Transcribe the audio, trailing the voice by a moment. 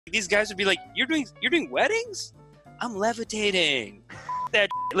these guys would be like, you're doing weddings? I'm levitating. That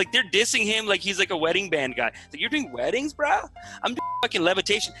like they're dissing him like he's like a wedding band guy. Like, you're doing weddings, bro? I'm doing fucking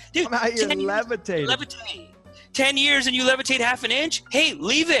levitation. Dude, I'm out here levitating. 10 years and you levitate half an inch? Hey,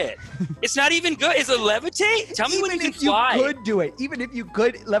 leave it. It's not even good. It's a levitate? Tell me when you can fly. Even if you could do it, even if you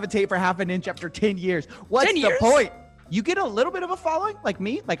could levitate for half an inch after 10 years, what's the point? You get a little bit of a following, like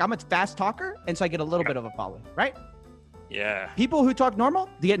me. Like, I'm a fast talker, and so I get a little bit of a following, right? Yeah. People who talk normal,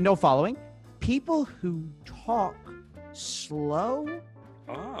 they get no following. People who talk slow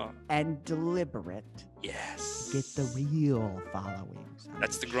and deliberate, yes, get the real followings.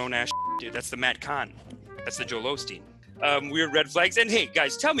 That's the grown-ass dude. That's the Matt Kahn. That's the Joel Olsteen. Weird red flags. And hey,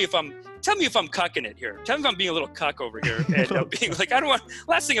 guys, tell me if I'm cucking it here. Tell me if I'm being a little cuck over here and being like, I don't want.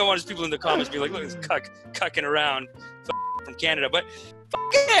 Last thing I want is people in the comments be like, look, this cucking around from Canada. But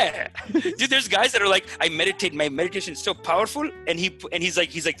yeah, dude, there's guys that are like, I meditate. My meditation is so powerful, and he's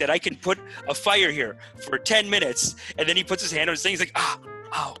like that. I can put a fire here for 10 minutes, and then he puts his hand on his thing. He's like,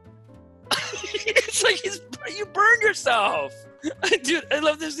 ow. It's like you burned yourself. Dude, I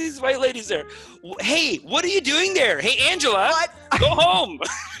love these white ladies there. Hey, what are you doing there? Hey, Angela, what? Go home.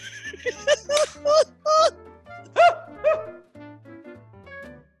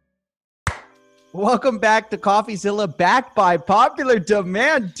 Welcome back to Coffeezilla, back by popular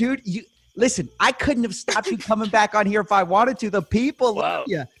demand. Dude, listen, I couldn't have stopped you coming back on here if I wanted to. The people love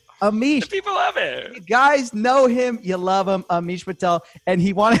you. Amish. The people love it. You guys know him. You love him. Amish Patel. And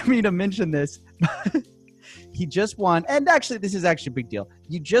he wanted me to mention this. He just won. And actually, this is actually a big deal.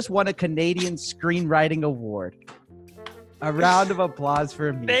 You just won a Canadian Screenwriting Award. A round of applause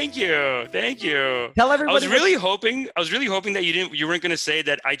for me. Thank you. Tell everybody. I was really hoping that you weren't going to say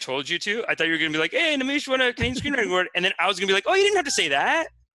that I told you to. I thought you were going to be like, hey, Amish won a Canadian Screenwriting Award. And then I was going to be like, oh, you didn't have to say that.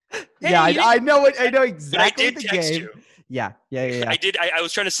 Hey, yeah, I know exactly I did text you. Yeah. I did. I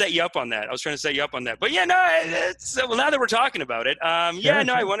was trying to set you up on that. But yeah, no, well, now that we're talking about it,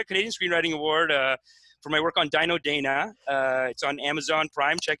 sure. I won a Canadian Screenwriting Award for my work on Dino Dana. It's on Amazon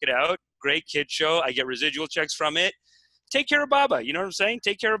Prime. Check it out. Great kid show. I get residual checks from it. Take care of Baba. You know what I'm saying?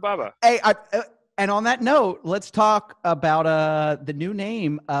 Take care of Baba. Hey, and on that note, let's talk about the new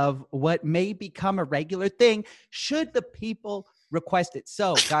name of what may become a regular thing should the people request it.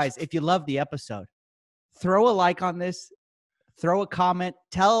 So, guys, if you love the episode, throw a like on this. Throw a comment.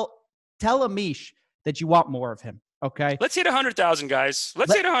 Tell Amish that you want more of him. Okay. Let's hit 100,000, guys.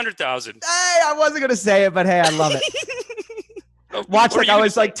 Let's hit 100,000. Hey, I wasn't gonna say it, but hey, I love it. Watch, like I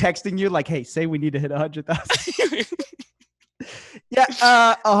was like texting you, like, hey, say we need to hit 100,000.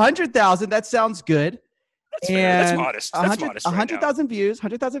 Yeah, 100,000. That sounds good. That's modest. That's modest. 100,000 views.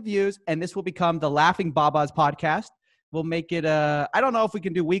 100,000 views, and this will become the Laughing Babas podcast. We'll make it. I don't know if we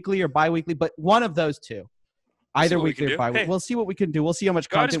can do weekly or bi-weekly, but one of those two. Either weekly or bi-weekly. Hey, we'll see what we can do. We'll see how much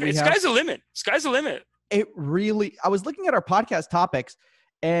content we have. Sky's the limit. Sky's the limit. It really. I was looking at our podcast topics,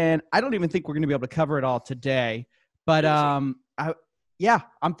 and I don't even think we're going to be able to cover it all today. But I'm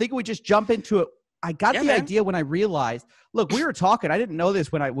thinking we just jump into it. I got the idea when I realized. Look, we were talking. I didn't know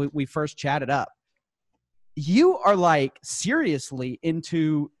this when we first chatted up. You are like seriously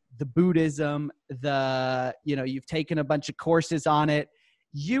into the Buddhism. You've taken a bunch of courses on it.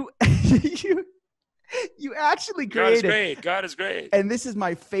 You actually created. God is great. And this is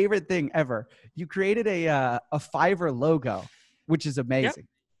my favorite thing ever. You created a Fiverr logo, which is amazing.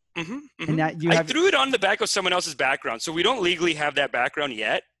 Yep. Mm-hmm. And now I threw it on the back of someone else's background, so we don't legally have that background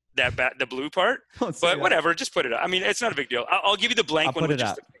yet. The blue part, but whatever. Just put it up. I mean, it's not a big deal. I'll give you the blank one. I'll put it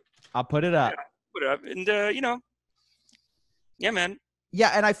up. Yeah, put it up, and yeah, man.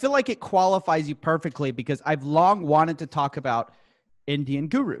 Yeah, and I feel like it qualifies you perfectly because I've long wanted to talk about Indian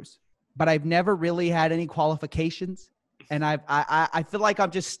gurus, but I've never really had any qualifications, and I feel like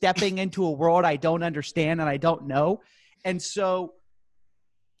I'm just stepping into a world I don't understand and I don't know, and so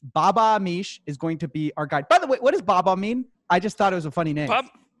Baba Amish is going to be our guide. By the way, what does Baba mean? I just thought it was a funny name.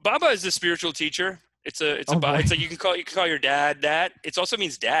 Baba is a spiritual teacher. It's like you can call your dad that. It also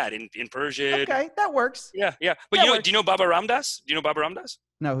means dad in Persian. Okay, that works. Yeah. But do you know Baba Ramdas? Do you know Baba Ramdas?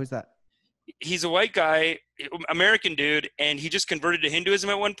 No, who's that? He's a white guy, American dude, and he just converted to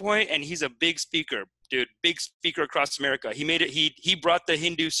Hinduism at one point, and he's a big speaker, dude. Big speaker across America. He made it. He brought the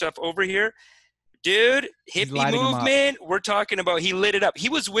Hindu stuff over here. Dude, hippie movement, we're talking about, he lit it up. He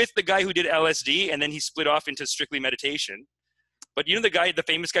was with the guy who did LSD, and then he split off into strictly meditation. But you know the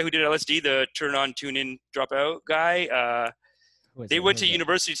famous guy who did LSD, the turn on, tune in, drop out guy? They went to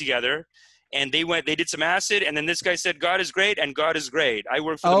university together, and they did some acid, and then this guy said, God is great, and God is great. I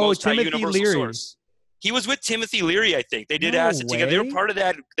work for the Most High Universal Source. He was with Timothy Leary, I think. They did acid together. They were part of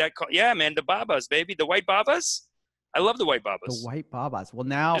that. Yeah, man, the Babas, baby. The white Babas. I love the white The babas. white babas. Well,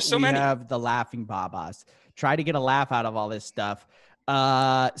 now There's so we many. have the laughing babas. Try to get a laugh out of all this stuff.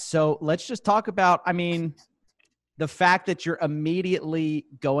 So let's just talk about, I mean, the fact that you're immediately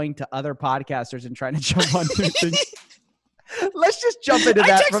going to other podcasters and trying to jump on new things. Let's just jump into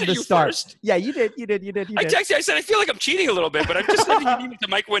that from the start. First. Yeah, you did. I texted you. I said, I feel like I'm cheating a little bit, but I'm just letting you leave it to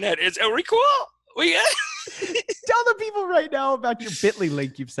Mike Winnett. Are we cool? Tell the people right now about your Bitly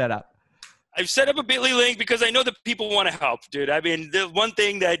link you've set up. I've set up a Bitly link because I know that people want to help, dude. I mean, the one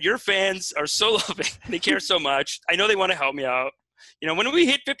thing that your fans are so loving, they care so much. I know they want to help me out. You know, when we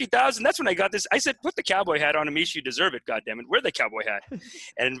hit 50,000, that's when I got this. I said, put the cowboy hat on, Amish. You deserve it, goddammit. Wear the cowboy hat.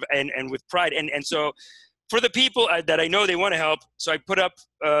 And with pride. And so for the people that I know they want to help, so I put up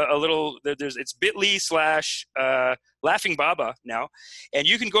a little, it's bit.ly/Laughing Baba now. And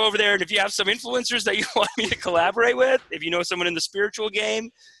you can go over there, and if you have some influencers that you want me to collaborate with, if you know someone in the spiritual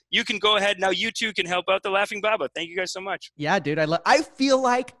game, you can go ahead. Now you too can help out the Laughing Baba. Thank you guys so much. Yeah, dude. I feel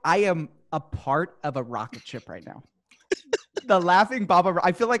like I am a part of a rocket ship right now. The Laughing Baba.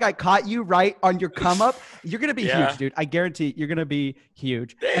 I feel like I caught you right on your come up. You're gonna be huge, dude. I guarantee you're gonna be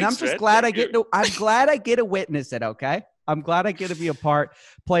huge. Thanks, and I'm just man. glad I'm glad I get to witness it. Okay, I'm glad I get to be a part,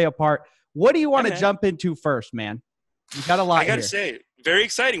 play a part. What do you want to jump into first, man? You got a lot. I gotta say, very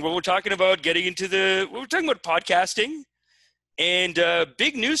exciting. Well, we're talking about getting into we're talking about podcasting, and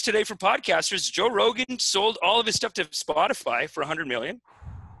big news today for podcasters. Joe Rogan sold all of his stuff to Spotify for $100 million.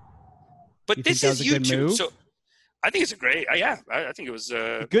 But this is YouTube, so. I think it's a great, I think it was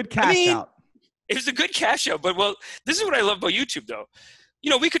a good cash out. It was a good cash out, but this is what I love about YouTube though. You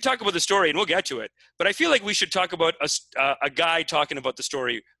know, we could talk about the story and we'll get to it, but I feel like we should talk about a guy talking about the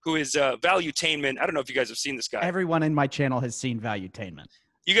story who is Valuetainment. I don't know if you guys have seen this guy. Everyone in my channel has seen Valuetainment.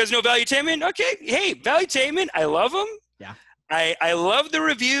 You guys know Valuetainment? Okay. Hey, Valuetainment, I love him. Yeah. I love the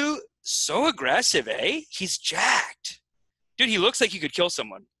review. So aggressive, eh? He's jacked. Dude, he looks like he could kill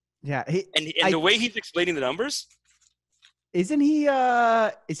someone. Yeah. And the way he's explaining the numbers. Isn't he,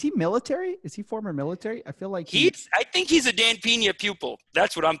 is he military? Is he former military? I feel like I think he's a Dan Pena pupil.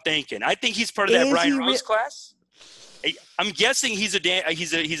 That's what I'm thinking. I think he's part of that Brian Rose class. I'm guessing he's a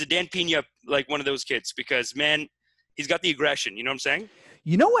Dan Pena, like one of those kids, because man, he's got the aggression. You know what I'm saying?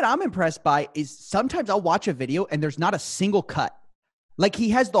 You know what I'm impressed by is sometimes I'll watch a video and there's not a single cut. Like he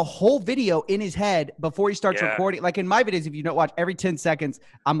has the whole video in his head before he starts recording. Like in my videos, if you don't watch, every 10 seconds,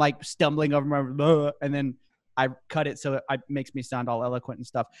 I'm like stumbling over my, and then I cut it so it makes me sound all eloquent and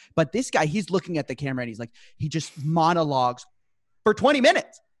stuff. But this guy, he's looking at the camera and he's like, he just monologues for 20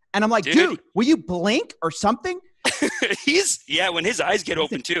 minutes. And I'm like, dude, will you blink or something? When his eyes get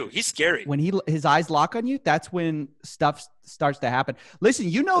open too, he's scary. When his eyes lock on you, that's when stuff starts to happen. Listen,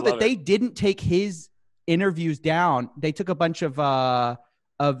 you know that they didn't take his interviews down. They took a bunch of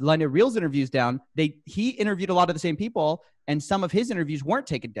London Reel's interviews down. He interviewed a lot of the same people, and some of his interviews weren't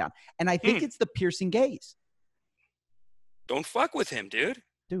taken down. And I think it's the piercing gaze. Don't fuck with him, dude.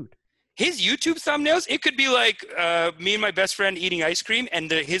 His YouTube thumbnails, it could be like me and my best friend eating ice cream, and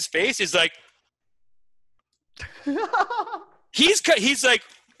his face is like, he's like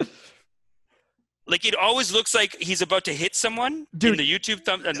it always looks like he's about to hit someone in the YouTube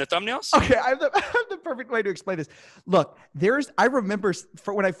and the thumbnails. Okay, I have the perfect way to explain this. Look, I remember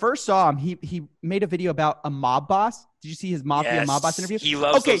when I first saw him, he made a video about a mob boss. Did you see his mob boss interview? He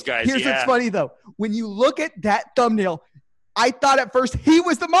loves those guys. Here's what's funny though. When you look at that thumbnail, I thought at first he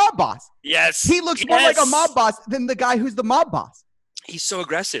was the mob boss. Yes. He looks more like a mob boss than the guy who's the mob boss. He's so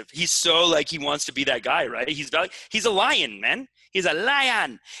aggressive. He's so like he wants to be that guy, right? He's a lion, man. He's a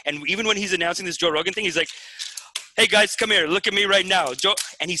lion. And even when he's announcing this Joe Rogan thing, he's like, hey guys, come here. Look at me right now. Joe.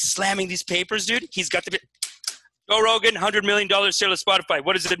 And he's slamming these papers, dude. He's got Joe Rogan, $100 million sale to Spotify.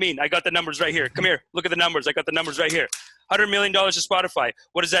 What does it mean? I got the numbers right here. Come here. Look at the numbers. I got the numbers right here. $100 million to Spotify.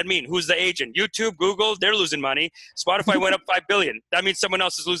 What does that mean? Who's the agent? YouTube, Google, they're losing money. Spotify went up $5 billion. That means someone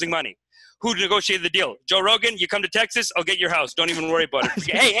else is losing money. Who negotiated the deal? Joe Rogan, you come to Texas, I'll get your house. Don't even worry about it.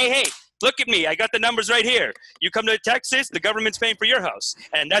 Hey, look at me. I got the numbers right here. You come to Texas, the government's paying for your house.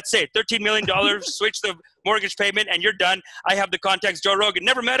 And that's it. $13 million, switch the mortgage payment, and you're done. I have the contacts. Joe Rogan,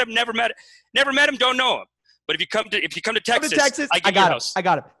 never met him, don't know him. But if you come to Texas, I get your house. I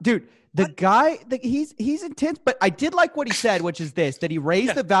got him. Dude, the guy, he's intense, but I did like what he said, which is this, that he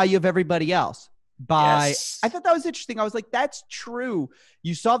raised the value of everybody else. I thought that was interesting. I was like, that's true.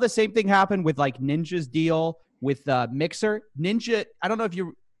 You saw the same thing happen with like Ninja's deal with Mixer. Ninja, I don't know if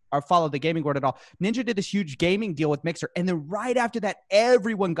you follow the gaming world at all. Ninja did this huge gaming deal with Mixer. And then right after that,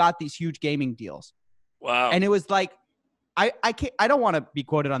 everyone got these huge gaming deals. Wow. And it was like, I don't want to be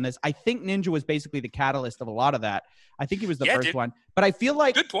quoted on this. I think Ninja was basically the catalyst of a lot of that. I think he was the first one. But I feel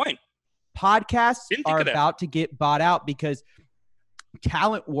like good point. podcasts Didn't think are of that. about to get bought out because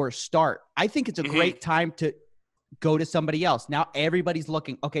talent wars start. I think it's a great time to go to somebody else. Now everybody's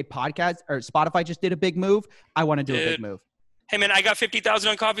looking, okay, podcast or Spotify just did a big move. I want to do a big move. Hey man, I got 50,000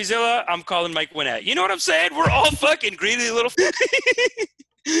 on Coffeezilla. I'm calling Mike Winnett. You know what I'm saying? We're all fucking greedy little.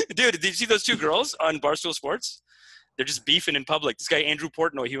 Dude, did you see those two girls on Barstool Sports? They're just beefing in public. This guy Andrew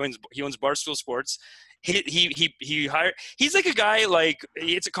Portnoy, he owns Barstool Sports. He hired. He's like a guy like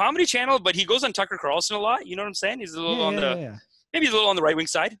it's a comedy channel, but he goes on Tucker Carlson a lot. You know what I'm saying? He's a little maybe he's a little on the right wing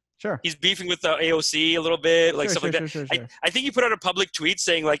side. Sure. He's beefing with the AOC a little bit, like stuff like that. Sure. I think he put out a public tweet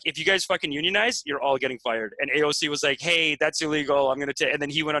saying like, if you guys fucking unionize, you're all getting fired. And AOC was like, hey, that's illegal. I'm gonna take. And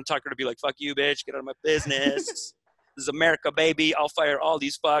then he went on Tucker to be like, fuck you, bitch, get out of my business. This is America, baby. I'll fire all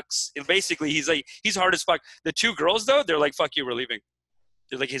these fucks. And basically, he's like, he's hard as fuck. The two girls though, they're like, fuck you, we're leaving.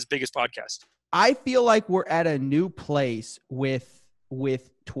 They're like his biggest podcast. I feel like we're at a new place with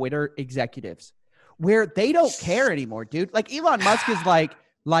Twitter executives where they don't care anymore, dude. Like Elon Musk is like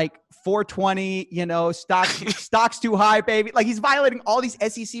 420, you know, stocks too high, baby. Like he's violating all these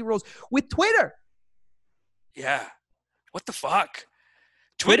SEC rules with Twitter. Yeah. What the fuck?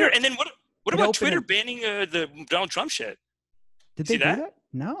 Twitter. And then what about Twitter banning the Donald Trump shit? Did they do that?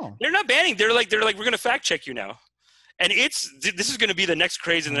 No. They're not banning. They're like, we're going to fact check you now. And this is going to be the next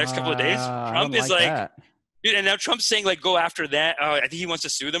craze in the next couple of days. Trump is like, dude, and now Trump's saying like, go after that. I think he wants to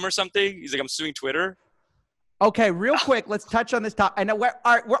sue them or something. He's like, I'm suing Twitter. Okay, real quick, let's touch on this topic. I know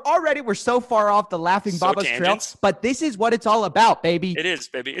we're so far off the Laughing Baba's trail, but this is what it's all about, baby. It is,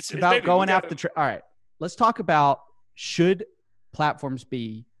 baby. It's about baby. going after the all right, let's talk about should platforms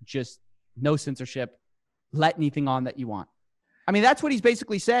be just no censorship, let anything on that you want. I mean, that's what he's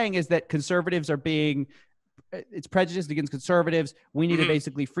basically saying is that conservatives are being it's prejudiced against conservatives. We need to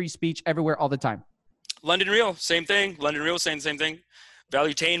basically free speech everywhere all the time. London Real, same thing. London Real saying the same thing.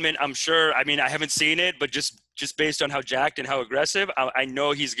 Valuetainment, I'm sure. I mean, I haven't seen it, but just based on how jacked and how aggressive, I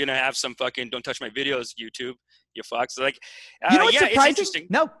know he's gonna have some fucking "don't touch my videos" YouTube. You fucks. Like, you know what's yeah, surprising? It's interesting.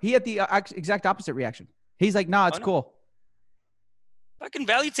 No, he had the exact opposite reaction. He's like, "Nah, it's cool." Fucking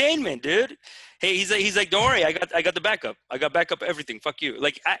valuetainment, dude. Hey, he's like, don't worry, I got the backup. I got backup everything. Fuck you.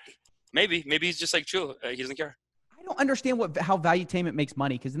 Like, maybe he's just like chill. He doesn't care. I don't understand how valuetainment makes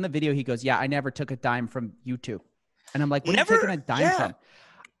money because in the video he goes, "Yeah, I never took a dime from YouTube," and I'm like, "What are you taking a dime from?"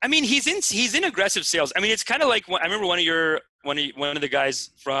 I mean, he's in aggressive sales. I mean, it's kind of like I remember one of the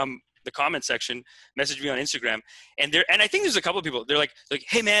guys from the comment section messaged me on Instagram, and I think there's a couple of people. They're like,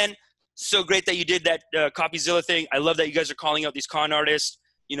 "Hey man, so great that you did that Coffeezilla thing. I love that you guys are calling out these con artists.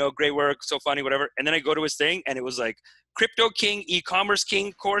 You know, great work, so funny, whatever." And then I go to his thing, and it was like, "Crypto king, e-commerce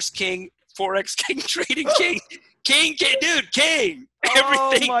king, course king, forex king, trading king, king, dude, king."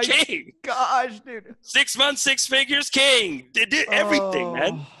 Everything, king. Gosh, dude. 6 months, 6 figures, king. Did everything,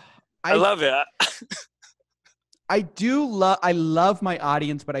 man. I love it. I love my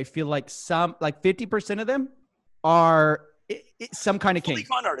audience, but I feel like 50% of them are some kind of king.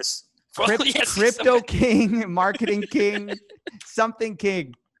 Con artists. Crypto king, marketing king, something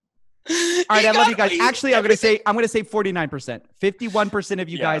king. All right, I love you guys. Actually, I'm gonna say 49%. 51% of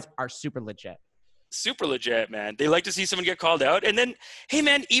you guys are super legit. Super legit, man. They like to see someone get called out. And then, hey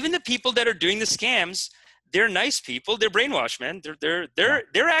man, even the people that are doing the scams, they're nice people. They're brainwashed, man.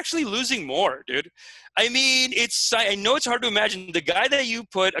 They're actually losing more, dude. I mean, I know it's hard to imagine the guy that you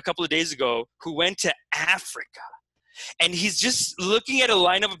put a couple of days ago who went to Africa and he's just looking at a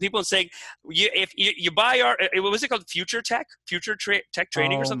lineup of people and saying, if you buy our, what was it called? Future Tech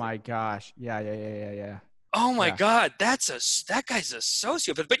Trading or something? Oh my gosh. Yeah. Oh my God, that guy's a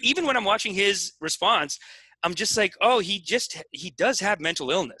sociopath. But even when I'm watching his response, I'm just like, oh, he does have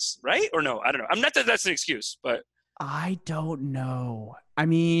mental illness, right? Or no, I don't know. I'm not that that's an excuse, but I don't know. I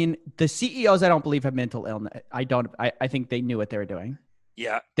mean, the CEOs I don't believe have mental illness. I think they knew what they were doing.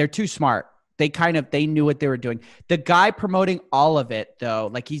 Yeah. They're too smart. They knew what they were doing. The guy promoting all of it though,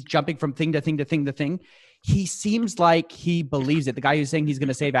 like he's jumping from thing to thing to thing to thing. He seems like he believes it. The guy who's saying he's going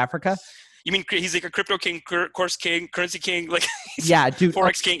to save Africa. You mean he's like a crypto king, course king, currency king, like yeah, dude,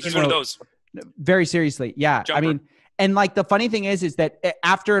 forex king. He's one of those. Very seriously, yeah. Jumper. I mean, and like the funny thing is that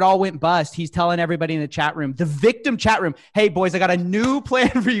after it all went bust, he's telling everybody in the chat room, the victim chat room, "Hey boys, I got a new plan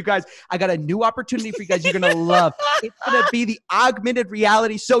for you guys. I got a new opportunity for you guys. You're gonna love. It's gonna be the augmented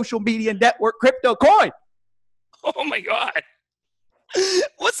reality social media network crypto coin." Oh my God.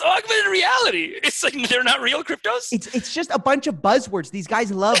 What's augmented reality? It's like they're not real cryptos. It's just a bunch of buzzwords. These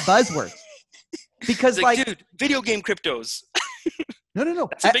guys love buzzwords. Because like dude, video game cryptos. No.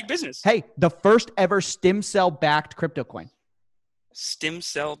 That's a big business. Hey, the first ever stem cell backed crypto coin. Stem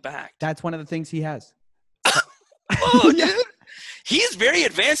cell backed. That's one of the things he has. Oh, dude. He is very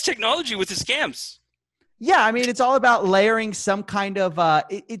advanced technology with his scams. Yeah, I mean, it's all about layering some kind of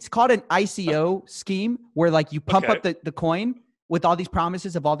it's called an ICO scheme where like you pump up the coin with all these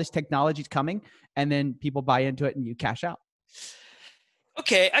promises of all this technology's coming, and then people buy into it and you cash out.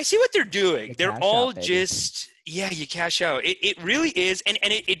 Okay, I see what they're doing. They're all out, just you cash out. It really is, and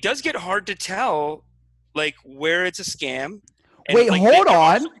it does get hard to tell like where it's a scam. And, wait, like, hold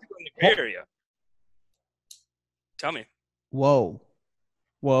on. In the gray area. Tell me. Whoa.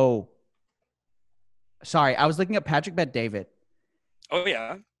 Sorry, I was looking at Patrick Bet-David. Oh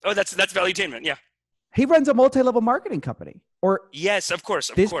yeah. Oh, that's Valuetainment. Yeah. He runs a multi-level marketing company. Or yes, of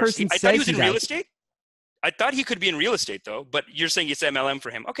course. This person I thought he was in real estate. I thought he could be in real estate though, but you're saying it's MLM for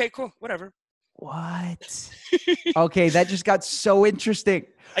him. Okay, cool. Whatever. What? Okay, that just got so interesting.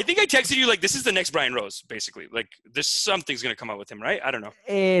 I think I texted you like this is the next Brian Rose, basically. Like there's something's gonna come out with him, right? I don't know.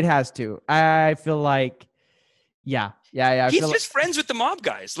 It has to. I feel like yeah. He's just friends with the mob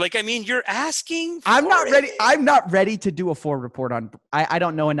guys. Like, I mean, you're asking. I'm not ready to do a full report on. I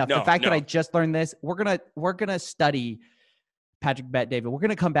don't know enough. The fact that I just learned this, we're gonna study Patrick Bet-David. We're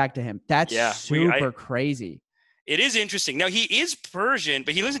gonna come back to him. That's super crazy. It is interesting. Now he is Persian,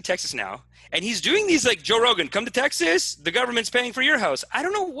 but he lives in Texas now, and he's doing these like Joe Rogan. Come to Texas. The government's paying for your house. I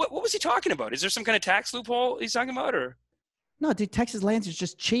don't know what was he talking about. Is there some kind of tax loophole he's talking about, or? No, dude. Texas lands is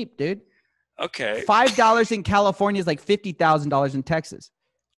just cheap, dude. Okay. $5 in California is like $50,000 in Texas.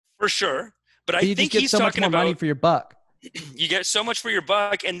 For sure. But I think he's talking about money for your buck. You get so much for your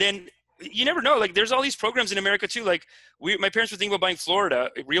buck, and then you never know. Like there's all these programs in America too. Like my parents were thinking about buying Florida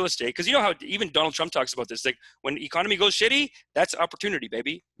real estate because you know how even Donald Trump talks about this. Like when the economy goes shitty, that's opportunity,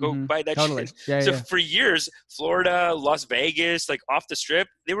 baby. Go buy that shit. Yeah, so for years, Florida, Las Vegas, like off the strip,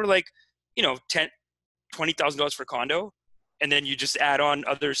 they were like, $20,000 for a condo. And then you just add on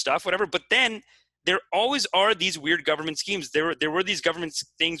other stuff, whatever. But then there always are these weird government schemes. There were these government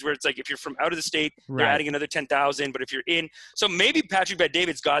things where it's like if you're from out of the state, they're adding another 10,000. But if you're in, so maybe Patrick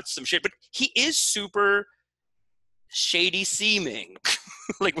Bet-David's got some shit, but he is super shady seeming,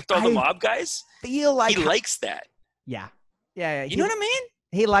 like with all the mob guys. Feel like he likes that. Yeah. You know what I mean?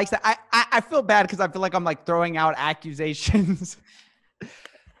 He likes that. I feel bad because I feel like I'm like throwing out accusations.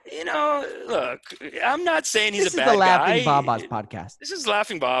 Look, I'm not saying he's a bad guy. This is the Laughing Baba's podcast. This is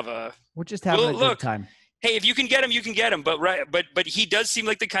Laughing Baba. We're just having a good time. Hey, if you can get him, you can get him. But he does seem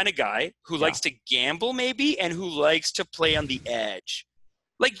like the kind of guy who likes to gamble maybe and who likes to play on the edge.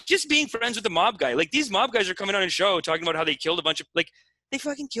 Like just being friends with the mob guy. Like these mob guys are coming on a show talking about how they killed a bunch of they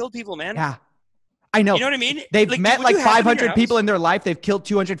fucking killed people, man. Yeah. I know. You know what I mean? They've met like 500 people in their life. They've killed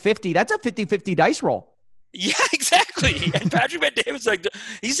 250. That's a 50-50 dice roll. Yeah, exactly. And Patrick Bet-David's like,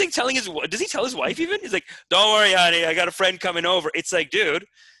 he's like does he tell his wife even? He's like, don't worry, honey, I got a friend coming over. It's like, dude,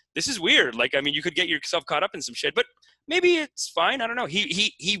 this is weird. Like, I mean, you could get yourself caught up in some shit, but maybe it's fine. I don't know.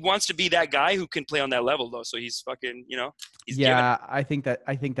 He wants to be that guy who can play on that level though. So he's fucking, he's giving. I think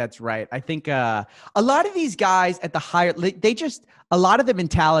that's right. I think a lot of these guys at the higher, a lot of the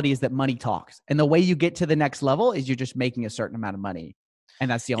mentality is that money talks. And the way you get to the next level is you're just making a certain amount of money. And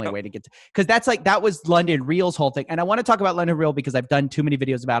that's the only way to get to, because that was London Real's whole thing. And I want to talk about London Real because I've done too many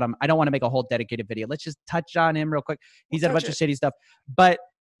videos about him. I don't want to make a whole dedicated video. Let's just touch on him real quick. He's had a bunch of shitty stuff. But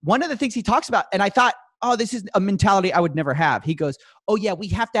one of the things he talks about, and I thought, oh, this is a mentality I would never have. He goes, oh yeah, we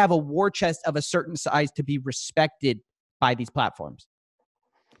have to have a war chest of a certain size to be respected by these platforms.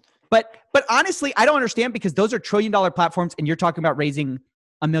 But honestly, I don't understand because those are $1 trillion platforms and you're talking about raising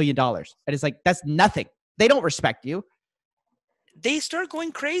 $1 million. And it's like, that's nothing. They don't respect you. They start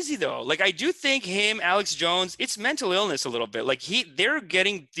going crazy though. Like I do think him, Alex Jones, it's mental illness a little bit. Like they're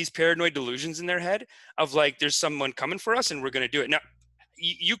getting these paranoid delusions in their head of like, there's someone coming for us and we're going to do it. Now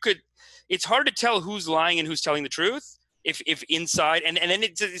it's hard to tell who's lying and who's telling the truth if inside and then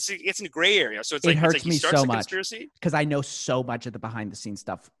it's in a gray area. So it hurts me so much because I know so much of the behind the scenes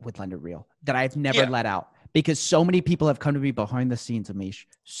stuff with London Real that I've never let out because so many people have come to me behind the scenes, Amish,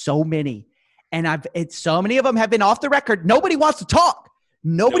 so many. And so many of them have been off the record. Nobody wants to talk.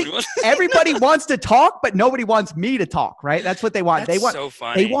 Everybody wants to talk, but nobody wants me to talk, right? That's what they want. That's so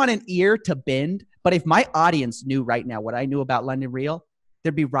funny. They want an ear to bend. But if my audience knew right now what I knew about London Real,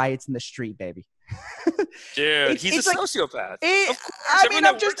 there'd be riots in the street, baby. Dude, he's a sociopath.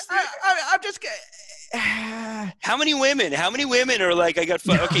 How many women are like, I got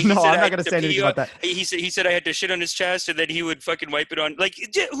okay? No, I'm not gonna say anything about that. He said I had to shit on his chest, and then he would fucking wipe it on. Like,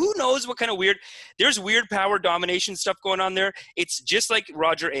 who knows what kind of weird? There's weird power domination stuff going on there. It's just like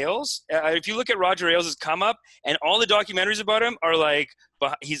Roger Ailes. If you look at Roger Ailes' come up, and all the documentaries about him are like,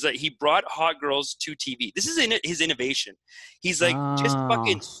 he brought hot girls to TV. This is his innovation. He's like, just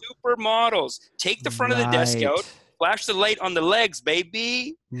fucking supermodels. Take the front of the desk out. flash the light on the legs,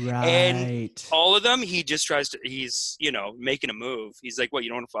 baby. Right. And all of them, he just tries to, he's, you know, making a move. He's like, what, you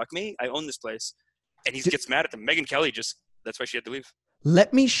don't want to fuck me? I own this place. And he gets mad at them. Megyn Kelly that's why she had to leave.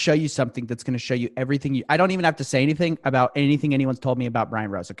 Let me show you something that's going to show you everything. I don't even have to say anything about anything anyone's told me about Brian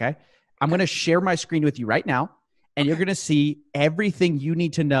Rose, okay? I'm going to share my screen with you right now, and you're going to see everything you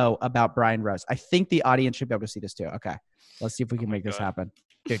need to know about Brian Rose. I think the audience should be able to see this too. Okay. Let's see if we can make this happen.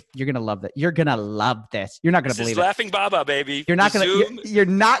 Dude, you're going to love that. You're going to love this. You're not going to believe it. Laughing Baba, baby. You're not going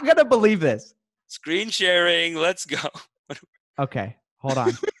to believe this. Screen sharing. Let's go. Okay. Hold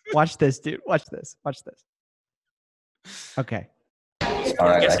on. Watch this, dude. Watch this. Okay. All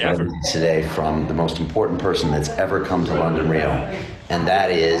right, I got today from the most important person that's ever come to London Rio, and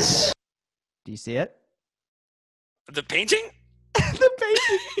that is... Do you see it? The painting? The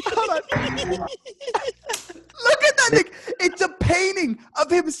painting. Hold on. Look at that thing. It's a painting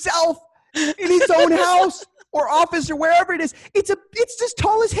of himself in his own house or office or wherever it is. It's as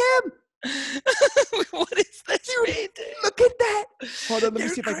tall as him. What is this? Dude, look at that. Hold on, let me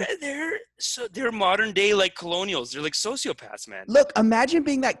see if I can. They're modern day like colonials. They're like sociopaths, man. Look, imagine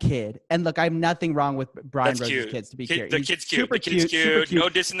being that kid. And look, I have nothing wrong with Brian Rose's kids, to be clear. The kid's cute. The kid's cute. No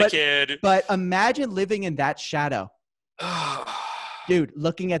dissing the kid. But imagine living in that shadow. Dude,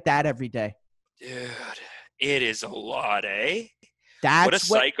 looking at that every day. Dude, it is a lot, eh? What a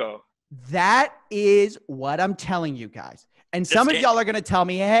psycho. That is what I'm telling you guys. And some of y'all are going to tell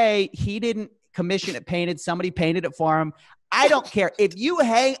me, hey, he didn't commission it painted. Somebody painted it for him. I don't care. If you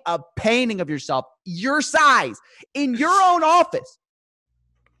hang a painting of yourself, your size, in your own office.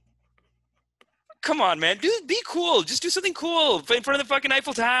 Come on, man. Dude, be cool. Just do something cool. In front of the fucking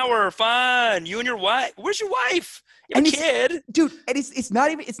Eiffel Tower. Fun. You and your wife. Where's your wife? Your kid. Dude, and it's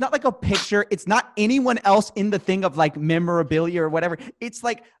not like a picture. It's not anyone else in the thing of like memorabilia or whatever. It's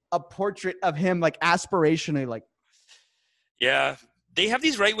like a portrait of him, like aspirationally, like. Yeah, they have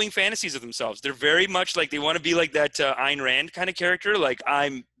these right-wing fantasies of themselves. They're very much like they want to be like that Ayn Rand kind of character. Like,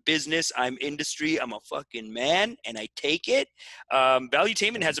 I'm business, I'm industry, I'm a fucking man, and I take it.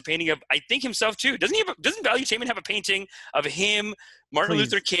 Valuetainment has a painting of, I think, himself too. Doesn't Valuetainment have a painting of him, Martin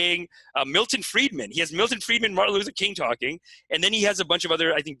Luther King, Milton Friedman? He has Milton Friedman, Martin Luther King talking, and then he has a bunch of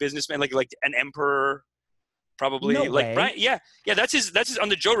other, I think, businessmen, like an emperor, probably. No like way. Brian, yeah, that's his on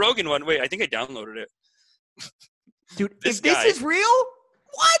the Joe Rogan one. Wait, I think I downloaded it. Dude, this is real?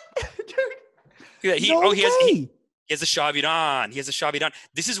 What? Dude. He has a Shavidan. He has a Shavidan.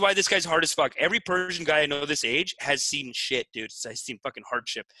 This is why this guy's hard as fuck. Every Persian guy I know this age has seen shit, dude. Has seen fucking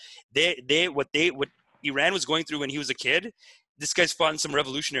hardship. What Iran was going through when he was a kid, this guy's fought in some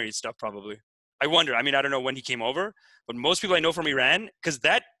revolutionary stuff probably. I wonder. I mean, I don't know when he came over, but most people I know from Iran, because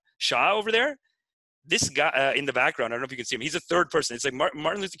that Shah over there, this guy in the background, I don't know if you can see him. He's a third person. It's like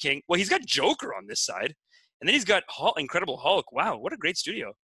Martin Luther King. Well, he's got Joker on this side. And then he's got Incredible Hulk. Wow, what a great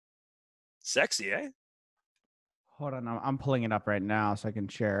studio. Sexy, eh? Hold on, I'm pulling it up right now so I can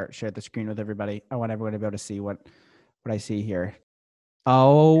share the screen with everybody. I want everyone to be able to see what I see here.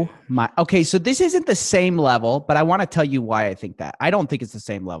 Oh my. Okay, so this isn't the same level, but I want to tell you why I think that. I don't think it's the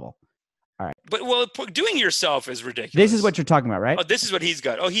same level. All right. But, well, doing yourself is ridiculous. This is what you're talking about, right? Oh, this is what he's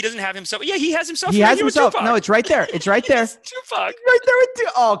got. Oh, he doesn't have himself. Yeah, he has himself. He has himself. No, it's right there. It's right there. Tupac. Right there with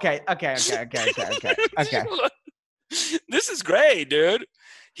Tupac. Oh, okay. This is great, dude.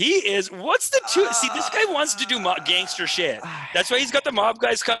 He is. What's the two? See, this guy wants to do gangster shit. That's why he's got the mob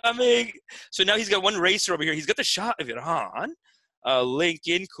guys coming. So now he's got one racer over here. He's got the shot of it on.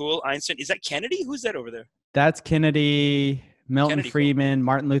 Lincoln, cool. Einstein. Is that Kennedy? Who's that over there? That's Kennedy. Milton Kennedy, Friedman, cool.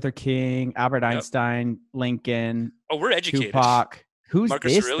 Martin Luther King, Albert Einstein, Lincoln. Oh, we're educated. Tupac. Who's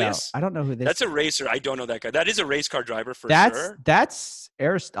Marcus this, Aurelius? though? I don't know who this is. That's a racer. I don't know that guy. That is a race car driver for sure. That's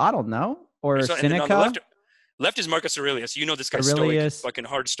Aristotle, no? Or Seneca? Left is Marcus Aurelius. You know this guy's Aurelius. stoic, fucking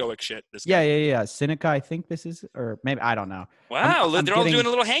hard stoic shit. This guy. Yeah. Seneca, I think this is, or maybe, I don't know. Wow, they're all doing a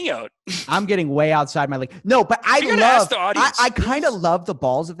little hangout. I'm getting way outside my league. No, but I kind of love the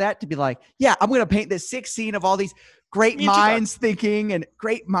balls of that to be like, yeah, I'm going to paint this sick scene of all these great minds thinking and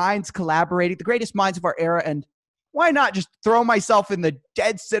great minds collaborating, the greatest minds of our era, and why not just throw myself in the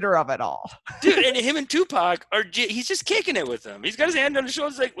dead center of it all? Dude, and him and Tupac he's just kicking it with him. He's got his hand on his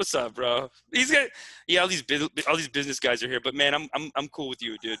shoulder. He's like, what's up, bro? He's got, all these business guys are here, but man, I'm cool with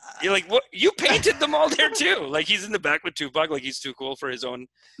you, dude. You're like, what? You painted them all there too. Like he's in the back with Tupac, like he's too cool for his own.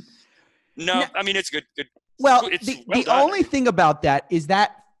 No, I mean, it's good. Well, the only thing about that is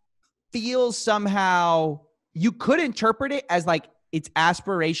that feels somehow, you could interpret it as like, it's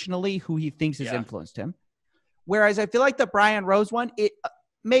aspirationally who he thinks has influenced him. Whereas I feel like the Brian Rose one, it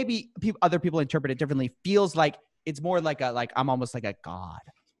maybe other people interpret it differently. Feels like it's more like I'm almost like a god.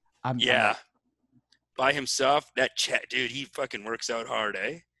 by himself. That chat, dude, he fucking works out hard,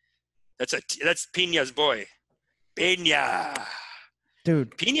 eh? That's Pina's boy. Pina.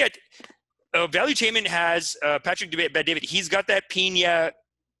 Dude. Pina, Value Chainman has Patrick David. He's got that Pina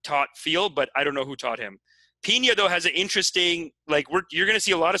taught feel, but I don't know who taught him. Pina, though, has an interesting, like, you're going to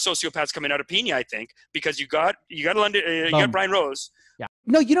see a lot of sociopaths coming out of Pina, I think, because you got London, you got Brian Rose. Yeah.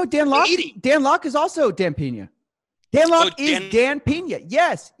 No, you know, Dan Locke. Dan Locke is also Dan Pina. Dan Locke is Dan Pina.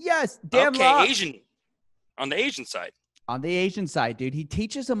 Yes. Dan Locke. Asian. On the Asian side. On the Asian side, dude. He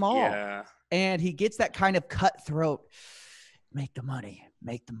teaches them all. Yeah. And he gets that kind of cutthroat. Make the money.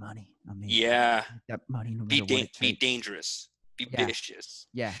 I mean, yeah. That money, no matter what it takes. Be dangerous. Be vicious.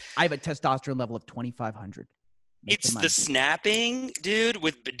 Yeah. I have a testosterone level of 2,500. It's the snapping, dude,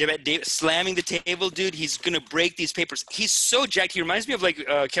 with David slamming the table, dude. He's going to break these papers. He's so jacked. He reminds me of, like,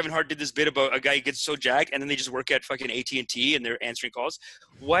 Kevin Hart did this bit about a guy who gets so jacked, and then they just work at fucking AT&T, and they're answering calls.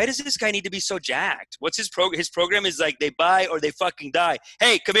 Why does this guy need to be so jacked? What's his program? His program is like, they buy or they fucking die.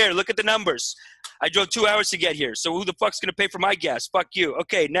 Hey, come here. Look at the numbers. I drove 2 hours to get here. So who the fuck's going to pay for my gas? Fuck you.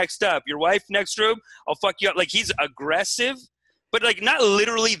 Okay, next up. Your wife, next room. I'll fuck you up. Like, he's aggressive, but, like, not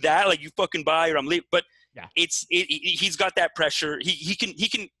literally that. Like, you fucking buy or I'm leaving. But yeah, he's got that pressure. He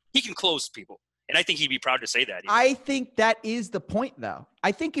can close people, and I think he'd be proud to say that. I think that is the point, though.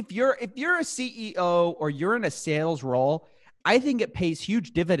 I think if you're a CEO or you're in a sales role, I think it pays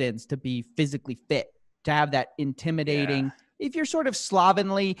huge dividends to be physically fit, to have that intimidating. Yeah. If you're sort of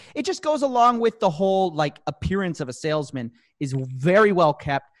slovenly, it just goes along with the whole, like, appearance of a salesman is very well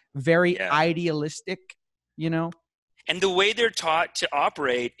kept, very idealistic, you know. And the way they're taught to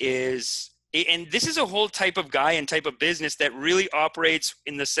operate is. And this is a whole type of guy and type of business that really operates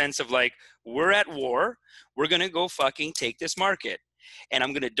in the sense of, like, we're at war. We're going to go fucking take this market. And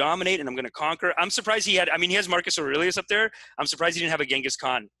I'm going to dominate and I'm going to conquer. I'm surprised he has Marcus Aurelius up there. I'm surprised he didn't have a Genghis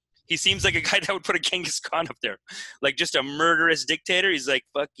Khan. He seems like a guy that would put a Genghis Khan up there. Like, just a murderous dictator. He's like,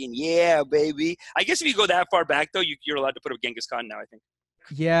 fucking yeah, baby. I guess if you go that far back, though, you're allowed to put a Genghis Khan now, I think.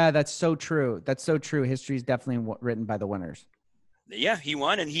 Yeah, that's so true. History is definitely written by the winners. Yeah, he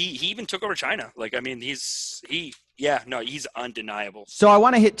won, and he even took over China. Like, I mean, he's undeniable. So I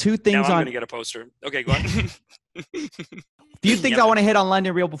want to hit two things. Now I'm going to get a poster. Okay, go on. Few things I want to hit on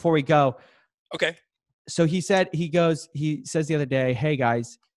London Real before we go. Okay. So he says the other day, hey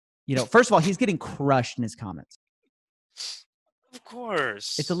guys, you know, first of all, he's getting crushed in his comments. Of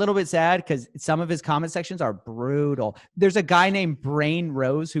course. It's a little bit sad because some of his comment sections are brutal. There's a guy named Brain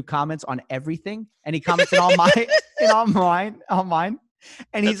Rose who comments on everything, and he comments in all mine.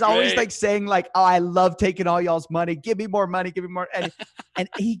 And he's always like saying, like, oh, I love taking all y'all's money. Give me more money. Give me more. And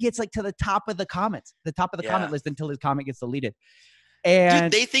he gets, like, to the top of the comments, comment list until his comment gets deleted.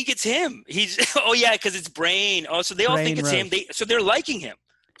 And dude, they think it's him. He's because it's Brain. Oh, so they all think it's him. So they're liking him.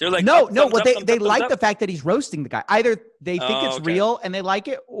 They're like, no. Well, they like the fact that he's roasting the guy. Either they think it's real and they like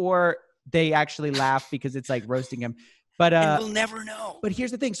it, or they actually laugh because it's like roasting him. But we'll never know. But here's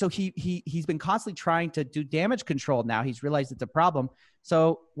the thing. So he's been constantly trying to do damage control. Now he's realized it's a problem.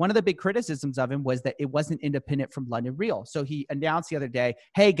 So one of the big criticisms of him was that it wasn't independent from London Real. So he announced the other day,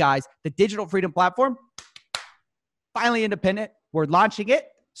 hey guys, the Digital Freedom Platform, finally independent. We're launching it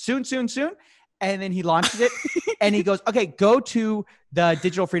soon. And then he launches it and he goes, okay, go to the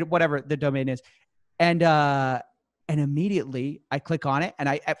Digital Freedom, whatever the domain is. And immediately I click on it. And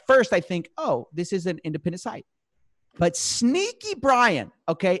at first I think, oh, this is an independent site. But sneaky Brian,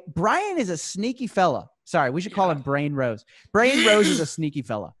 okay? Brian is a sneaky fella. Sorry, we should call him Brain Rose. Brain Rose is a sneaky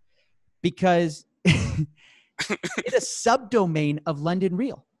fella because it's a subdomain of London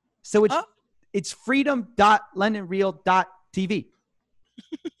Real. So it's freedom.londonreal.tv.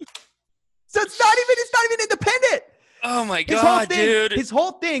 So it's not even independent. Oh my God, dude. His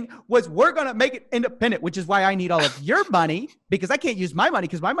whole thing was, we're going to make it independent, which is why I need all of your money, because I can't use my money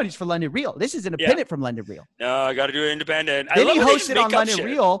because my money's for London Real. This is independent from London Real. No, I got to do it independent. Then he hosts it on London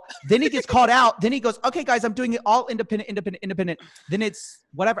Real. Then he gets called out. Then he goes, okay, guys, I'm doing it all independent. Then it's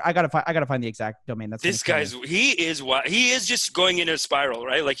whatever. I gotta find the exact domain. That's this guy's, he is just going in a spiral,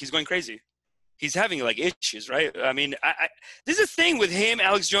 right? Like, he's going crazy. He's having, like, issues, right? I mean, there's a thing with him,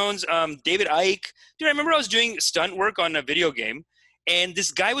 Alex Jones, David Icke. Dude, I remember I was doing stunt work on a video game, and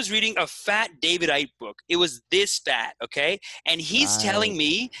this guy was reading a fat David Icke book. It was this fat, okay? And he's telling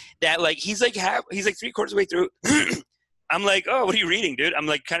me that, like, he's like 3/4 of the way through. I'm like, oh, what are you reading, dude? I'm,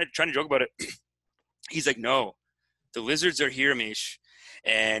 like, kind of trying to joke about it. He's like, no, the lizards are here, Mish.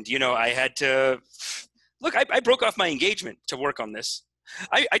 And, you know, I had to – look, I broke off my engagement to work on this.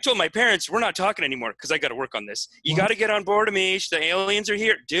 I told my parents, we're not talking anymore because I got to work on this. You got to get on board, Amish. The aliens are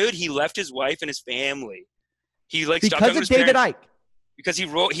here. Dude, he left his wife and his family. He, like, stopped talking to his parents. Because of David Icke. because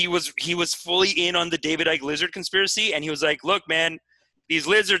he was fully in on the David Icke lizard conspiracy, and he was like, look, man, these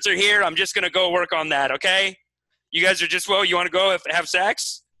lizards are here. I'm just going to go work on that, okay? You guys are just, well, you want to go have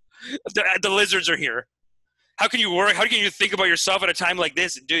sex? The lizards are here. How can you work? How can you think about yourself at a time like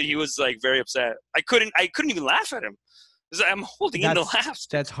this? Dude, he was like very upset. I couldn't even laugh at him. I'm holding in the laughs.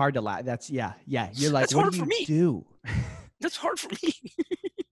 That's hard to laugh. Yeah. You're like, that's what hard do for you me. do? That's hard for me.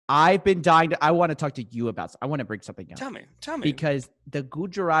 I've been dying I want to talk to you about. I want to bring something up. Tell me. Because the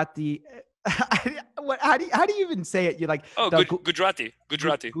Gujarati. How do you even say it? You're like, Gujarati.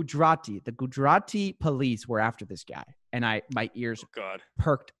 The Gujarati police were after this guy, and my ears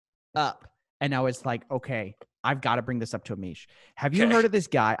perked up, and I was like, okay, I've got to bring this up to Amish. Have you heard of this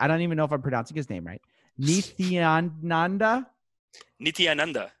guy? I don't even know if I'm pronouncing his name right. Nityananda.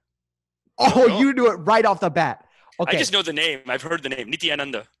 Oh, you knew it right off the bat. Okay. I just know the name. I've heard the name,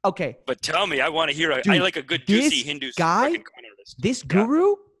 Nityananda. Okay. But tell me, I want to hear it. I like a good, juicy Hindu guy. This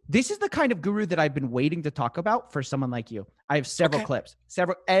guru, this is the kind of guru that I've been waiting to talk about for someone like you. I have several clips,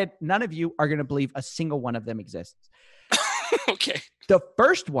 and none of you are going to believe a single one of them exists. Okay. The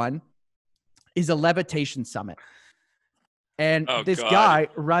first one is a levitation summit. And this guy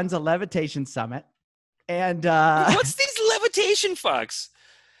runs a levitation summit. And what's these levitation fucks?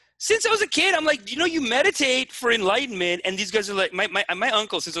 Since I was a kid, I'm like, you meditate for enlightenment, and these guys are like, my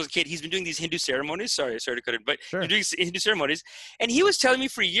uncle, since I was a kid, he's been doing these Hindu ceremonies. Sorry to cut it, but You're doing Hindu ceremonies, and he was telling me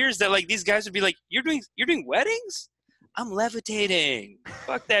for years that like these guys would be like, you're doing weddings? I'm levitating.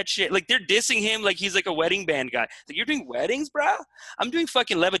 Fuck that shit. Like they're dissing him like he's like a wedding band guy. Like, you're doing weddings, bro? I'm doing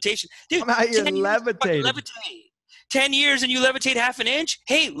fucking levitation, dude. I'm out here levitating. 10 years and you levitate half an inch?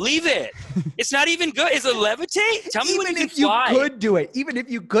 Hey, leave it. It's not even good. It's a levitate? Tell me when you can fly. Even if you could do it, even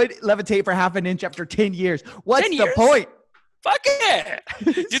if you could levitate for half an inch after 10 years, what's the point? Fuck it.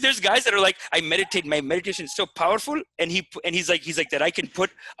 Dude, there's guys that are like, I meditate. My meditation is so powerful. And he's like that I can put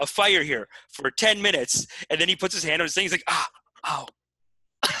a fire here for 10 minutes. And then he puts his hand on his thing. He's like, ow.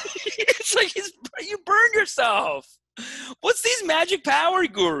 It's like you burn yourself. What's these magic power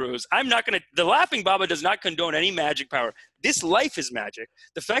gurus? The laughing Baba does not condone any magic power. This life is magic.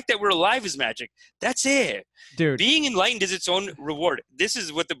 The fact that we're alive is magic. That's it. Dude. Being enlightened is its own reward. This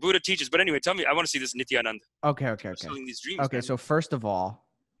is what the Buddha teaches. But anyway, tell me, I want to see this Nityananda. Okay. These dreams, okay, man. So first of all,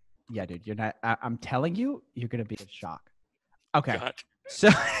 yeah, dude, you're not, I'm telling you, you're going to be in shock. Okay. God. So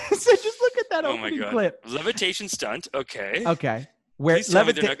just look at that opening clip. Levitation stunt. Okay. Okay. Please tell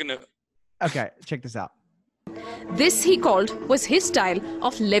me they're not going to. Okay, check this out. This, he called, was his style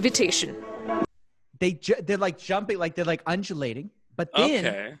of levitation. They're like jumping, like they're like undulating, but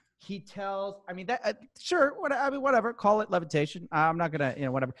then he tells. I mean that sure. Whatever. Call it levitation. I'm not gonna,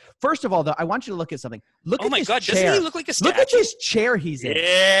 whatever. First of all, though, I want you to look at something. Look at this chair. Doesn't he look like a statue? Look at this chair he's in.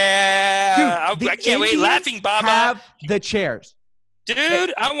 Yeah, dude, I can't wait. Laughing Baba. Have the chairs,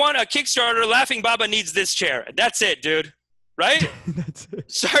 dude. I want a Kickstarter. Laughing Baba needs this chair. That's it, dude. Right? That's it.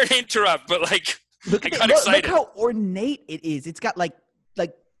 Sorry to interrupt, but like. I got excited. Look how ornate it is. It's got like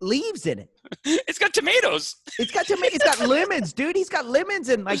leaves in it. It's got tomatoes. It's got lemons, dude. He's got lemons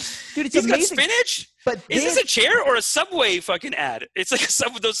and like, dude, it's amazing. Got spinach. But is this a chair or a Subway fucking ad? It's like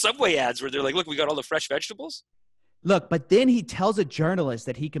those Subway ads where they're like, look, we got all the fresh vegetables. Look, but then he tells a journalist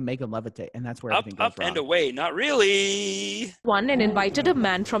that he can make him levitate, and that's where everything goes wrong. And away. Not really. One and invited a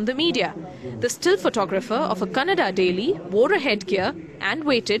man from the media. The still photographer of a Kannada daily wore a headgear and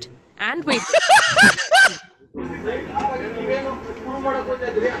waited. No. I'll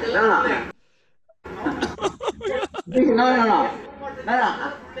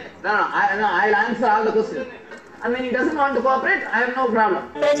answer all the questions. And when he doesn't want to cooperate, I have no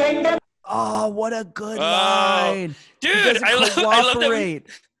problem. Oh, what a good line. Dude, I love that.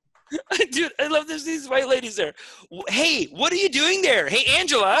 Dude, I love these white ladies there. Hey, what are you doing there? Hey,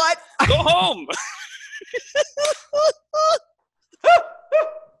 Angela, what? Go home.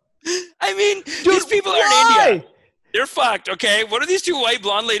 I mean, dude, these people are in India. They're fucked, okay? What are these two white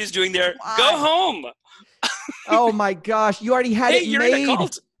blonde ladies doing there? Why? Go home. Oh, my gosh. You already had it you're made. In a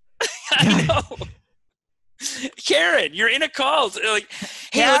cult. I know. Karen, you're in a cult. Like,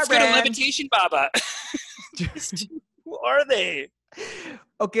 hey, let's go to Levitation Baba. Who are they?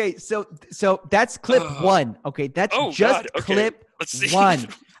 Okay, so that's clip one. Okay, that's just clip one.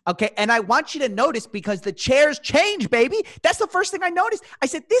 Okay, and I want you to notice because the chairs change, baby. That's the first thing I noticed. I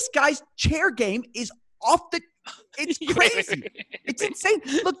said, this guy's chair game is off the – it's crazy. It's insane.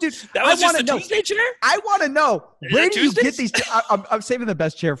 Look, dude, that was just a Tuesday chair? I want to know, where do you get these – I'm saving the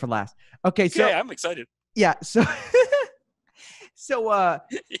best chair for last. Okay, so – yeah, I'm excited. Yeah, so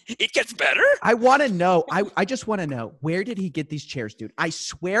it gets better? I want to know. I just want to know, where did he get these chairs, dude? I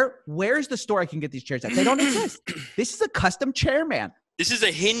swear, where's the store I can get these chairs at? They don't exist. This is a custom chair, man. This is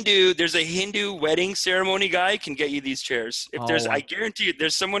there's a Hindu wedding ceremony guy can get you these chairs. I guarantee you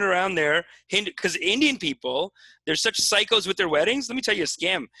there's someone around there, because Indian people, they're such psychos with their weddings. Let me tell you a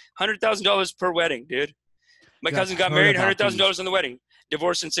scam. $100,000 per wedding, dude. My cousin got married, $100,000 on the wedding.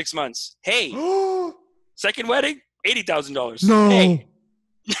 Divorced in 6 months. Hey, second wedding, $80,000. No. Hey.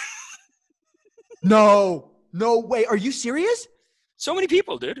 No way. Are you serious? So many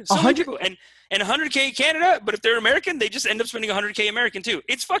people, dude. So many people. And 100K Canada, but if they're American, they just end up spending 100K American too.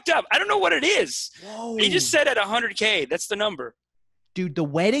 It's fucked up. I don't know what it is. Whoa. They just said at 100K. That's the number. Dude, the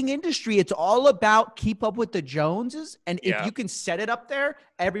wedding industry, it's all about keep up with the Joneses. And if you can set it up there,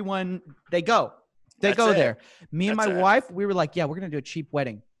 everyone, they go. They go there. Me and my wife, we were like, yeah, we're going to do a cheap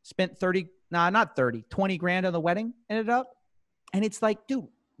wedding. Spent 20 grand on the wedding, ended up. And it's like, dude,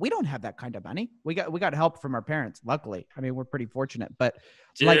 we don't have that kind of money. We got help from our parents, luckily. I mean, we're pretty fortunate, but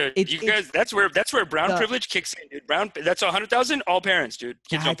dude, like you guys, that's where brown privilege kicks in, dude. That's 100,000, all parents, dude.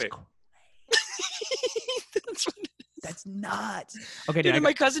 Kids don't pay. That's nuts. Okay, dude,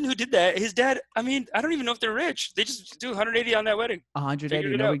 my cousin who did that, his dad, I mean, I don't even know if they're rich. They just do 180 on that wedding.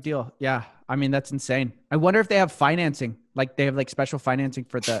 180, no big deal. Yeah. I mean, that's insane. I wonder if they have financing. Like they have like special financing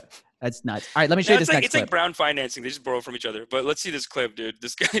for the, that's nuts. All right, let me show you this next clip. It's like brown financing. They just borrow from each other. But let's see this clip, dude.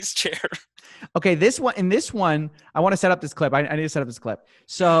 This guy's chair. Okay, in this one, I want to set up this clip. I need to set up this clip.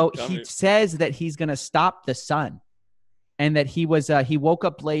 So he says that he's going to stop the sun and that he woke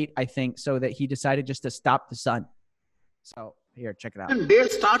up late, I think, so that he decided just to stop the sun. So here, check it out. And day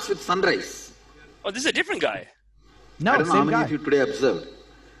starts with sunrise. Oh, this is a different guy. No, I don't know same how many guy. of you today observed.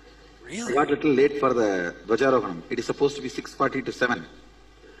 Really? I got a little late for the Dvajarohanam. It is supposed to be 6:40 to 7.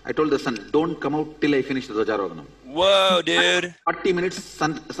 I told the sun, don't come out till I finish the Dvajarohanam. Whoa, dude. 40 minutes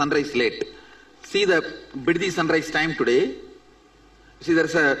sunrise late. See the Biddi sunrise time today. See,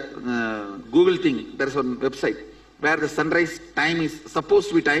 there's a Google thing, there's a website where the sunrise time is supposed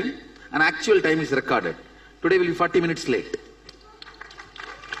to be time and actual time is recorded. Today will be 40 minutes late.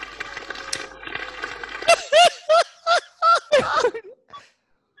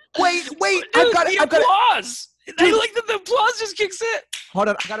 Wait, Dude, I've got applause. I like that the applause just kicks in. Hold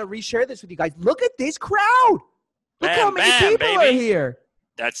on, I got to reshare this with you guys. Look at this crowd. Look how many people baby. are here.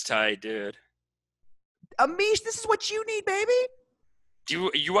 That's tight, dude. Amish, this is what you need,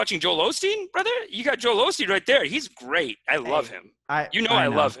 baby. You watching Joel Osteen, brother? You got Joel Osteen right there. He's great. I love him. I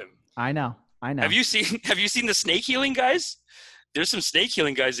love him. I know. Have you seen the snake healing guys? There's some snake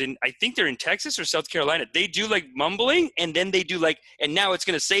healing guys I think they're in Texas or South Carolina. They do like mumbling and then they do like, and now it's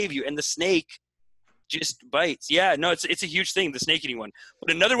going to save you. And the snake just bites. Yeah, no, it's a huge thing, the snake eating one.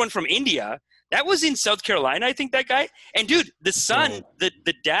 But another one from India, that was in South Carolina, I think, that guy. And dude, the son, the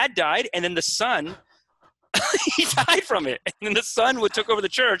dad died and then the son, he died from it. And then the son took over the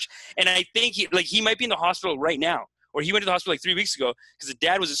church. And I think he might be in the hospital right now. Or he went to the hospital like 3 weeks ago because the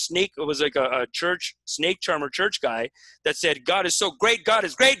dad was like a church snake charmer church guy that said, God is so great, God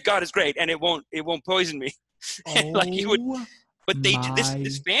is great, God is great, and it won't poison me. And like he would, but they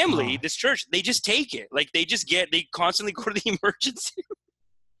this family, this church, they just take it. Like they constantly go to the emergency.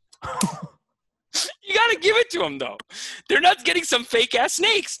 You gotta give it to them though. They're not getting some fake ass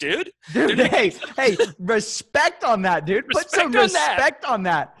snakes, dude. Hey, respect on that, dude. Put some respect on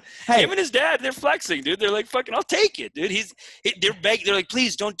that. Hey, him and his dad, they're flexing, dude. They're like, fucking, I'll take it, dude. They're begging. They're like,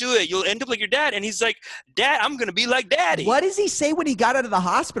 please don't do it. You'll end up like your dad. And he's like, Dad, I'm gonna be like Daddy. What does he say when he got out of the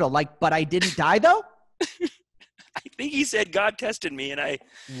hospital? Like, but I didn't die though. I think he said God tested me and I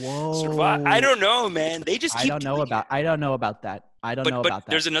survived. I don't know, man. They just keep. I don't know about that. But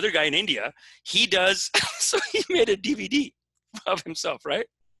there's another guy in India. He does. So he made a DVD of himself, right?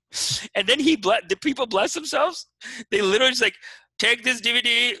 And then the people bless themselves. They literally just like, take this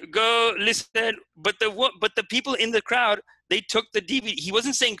DVD, go listen. But the people in the crowd, they took the DVD. He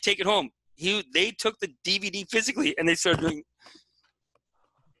wasn't saying take it home. They took the DVD physically and they started doing.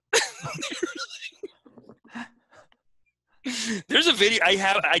 There's a video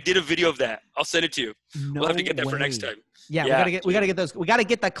I did a video of that. I'll send it to you. We'll have to get that for next time. Yeah, we gotta get those. We gotta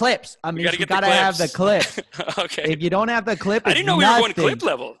get the clips. I mean, we gotta have the clip. Okay. If you don't have the clip, I didn't know we were going clip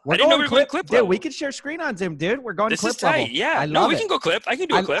level. I didn't know we were going clip level. Dude, we can share screen on Zoom, dude. We're going clip is tight. level. Yeah. We can go clip. I can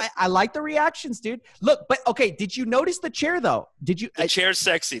do a clip. I like the reactions, dude. Look, but okay, did you notice the chair though? The chair's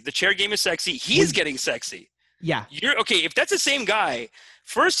sexy. The chair game is sexy. He's getting sexy. Yeah. If that's the same guy,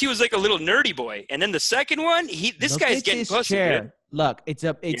 first he was like a little nerdy boy, and then the second one, this guy's getting pussy. Dude. Look, it's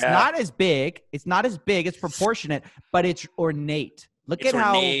not as big. It's not as big. It's proportionate, but it's ornate. It's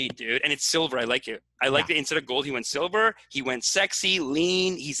ornate, dude, and it's silver. I like it. I like that instead of gold, he went silver. He went sexy,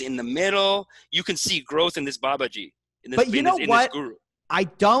 lean. He's in the middle. You can see growth in this Babaji. But you know what?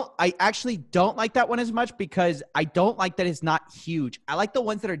 I actually don't like that one as much because I don't like that it's not huge. I like the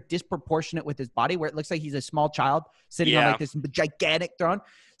ones that are disproportionate with his body, where it looks like he's a small child sitting on like this gigantic throne.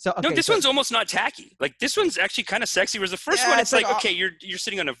 So okay, no, this one's almost not tacky. Like this one's actually kind of sexy. Whereas the first one, it's like okay, you're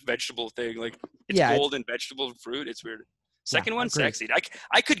sitting on a vegetable thing. Like it's gold and vegetable and fruit. It's weird. Second one, sexy.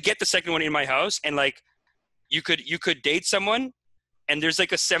 I could get the second one in my house, and like you could date someone, and there's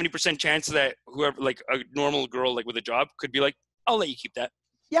like a 70% chance that whoever, like a normal girl like with a job, could be like, I'll let you keep that.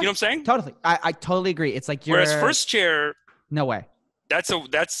 Yeah, you know what I'm saying? Totally. I totally agree. It's like whereas first chair, no way. That's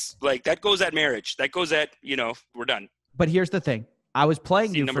like that goes at marriage. That goes at we're done. But here's the thing. I was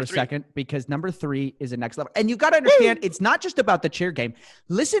playing you for a second because number 3 is a next level. And you got to understand, it's not just about the chair game.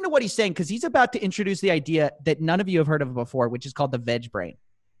 Listen to what he's saying, because he's about to introduce the idea that none of you have heard of before, which is called the veg brain.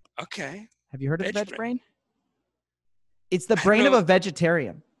 Okay. Have you heard of the veg brain? It's the brain of a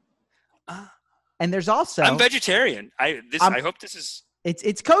vegetarian. And there's also... I'm vegetarian. I hope this is...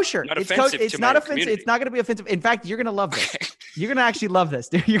 It's kosher. Not offensive it's to not my offensive. community. It's not going to be offensive. In fact, you're going to love this. You're going to actually love this,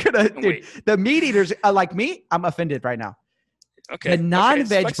 dude. Dude, the meat eaters like me, I'm offended right now. Okay. The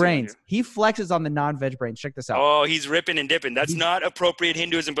non-veg brains. He flexes on the non-veg brains. Check this out. Oh, he's ripping and dipping. That's not appropriate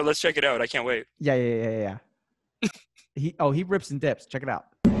Hinduism, but let's check it out. I can't wait. Yeah. He rips and dips. Check it out.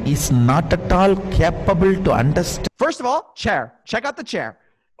 Is not at all capable to understand. First of all, chair. Check out the chair.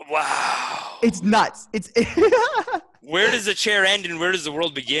 Wow. It's nuts. Where does the chair end and where does the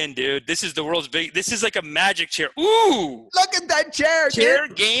world begin, dude? This is the world's big. This is like a magic chair. Ooh. Look at that chair, dude. Chair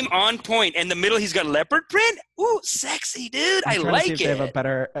game on point. In the middle, he's got leopard print. Ooh, sexy, dude. I like it. They have a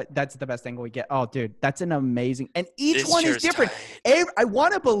better. That's the best angle we get. Oh, dude, that's an amazing. And each one is different. I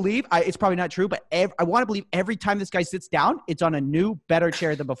want to believe. It's probably not true, but I want to believe every time this guy sits down, it's on a new, better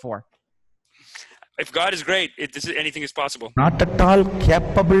chair than before. If God is great, anything is possible. Not at all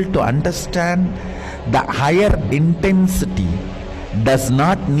capable to understand the higher intensity does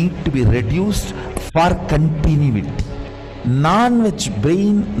not need to be reduced for continuity. Non-veg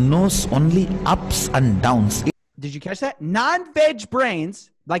brain knows only ups and downs. Did you catch that? Non-veg brains,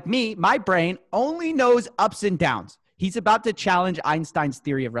 like me, my brain only knows ups and downs. He's about to challenge Einstein's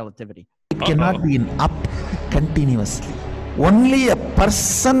theory of relativity. It cannot be in up continuously. Only a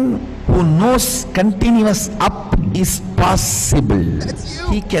person who knows continuous up is possible.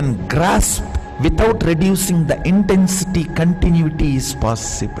 He can grasp without reducing the intensity. Continuity is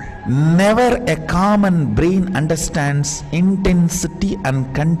possible. Never a common brain understands intensity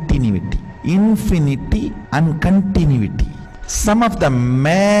and continuity, infinity and continuity. Some of the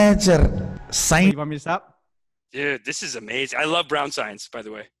major science. You want me to stop? Dude, this is amazing. I love brown science, by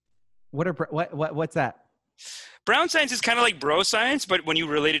the way. What's that? Brown science is kind of like bro science, but when you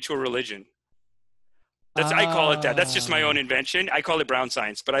relate it to a religion. I call it that. That's just my own invention. I call it brown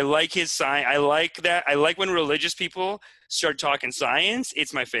science, but I like his science. I like that. I like when religious people start talking science.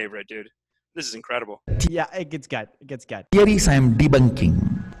 It's my favorite, dude. This is incredible. Yeah, it gets good. Theories I am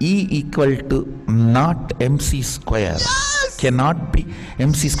debunking. E equal to not MC square. Yes! Cannot be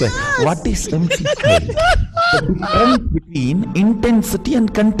MC square. Yes! What is MC square? The difference between intensity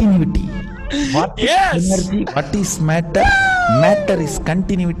and continuity. What is energy? What is matter? Matter is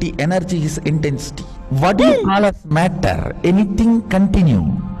continuity. Energy is intensity. What do you call as matter? Anything continue.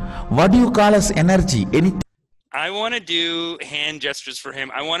 What do you call as energy? Anything. I want to do hand gestures for him.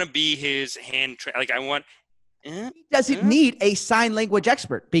 I want to be his hand. He doesn't need a sign language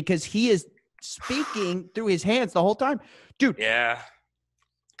expert because he is speaking through his hands the whole time. Dude. Yeah.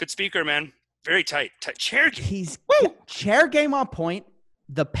 Good speaker, man. Very tight. Chair game. He's chair game on point.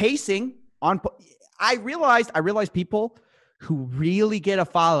 The pacing on point. I realized people who really get a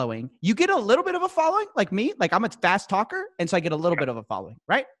following. You get a little bit of a following, like me. Like I'm a fast talker, and so I get a little bit of a following,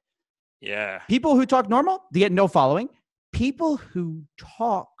 right? Yeah. People who talk normal, they get no following. People who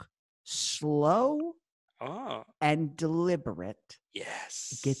talk slow and deliberate,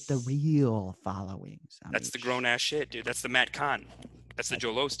 get the real followings. That's the grown ass shit, dude. That's the Matt Kahn. That's the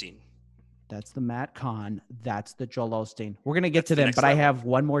Joel Osteen. That's the Matt Kahn. That's the Joel Osteen. We're gonna get to them, but I have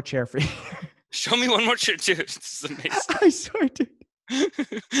one more chair for you. Show me one more chair, too. This is amazing. I swear, dude.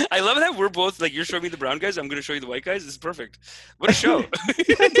 I love that we're both like, you're showing me the brown guys, I'm gonna show you the white guys. This is perfect. What a show.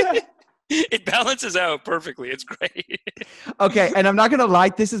 It balances out perfectly. It's great. Okay, and I'm not gonna lie,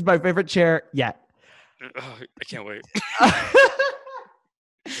 this is my favorite chair yet. Oh, I can't wait.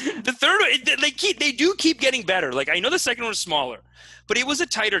 The third one, they do keep getting better. Like I know the second one was smaller, but it was a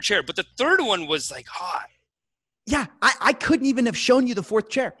tighter chair. But the third one was like hot. Yeah, I couldn't even have shown you the fourth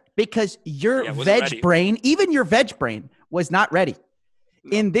chair because your veg brain, even your veg brain, was not ready.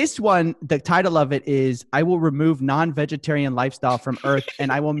 No. In this one, the title of it is, I will remove non-vegetarian lifestyle from Earth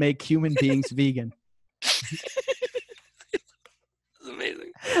and I will make human beings vegan.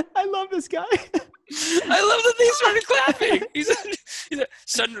 amazing. I love this guy. I love that they started clapping. He's a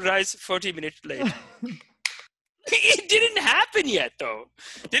sunrise 40 minutes late. It didn't happen yet, though.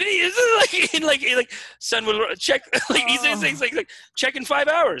 Did it? Is it like sun will check? Like he's saying like check in 5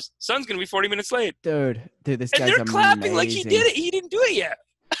 hours. Sun's gonna be 40 minutes late. Dude, this and guy's they're clapping amazing. like he did it. He didn't do it yet.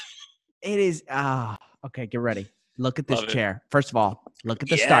 It is. Okay, get ready. Look at this Love it. chair. First of all, look at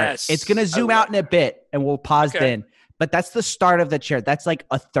the start. Yes. It's gonna zoom out in a bit, and we'll pause Okay. then. But that's the start of the chair. That's like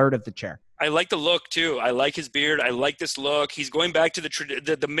a third of the chair. I like the look too. I like his beard. I like this look. He's going back to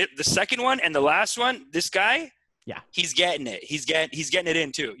the second one and the last one. This guy, Yeah, he's getting it. He's getting it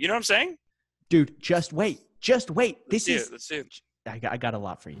in too. You know what I'm saying? dude, just wait. This is. Let's see it. I got a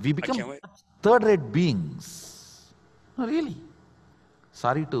lot for you. We can't become wait. third-rate beings. No, really.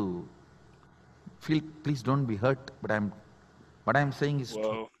 Sorry to feel. Please don't be hurt. But what I'm saying is true.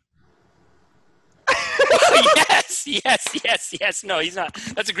 Whoa. Yes. No, he's not.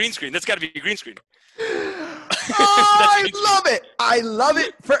 That's a green screen. That's got to be a green screen. I love it. I love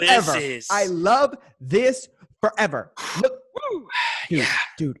it forever. I love this forever. Look,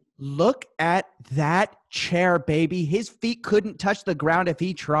 dude, look at that chair, baby. His feet couldn't touch the ground if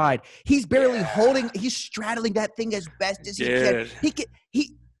he tried. He's barely he's straddling that thing as best as he can.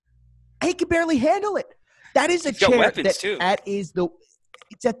 He can barely handle it. That is a chair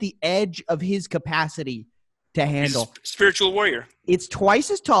it's at the edge of his capacity to handle. He's a spiritual warrior. It's twice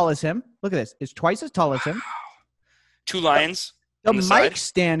as tall as him. Look at this. It's twice as tall as him. 2 lions. The on mic side.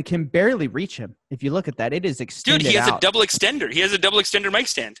 stand can barely reach him. If you look at that, it is extended Dude, he has out. a double extender. He has a double extender mic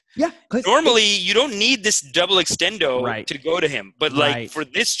stand. Yeah. Normally, you don't need this double extendo Right. to go to him. But like Right. for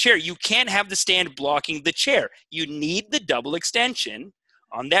this chair, you can't have the stand blocking the chair. You need the double extension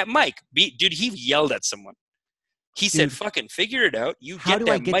on that mic. Dude, he yelled at someone. He said, fucking figure it out. You How get do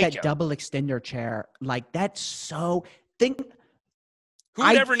that I get mic that out. double extender chair? Like, that's so... Who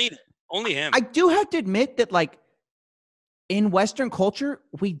would ever need it? Only him. I do have to admit that, like, in Western culture,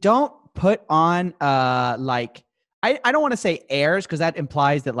 we don't put on, like... I don't want to say airs, because that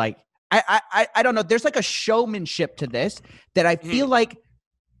implies that, like... I don't know. There's, like, a showmanship to this that I feel like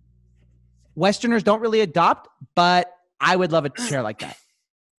Westerners don't really adopt, but I would love a chair like that.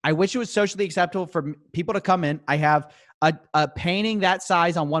 I wish it was socially acceptable for people to come in. I have a painting that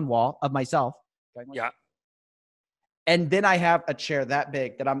size on one wall of myself. Yeah. And then I have a chair that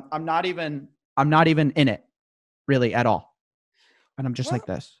big that I'm not even in it really at all. And I'm just like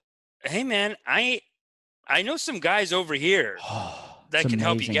this. Hey man, I know some guys over here that can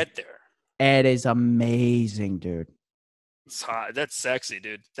help you get there. It is amazing, dude. It's hot. That's sexy,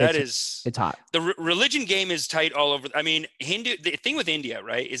 dude. It's hot. The religion game is tight all over. I mean, the thing with India,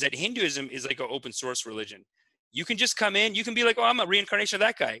 right, is that Hinduism is like an open source religion. You can just come in. You can be like, oh, I'm a reincarnation of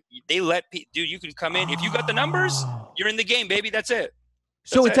that guy. They dude, you can come in. If you got the numbers, you're in the game, baby. That's it.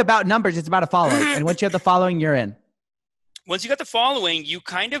 So it's about numbers. It's about a following. And once you have the following, you're in. Once you got the following, you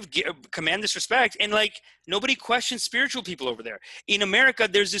kind of command this respect. And like, nobody questions spiritual people over there. In America,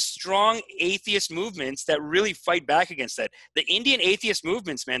 there's this strong atheist movements that really fight back against that. The Indian atheist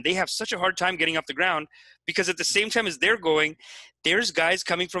movements, man, they have such a hard time getting off the ground because at the same time as they're going, there's guys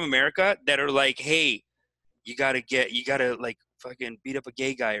coming from America that are like, hey, you gotta like fucking beat up a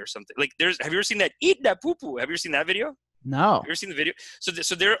gay guy or something. Like have you ever seen that? Eat that poo-poo. Have you ever seen that video? No. Have you ever seen the video?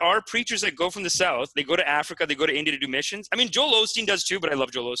 So there are preachers that go from the South. They go to Africa. They go to India to do missions. I mean, Joel Osteen does too, but I love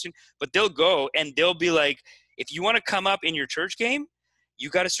Joel Osteen. But they'll go and they'll be like, if you want to come up in your church game,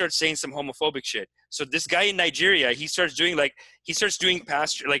 you got to start saying some homophobic shit. So this guy in Nigeria, he starts doing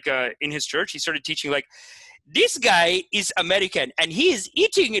pastor, like in his church, he started teaching like, this guy is American and he is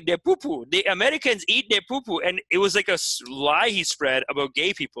eating the poo-poo. The Americans eat their poo-poo. And it was like a lie he spread about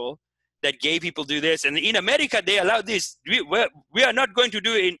gay people. That gay people do this, and in America they allow this. We are not going to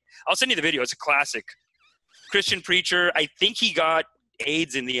do it. I'll send you the video. It's a classic. Christian preacher. I think he got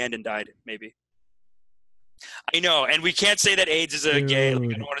AIDS in the end and died. Maybe. I know, and we can't say that AIDS is a gay. Like,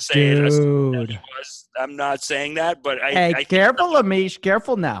 I don't want to say it. I'm not saying that, but I careful, Amish.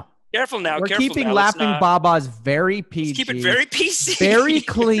 Careful now. Careful now. We're keeping Laughing Baba's very PG. Let's keep it very PC. Very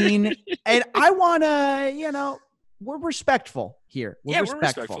clean, and I want to, we're respectful here. We're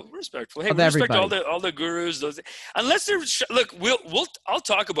respectful. We're respectful. Hey, we respect all the gurus. Unless they're look, I'll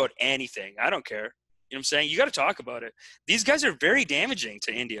talk about anything. I don't care. You know what I'm saying? You got to talk about it. These guys are very damaging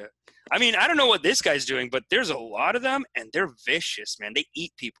to India. I mean, I don't know what this guy's doing, but there's a lot of them, and they're vicious, man. They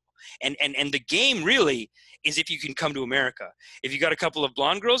eat people. And the game really is if you can come to America. If you got a couple of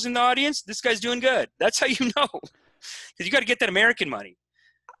blonde girls in the audience, this guy's doing good. That's how you know, because you got to get that American money.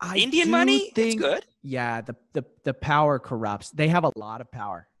 Indian money, it's good. Yeah, the power corrupts. They have a lot of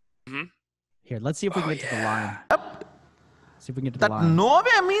power. Mm-hmm. Here, let's see if we can get to the line. See if we can get to That the line.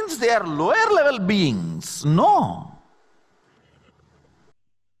 nowhere means they are lower level beings. No.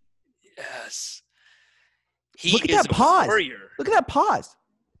 Yes. He Look at is that pause. warrior. Look at that pause.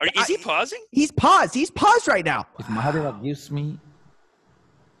 Is he pausing? He's paused. He's paused right now. If Mahadeva gives me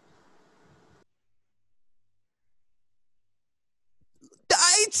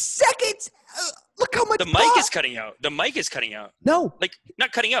 8 seconds. Look how much The mic is cutting out. The mic is cutting out. No. Like,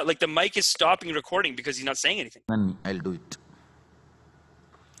 not cutting out. Like, the mic is stopping recording because he's not saying anything. then I'll do it.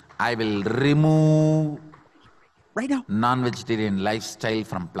 I will remove Right now. non-vegetarian lifestyle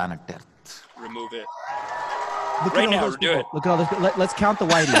from planet Earth. Remove it. Look Right at all now, those do people. it. Look at all this. Let's count the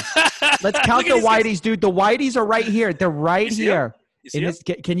whiteys. Let's count the Look at whiteys, dude. The whiteys are right here. They're right You see here. You see him?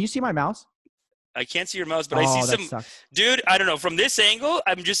 Can you see my mouse? I can't see your mouse, but I Oh, see that some. sucks. Dude, I don't know. From this angle,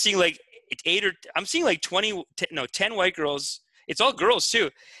 I'm just seeing like I'm seeing like 10 white girls. It's all girls too.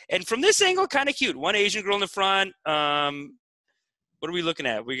 And from this angle, kind of cute. One Asian girl in the front. What are we looking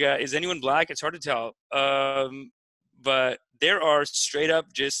at? Is anyone black? It's hard to tell. But there are straight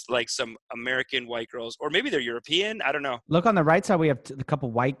up just like some American white girls, or maybe they're European. I don't know. Look on the right side. We have a couple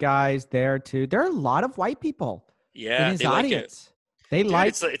white guys there too. There are a lot of white people Yeah, in his they like it. audience. They Dude,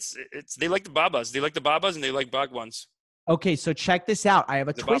 like. it's they like the babas. They like the babas and they like Bhagwans. Okay, so check this out. I have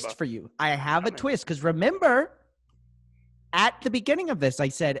a The twist Baba. for you. I have a Come in. twist because remember, at the beginning of this, I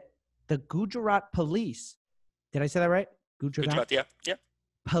said the Gujarat police. Did I say that right? Good job. Yeah.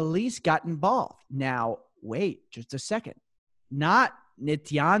 Police got involved. Now, wait, just a second. Not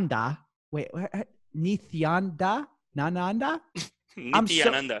Nityananda. Wait, Nityananda? Nananda?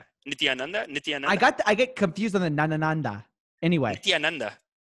 Nityananda. I get confused on the Nanananda. Anyway, Nityananda.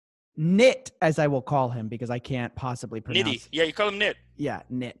 Nit, as I will call him because I can't possibly pronounce. Nitty. Yeah, you call him Nit. Yeah,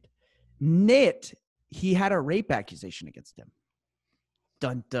 Nit. He had a rape accusation against him.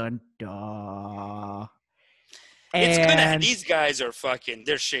 Dun dun dun. It's gonna. And, These guys are fucking.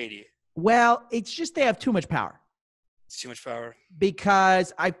 They're shady. well, it's just they have too much power. It's too much power.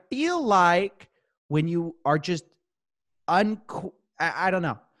 Because I feel like when you are just I don't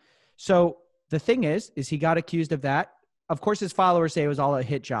know. So the thing is he got accused of that. Of course, his followers say it was all a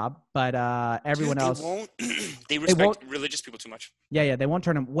hit job, but everyone Dude, else. They respect religious people too much. Yeah, they won't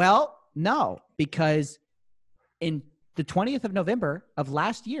turn him. Well, no, because in the 20th of November of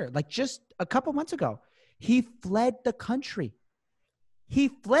last year, like just a couple months ago, he fled the country. He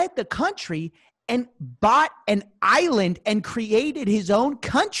fled the country and bought an island and created his own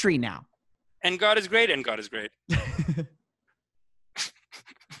country now. And God is great, and God is great.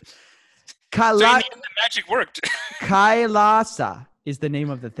 So in the end, the magic worked. Kailasa is the name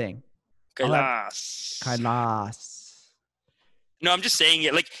of the thing. Kailas. No, I'm just saying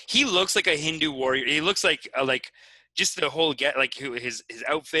it. Like, he looks like a Hindu warrior. He looks like just the whole his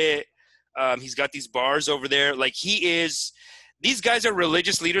outfit. He's got these bars over there. Like, these guys are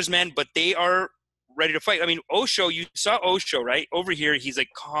religious leaders, man, but they are ready to fight. I mean, Osho, you saw Osho, right? Over here, he's like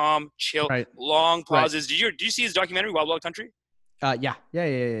calm, chill, right. long pauses. Right. Did you see his documentary, Wild Wild Country? Yeah.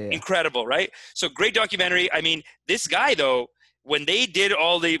 Incredible, right? So great documentary. I mean, this guy though, when they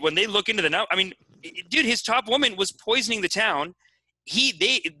look into the now, I mean, dude, his top woman was poisoning the town.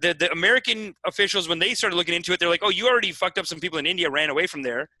 The American officials, when they started looking into it, they're like, "Oh, you already fucked up some people in India, ran away from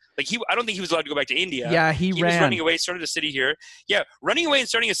there." Like I don't think he was allowed to go back to India. Yeah, he was running away, started a city here. Yeah, running away and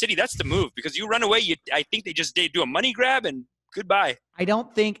starting a city, that's the move. Because you run away, I think they do a money grab and goodbye. I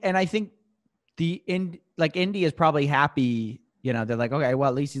don't think, and I think India is probably happy. You know, they're like, okay, well,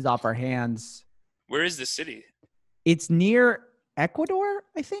 at least he's off our hands. Where is this city? It's near Ecuador,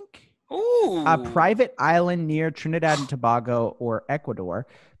 I think. Ooh. A private island near Trinidad and Tobago or Ecuador.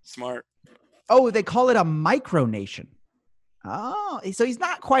 Smart. Oh, they call it a micronation. Oh, so he's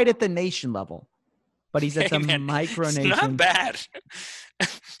not quite at the nation level, but he's at the micronation. It's not bad.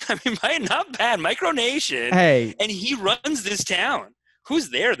 I mean, not bad. Micronation. Hey. And he runs this town. Who's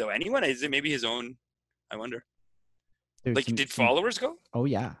there, though? Anyone? Is it maybe his own? I wonder. Dude, did followers go? Oh,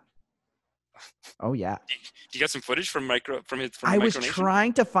 yeah. Oh, yeah. You got some footage from his I was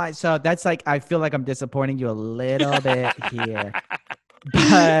trying to find. So that's like, I feel like I'm disappointing you a little bit here.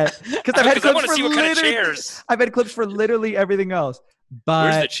 But because I've had clips for I've had clips for literally everything else. But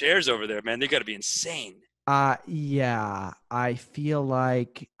where's the chairs over there, man? They got to be insane. Yeah, I feel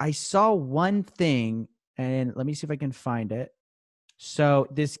like I saw one thing, and let me see if I can find it. So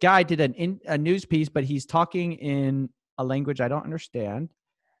this guy did a news piece, but he's talking in a language I don't understand.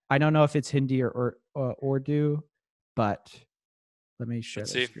 I don't know if it's Hindi or Urdu, but let me share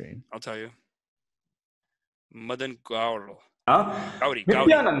the screen. I'll tell you. Madan Gauri.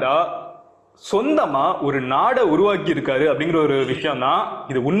 Nithyananda சொந்தமா ஒரு நாடை உருவாக்கி இருக்காரு அப்படிங்கிற ஒரு விஷயம் தான்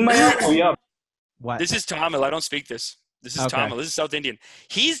இது உண்மையா பொய்யா? This is Tamil. I don't speak this. This is Tamil. This is South Indian.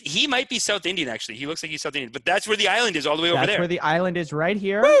 He might be South Indian, actually. He looks like he's South Indian. But that's where the island is, all the way over there. That's where the island is, right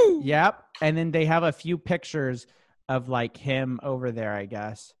here. Woo! Yep. And then they have a few pictures of like him over there, I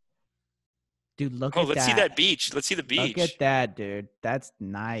guess. Dude, look at that. Let's see that beach. Let's see the beach. Look at that, dude. That's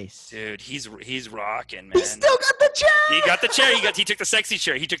nice. Dude, he's rocking, man. He still got the chair. He got the chair. He took the sexy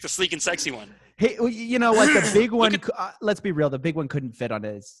chair. He took the sleek and sexy one. Hey, you know what? The big one, let's be real. The big one couldn't fit on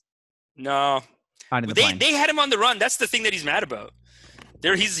his. No. They had him on the run. That's the thing that he's mad about.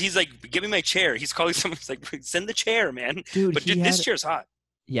 He's like, give me my chair. He's calling someone. He's like, send the chair, man. Dude, this chair's hot.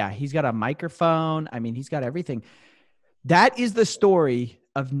 Yeah, he's got a microphone. I mean, he's got everything. That is the story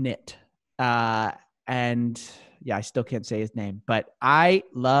of Nit. And yeah, I still can't say his name, but I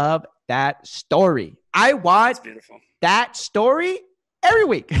love that story. I want that story every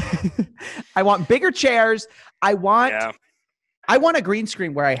week. I want bigger chairs. I want a green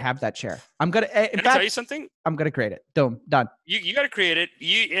screen where I have that chair. I'm gonna. Can I tell you something? I'm gonna create it. Done. You got to create it.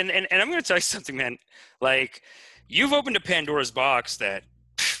 And I'm gonna tell you something, man. Like, you've opened a Pandora's box that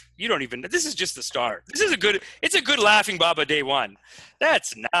you don't even. This is just the start. It's a good laughing Baba day one.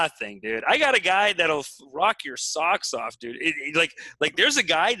 That's nothing, dude. I got a guy that'll rock your socks off, dude. Like there's a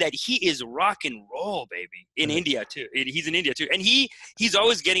guy that he is rock and roll, baby, in India too. He's in India too, and he's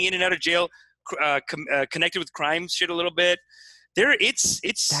always getting in and out of jail, connected with crime shit a little bit.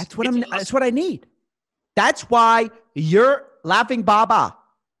 That's what I need. That's why you're laughing Baba.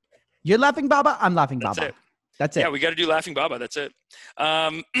 You're laughing Baba. I'm laughing Baba. That's it. Yeah, we got to do Laughing Baba. That's it.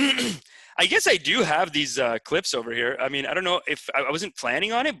 I guess I do have these clips over here. I mean, I don't know if I wasn't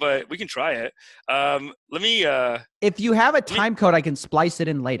planning on it, but we can try it. Let me. If you have a time code, I can splice it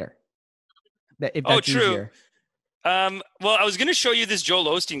in later. If that's true. Easier. Well, I was going to show you this Joel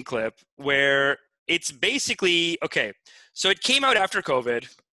Osteen clip where it's basically okay. So it came out after COVID.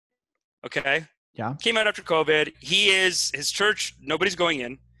 Okay. Yeah. Came out after COVID. His church. Nobody's going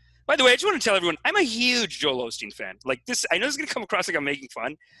in. By the way, I just want to tell everyone, I'm a huge Joel Osteen fan. Like this, I know this is going to come across like I'm making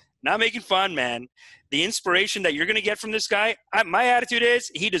fun. Not making fun, man. The inspiration that you're going to get from this guy, my attitude is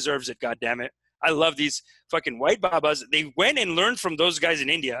he deserves it, goddammit. I love these fucking white babas. They went and learned from those guys in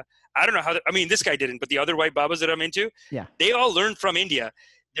India. I don't know how – this guy didn't, but the other white babas that I'm into, they all learned from India.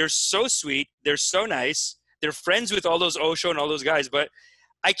 They're so sweet. They're so nice. They're friends with all those Osho and all those guys, but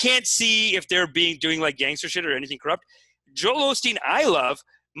I can't see if they're doing like gangster shit or anything corrupt. Joel Osteen, I love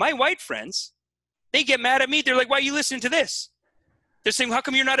 – my white friends, they get mad at me. They're like, why are you listening to this? They're saying, how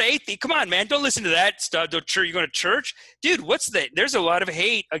come you're not an atheist? Come on, man. Don't listen to that stuff. You're going to church? Dude, what's that? There's a lot of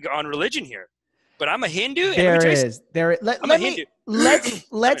hate on religion here. But I'm a Hindu.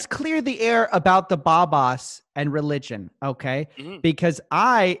 Let's clear the air about the Babas and religion, okay? Mm-hmm. Because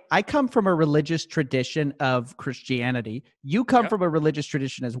I come from a religious tradition of Christianity. You come from a religious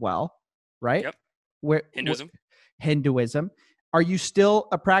tradition as well, right? Yep. Hinduism. Are you still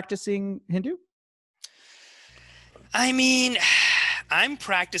a practicing Hindu? I mean, I'm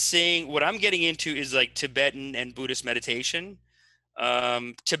practicing. What I'm getting into is like Tibetan and Buddhist meditation.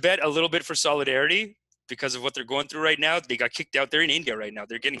 Tibet a little bit for solidarity because of what they're going through right now. They got kicked out. They're in India right now.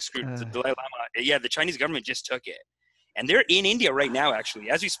 They're getting screwed. The Dalai Lama. Yeah, the Chinese government just took it. And they're in India right now, actually.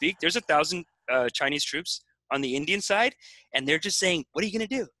 As we speak, there's 1,000 Chinese troops on the Indian side. And they're just saying, what are you going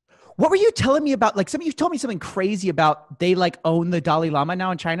to do? What were you telling me about? Like, you told me something crazy about they like own the Dalai Lama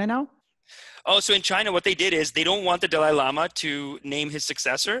now in China now? Oh, so in China, what they did is they don't want the Dalai Lama to name his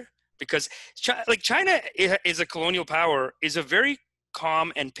successor because China is a colonial power, is a very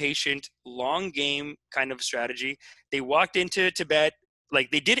calm and patient, long game kind of strategy. They walked into Tibet. Like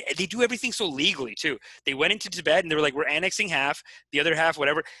they do everything so legally too. They went into Tibet and they were like, we're annexing half, the other half,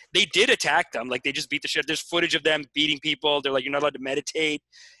 whatever. They did attack them. Like they just beat the shit. There's footage of them beating people. They're like, you're not allowed to meditate.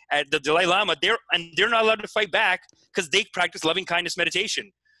 At the Dalai Lama, they're not allowed to fight back because they practice loving kindness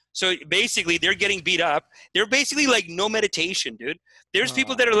meditation. So basically they're getting beat up. They're basically like no meditation, dude. There's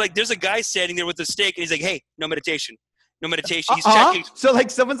people that are like, there's a guy standing there with a stick and he's like, hey, no meditation. No meditation. He's checking. So like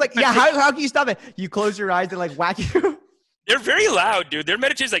someone's like, yeah, how can you stop it? You close your eyes and like whack you. They're very loud, dude. Their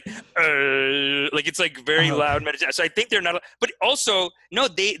meditation is like it's like very loud meditation. So I think they're not, but also no,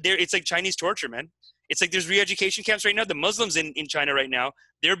 it's like Chinese torture, man. It's like there's re-education camps right now. The Muslims in China right now,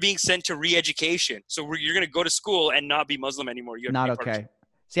 they're being sent to re-education. So you're going to go to school and not be Muslim anymore. You're not okay.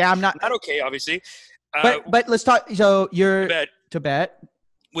 See, I'm not okay, obviously. But let's talk. So you're Tibet.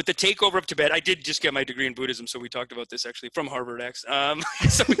 With the takeover of Tibet, I did just get my degree in Buddhism, so we talked about this actually from Harvard X.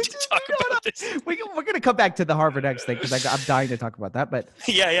 So we did talk about this. We're gonna come back to the Harvard X thing because I'm dying to talk about that. But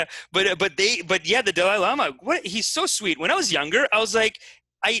yeah, but the Dalai Lama, he's so sweet. When I was younger, I was like,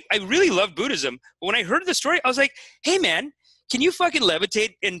 I really loved Buddhism, but when I heard the story, I was like, hey man, can you fucking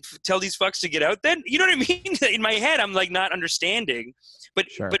levitate and tell these fucks to get out then? You know what I mean? In my head, I'm like not understanding. But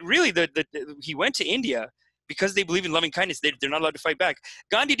really, he went to India because they believe in loving kindness. They're not allowed to fight back.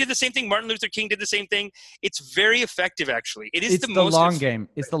 Gandhi did the same thing. Martin Luther King did the same thing. It's very effective, actually. It's the long game.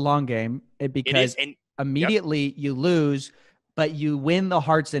 It's the long game because immediately you lose, but you win the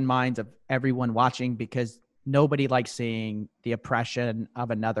hearts and minds of everyone watching because nobody likes seeing the oppression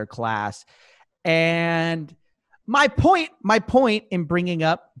of another class. And my point in bringing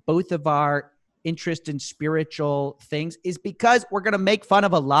up both of our interest in spiritual things is because we're going to make fun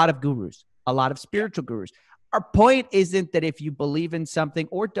of a lot of gurus, a lot of spiritual gurus. Our point isn't that if you believe in something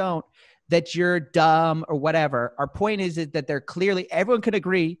or don't, that you're dumb or whatever. Our point is that they're clearly, everyone could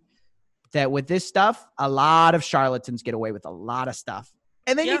agree that with this stuff, a lot of charlatans get away with a lot of stuff.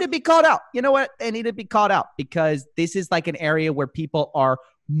 And they need to be called out. You know what? They need to be called out because this is like an area where people are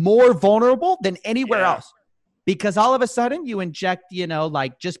more vulnerable than anywhere else. Because all of a sudden you inject,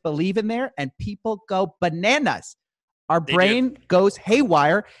 like just believe in there and people go bananas. Our brain goes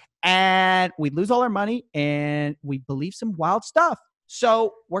haywire and we lose all our money and we believe some wild stuff.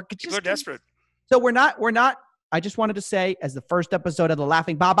 So we're just desperate. So we're not. I just wanted to say, as the first episode of the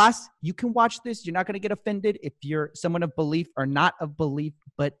Laughing Babas, you can watch this. You're not going to get offended if you're someone of belief or not of belief.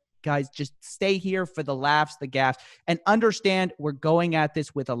 But guys, just stay here for the laughs, the gaffes, and understand we're going at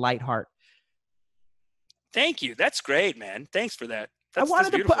this with a light heart. Thank you. That's great, man. Thanks for that. I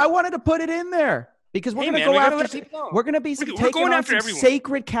wanted to put it in there. Because we're going to go after. We're going to be going after everyone.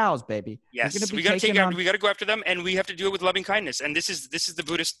 Sacred cows, baby. Yes, we got to go after them, and we have to do it with loving kindness. And this is the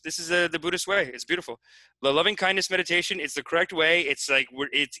Buddhist. This is the Buddhist way. It's beautiful. The loving kindness meditation is the correct way. It's like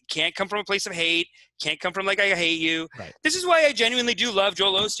it can't come from a place of hate. Can't come from like I hate you. Right. This is why I genuinely do love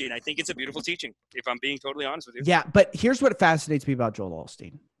Joel Osteen. I think it's a beautiful teaching. If I'm being totally honest with you. Yeah, but here's what fascinates me about Joel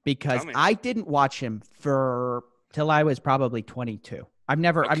Osteen, because I didn't watch him till I was probably 22. I've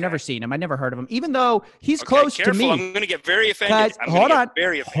never seen him. I never heard of him, even though he's close to me. I'm going to get very offended. Hold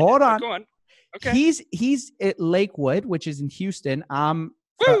on. Go on. Okay. He's at Lakewood, which is in Houston. I'm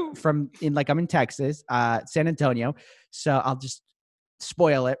in Texas, San Antonio. So I'll just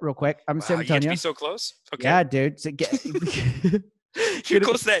spoil it real quick. I'm in San Antonio. You have to be so close. Okay. Yeah, dude. You're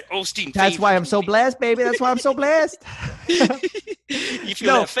close to that Olsteen. That's why I'm so blessed, baby. That's why I'm so blessed. You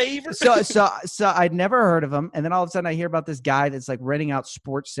feel that favor? So I'd never heard of him. And then all of a sudden I hear about this guy that's like renting out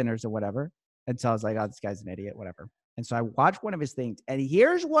sports centers or whatever. And so I was like, oh, this guy's an idiot, whatever. And so I watched one of his things. And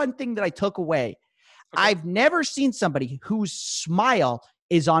here's one thing that I took away. Okay. I've never seen somebody whose smile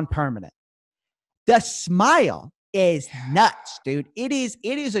is on permanent. The smile is nuts, dude. It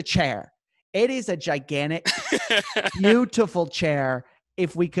is a chair. It is a gigantic, beautiful chair.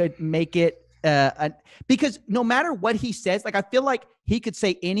 If we could make it, because no matter what he says, like I feel like he could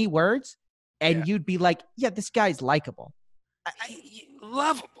say any words, and you'd be like, "Yeah, this guy's likable,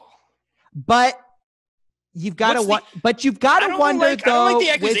 lovable." But you've got to wonder. I don't like the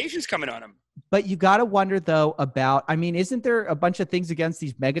accusations coming on him. But you got to wonder though about. I mean, isn't there a bunch of things against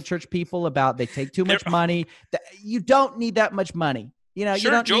these megachurch people about they take too much money? You don't need that much money. Sure, you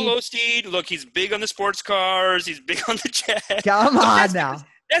don't Joel Osteen, look, he's big on the sports cars. He's big on the jet. Come on now.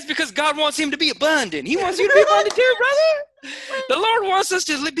 That's because God wants him to be abundant. He wants you to be abundant too, brother. The Lord wants us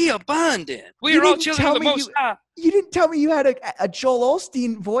to be abundant. We are all children of the Most High. You didn't tell me you had a Joel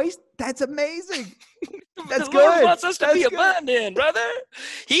Osteen voice. That's amazing. That's the good. Lord wants us to be abundant, brother.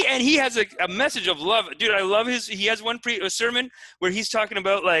 He has a message of love. Dude, I love he has a sermon where he's talking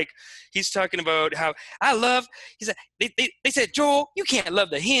about how he said, they said, Joel, you can't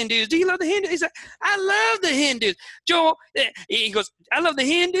love the Hindus. Do you love the Hindus? He said, I love the Hindus. Joel, he goes, I love the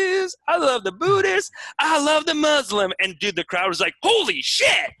Hindus. I love the Buddhists. I love the Muslim. And dude, the crowd was like, holy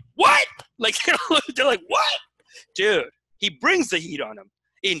shit. What? Like, they're like, what? Dude, he brings the heat on him.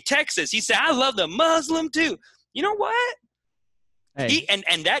 In Texas, he said, I love the Muslim too. You know what? Hey.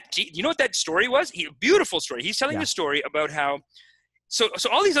 You know what that story was? Beautiful story. He's telling a story about how, so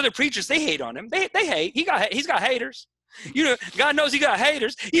all these other preachers, they hate on him. They hate. He's got haters. God knows he got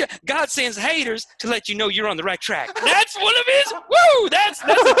haters. God sends haters to let you know you're on the right track. That's one of his. Woo! That's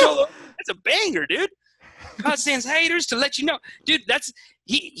a banger, dude. God sends haters to let you know, dude.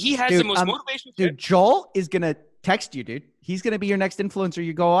 He has the most motivational. Dude, Joel is gonna text you, dude. He's going to be your next influencer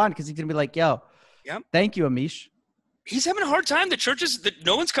you go on because he's going to be like, yo, thank you, Amish. He's having a hard time.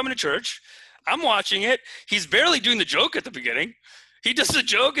 No one's coming to church. I'm watching it. He's barely doing the joke at the beginning. He does the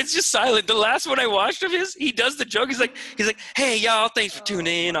joke. It's just silent. The last one I watched of his, he does the joke. He's like, hey, y'all, thanks for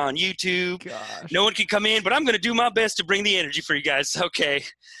tuning in on YouTube. Gosh. No one can come in, but I'm going to do my best to bring the energy for you guys. Okay.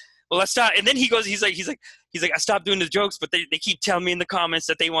 well, I stopped. And then he's like, I stopped doing the jokes, but they keep telling me in the comments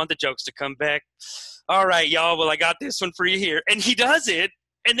that they want the jokes to come back. All right, y'all. Well, I got this one for you here. And he does it.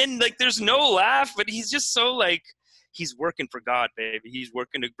 And then like, there's no laugh, but he's just so like, he's working for God, baby. He's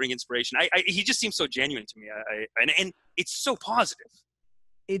working to bring inspiration. He just seems so genuine to me. And it's so positive.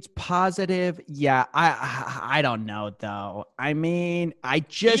 It's positive. Yeah. I don't know though. I mean,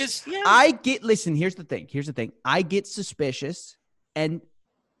 listen, here's the thing. I get suspicious and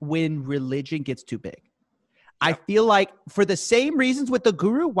when religion gets too big. I feel like for the same reasons with the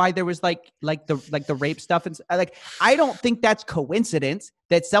guru, why there was like the rape stuff and like, I don't think that's coincidence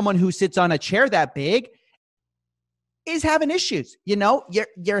that someone who sits on a chair that big is having issues. You know,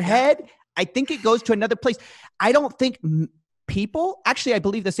 your head, I think it goes to another place. I don't think people, actually, I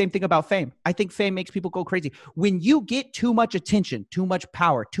believe the same thing about fame. I think fame makes people go crazy. When you get too much attention, too much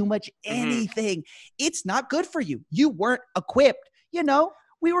power, too much anything, it's not good for you. You weren't equipped. You know,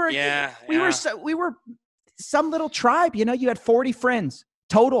 we were some little tribe, you know, you had 40 friends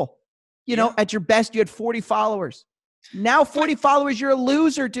total, you know, at your best, you had 40 followers. Now 40 followers, you're a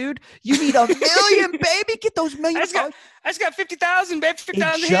loser, dude. You need 1 million, baby. Get those million. I just got 50,000, baby.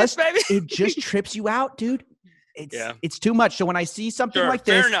 50,000 hits, baby. It just trips you out, dude. It's too much. So when I see something like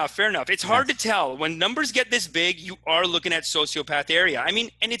this. Fair enough. It's hard to tell. When numbers get this big, you are looking at sociopath area. I mean,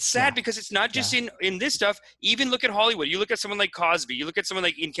 and it's sad because it's not just in this stuff. Even look at Hollywood. You look at someone like Cosby. You look at someone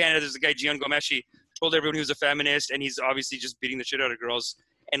like in Canada, there's a guy, Gian Gomeshi, told everyone he was a feminist, and he's obviously just beating the shit out of girls.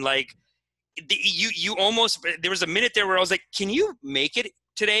 And like, you almost, there was a minute there where I was like, can you make it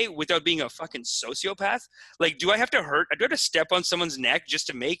today without being a fucking sociopath? Like, do I have to step on someone's neck just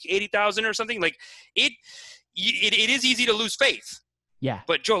to make 80,000 or something? Like it is easy to lose faith. Yeah.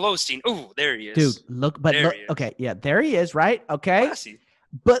 But Joel Osteen, there he is. Dude, okay. Yeah, there he is, right? Okay. Classy.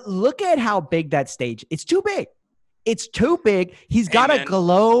 But look at how big that stage. It's too big. It's too big. He's got a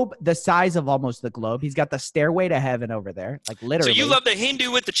globe the size of almost the globe. He's got the stairway to heaven over there, like literally. So you love the Hindu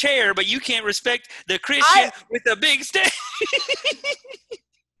with the chair, but you can't respect the Christian with the big stair.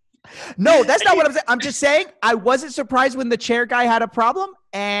 No, that's not what I'm saying. I'm just saying I wasn't surprised when the chair guy had a problem.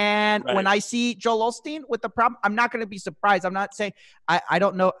 And when I see Joel Olsteen with the problem, I'm not going to be surprised. I'm not saying I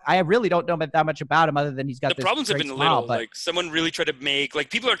don't know. I really don't know that much about him other than he's got the problems have been little. Like someone really tried to make, like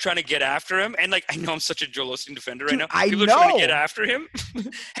people are trying to get after him. And like, I know I'm such a Joel Osteen defender right now. People are trying to get after him.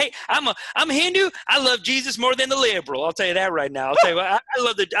 Hey, I'm Hindu. I love Jesus more than the liberal. I'll tell you that right now. I'll tell you what,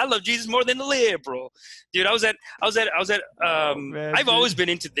 I love Jesus more than the liberal. Dude, I've always been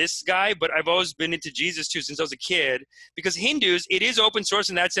into this guy, but I've always been into Jesus too since I was a kid, because Hindus, it is open source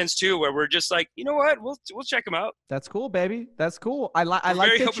in that sense too, where we're just like, you know what, we'll check them out. That's cool, baby. That's cool. I like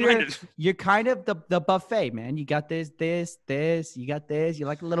that you're kind of the buffet, man. You got this, you got this, you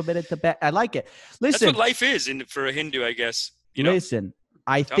like a little bit of Tibet. I like it. Listen, that's what life is for a Hindu, I guess. You know? Listen,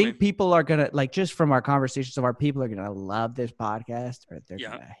 I think people are gonna, like, just from our conversations of our people, are gonna love this podcast, or they're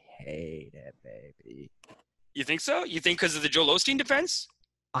gonna hate it, baby. You think so? You think because of the Joel Osteen defense?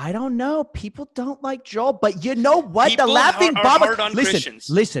 I don't know. People don't like Joel, but you know what? People the laughing Baba. Christians.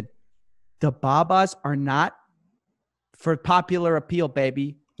 Listen. The Babas are not for popular appeal,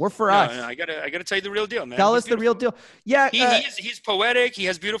 baby. We're for us. No, I gotta tell you the real deal, man. Tell us the real deal. Yeah, he's poetic. He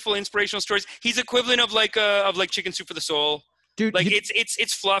has beautiful, inspirational stories. He's equivalent of like Chicken Soup for the Soul. Dude, like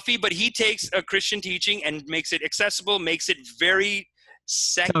it's fluffy, but he takes a Christian teaching and makes it accessible, makes it very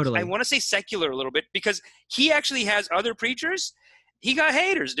I want to say secular a little bit, because he actually has other preachers. He got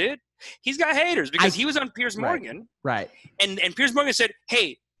haters, dude. He's got haters because he was on Piers Morgan. Right. And Piers Morgan said,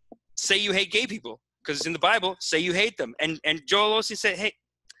 hey, say you hate gay people because it's in the Bible. Say you hate them. And Joel Osteen said, hey,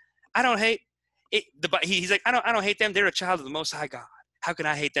 I don't hate it. He's like, I don't hate them. They're a child of the Most High God. How can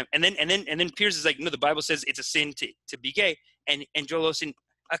I hate them? And then Piers is like, no, the Bible says it's a sin to be gay. And Joel Osteen,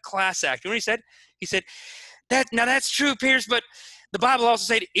 a class act. You know what he said? He said, that's true, Piers, but the Bible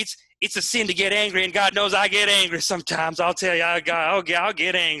also said it's a sin to get angry, and God knows I get angry sometimes. I'll tell you, I'll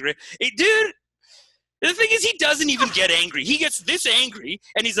get angry. Dude, the thing is, he doesn't even get angry. He gets this angry,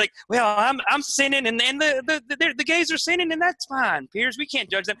 and he's like, well, I'm sinning, and the gays are sinning, and that's fine, Piers. We can't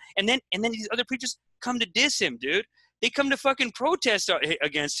judge them. And then these other preachers come to diss him, dude. They come to fucking protest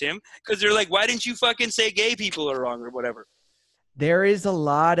against him because they're like, why didn't you fucking say gay people are wrong or whatever? There is a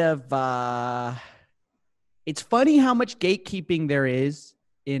lot of it's funny how much gatekeeping there is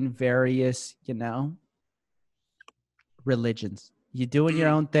in various, religions. You're doing your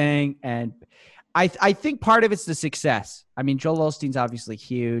own thing. And I think part of it's the success. I mean, Joel Osteen's obviously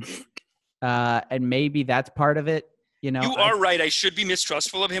huge. And maybe that's part of it. You are right. I should be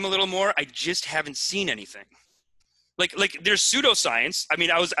mistrustful of him a little more. I just haven't seen anything. Like there's pseudoscience. I mean,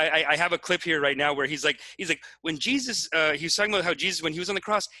 I have a clip here right now where he's like when Jesus he was talking about how Jesus, when he was on the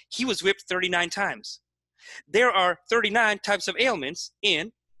cross, he was whipped 39 times. There are 39 types of ailments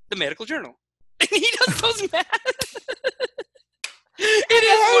in the medical journal. And he does those math. It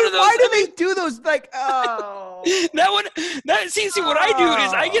is one of those. Why do they do those? Like, oh. See, what I do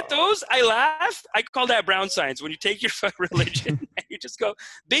is I get those, I laugh. I call that brown science. When you take your religion and you just go,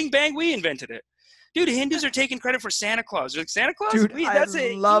 bing, bang, we invented it. Dude, Hindus are taking credit for Santa Claus. You're like, Santa Claus? Dude,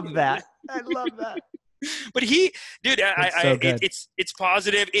 I love that. I love that. But it's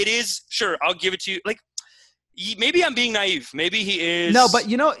positive. It is, sure, I'll give it to you. Like, maybe I'm being naive. Maybe he is. No, but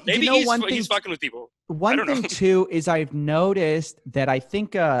maybe he's fucking with people. One thing too is I've noticed that I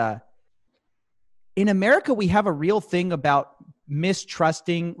think in America we have a real thing about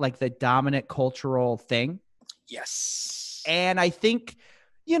mistrusting like the dominant cultural thing. Yes. And I think,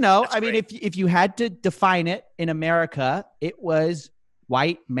 if you had to define it in America, it was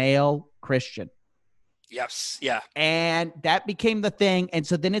white, male, Christian. Yes. Yeah. And that became the thing. And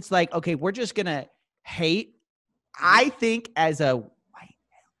so then it's like, okay, we're just going to hate, I think, as a white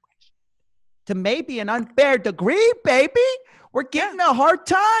male Christian to maybe an unfair degree, baby. We're getting a hard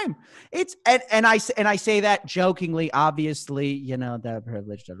time. It's and I say that jokingly, obviously, the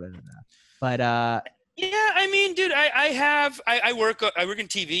privilege, but yeah, I mean, dude, I work in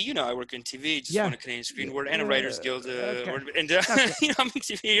TV. I work in TV. Just on a Canadian Screen Word and a Writers Guild, I'm in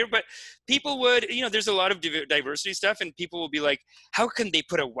TV here. But people would, there's a lot of diversity stuff, and people will be like, "How can they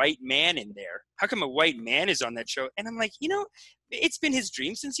put a white man in there? How come a white man is on that show?" And I'm like, it's been his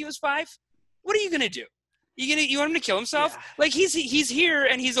dream since he was 5. What are you gonna do? You want him to kill himself? Yeah. Like he's here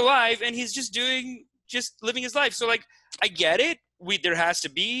and he's alive and he's just living his life. So like, I get it. There has to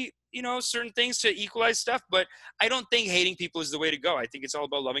be, certain things to equalize stuff, but I don't think hating people is the way to go. I think it's all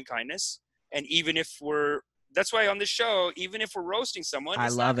about loving kindness. And even if that's why on this show, even if we're roasting someone, I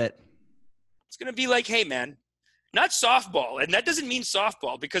love it. It's going to be like, hey man, not softball. And that doesn't mean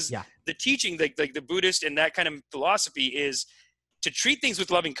softball because the teaching, like the Buddhist and that kind of philosophy is to treat things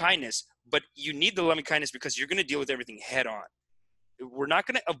with loving kindness, but you need the loving kindness because you're going to deal with everything head on. We're not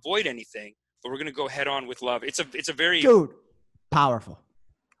going to avoid anything, but we're going to go head on with love. It's a very powerful.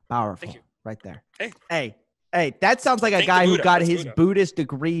 Thank you. Right there. Hey, that sounds like a guy who got his Buddhist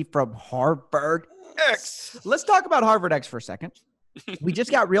degree from Harvard X. Let's talk about Harvard X for a second. We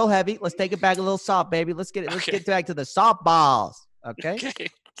just got real heavy. Let's take it back a little soft, baby. Let's get back to the softballs. Okay.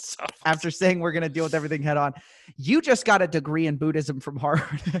 After saying we're going to deal with everything head on, you just got a degree in Buddhism from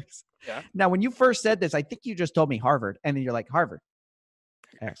Harvard X. Yeah. Now, when you first said this, I think you just told me Harvard, and then you're like, Harvard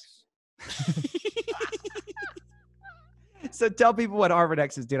X. So tell people what Harvard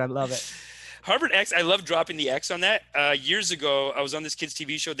X is, dude. I love it. Harvard X, I love dropping the X on that. Years ago, I was on this kids'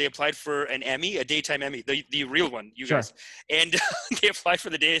 TV show. They applied for an Emmy, a daytime Emmy, the real one, guys. And they applied for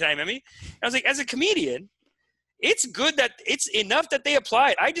the daytime Emmy. I was like, as a comedian, it's good that it's enough that they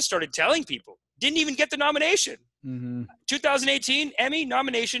applied. I just started telling people. Didn't even get the nomination. Mm-hmm. 2018 Emmy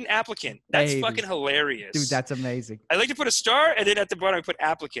nomination applicant. That's fucking hilarious. Dude, that's amazing. I like to put a star, and then at the bottom I put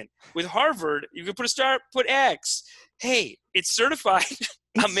applicant. With Harvard, you can put a star, put X. Hey, it's certified.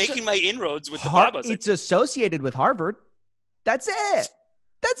 I'm making my inroads with the Babas. It's associated with Harvard. That's it.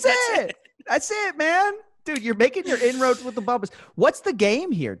 That's it, man. Dude, you're making your inroads with the Babas. What's the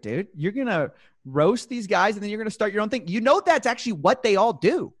game here, dude? You're going to roast these guys, and then you're going to start your own thing. That's actually what they all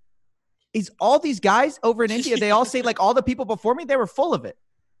do. Is all these guys over in India, they all say, like, all the people before me, they were full of it.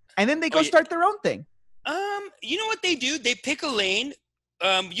 And then they go start their own thing. You know what they do? They pick a lane.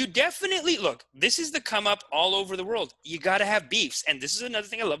 You definitely, look, this is the come up all over the world. You got to have beefs. And this is another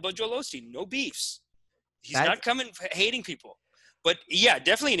thing I love about Joel Osteen. No beefs. He's not coming hating people. But yeah,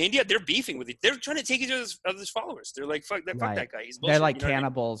 definitely in India, they're beefing with it. They're trying to take each other's followers. They're like, fuck that guy. He's bullshit. They're like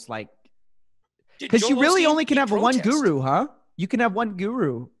cannibals. Like, because you really only can have one guru, huh? You can have one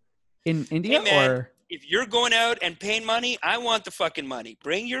guru in India, hey man, or if you're going out and paying money, I want the fucking money.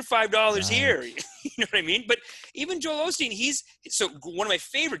 Bring your $5 here. You know what I mean? But even Joel Osteen, so one of my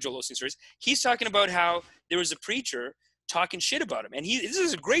favorite Joel Osteen stories, he's talking about how there was a preacher talking shit about him. And this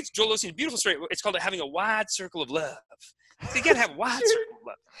is a great Joel Osteen, beautiful story. It's called having a wide circle of love. You gotta have a wide circle of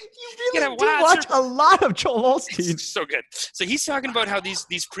love. You really do watch a lot of Joel Osteen. It's so good. So he's talking about how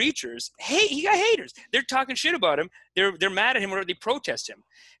these preachers, he got haters. They're talking shit about him. They're mad at him, or they protest him.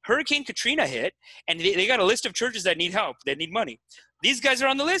 Hurricane Katrina hit, and they got a list of churches that need help, that need money. These guys are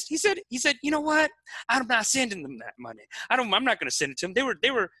on the list. He said, you know what? I'm not sending them that money. I'm not going to send it to them.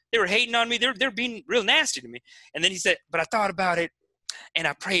 They were hating on me. They're being real nasty to me. And then he said, but I thought about it, and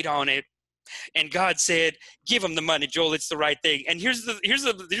I prayed on it. And God said, give them the money, Joel. It's the right thing. And here's what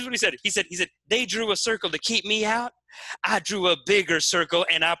he said. He said, they drew a circle to keep me out, I drew a bigger circle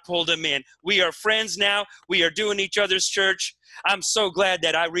and I pulled him in. We are friends now. We are doing each other's church. I'm so glad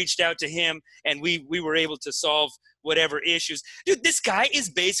that I reached out to him and we were able to solve whatever issues. Dude, this guy is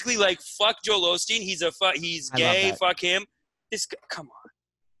basically like, fuck Joel Osteen. He's gay. Fuck him. This guy, come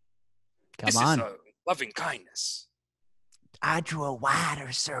on. This is a loving kindness. I drew a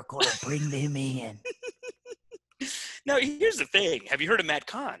wider circle to bring them in. Now, here's the thing. Have you heard of Matt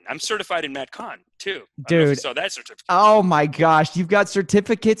Kahn? I'm certified in Matt Kahn, too. Dude. So that certificate. Oh, my gosh. You've got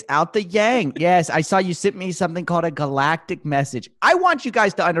certificates out the yang. Yes, I saw you sent me something called a galactic message. I want you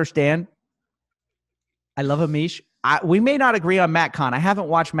guys to understand. I love Amish. We may not agree on Matt Kahn. I haven't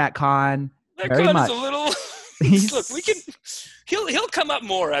watched Matt Kahn very much. Is a little... Look, we can... He'll come up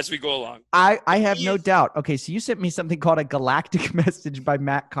more as we go along. I have no doubt. Okay, so you sent me something called a galactic message by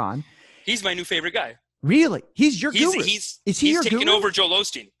Matt Kahn. He's my new favorite guy. Really? He's your guru? Is he your guru? He's taken over Joel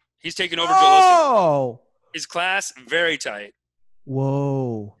Osteen. Joel Osteen. His class, very tight.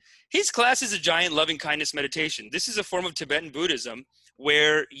 Whoa. His class is a giant loving kindness meditation. This is a form of Tibetan Buddhism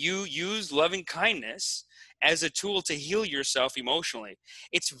where you use loving kindness as a tool to heal yourself emotionally.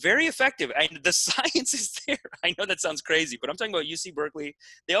 It's very effective. And the science is there. I know that sounds crazy, but I'm talking about UC Berkeley.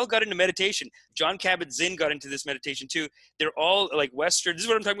 They all got into meditation. John Kabat-Zinn got into this meditation too. They're all like Western. This is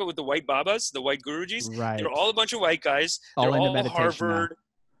what I'm talking about with the white babas, the white gurujis. Right. They're all a bunch of white guys. They're all Harvard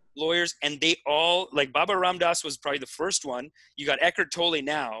lawyers, and they all, like Baba Ram Dass was probably the first one. You got Eckhart Tolle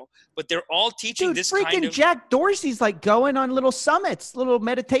now, but they're all teaching this kind of... Jack Dorsey's like going on little summits, little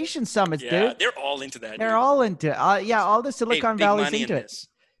meditation summits, dude. Yeah, they're all into that. They're all into it. All the Silicon Valley's into it.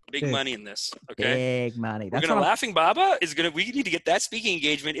 Big money in this, okay? Big money. Laughing Baba we need to get that speaking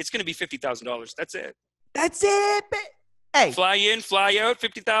engagement. It's going to be $50,000. That's it. That's it. Hey, fly in, fly out,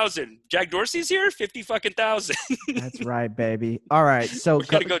 50,000. Jack Dorsey's here, 50,000. That's right, baby. All right, so we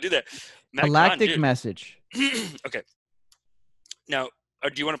gotta go do that. Galactic message. Okay. Now,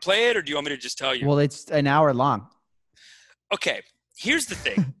 do you want to play it, or do you want me to just tell you? Well, it's an hour long. Okay. Here's the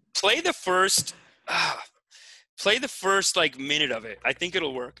thing. Play the first like minute of it. I think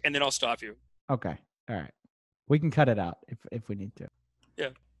it'll work, and then I'll stop you. Okay. All right. We can cut it out if we need to. Yeah.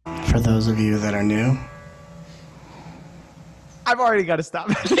 For those of you that are new, I've already got to stop.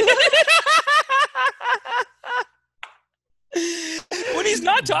 When he's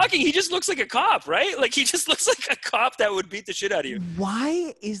not talking, he just looks like a cop, right? Like he just looks like a cop that would beat the shit out of you.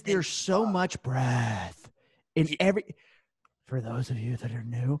 Why is there so much breath in for those of you that are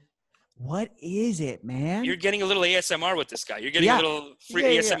new? What is it, man? You're getting a little ASMR with this guy. You're getting a little free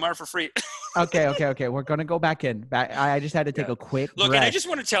ASMR for free. Okay. We're going to go back in. I just had to take a quick look, breath. And I just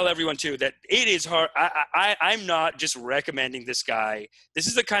want to tell everyone, too, that it is hard. I'm not just recommending this guy. This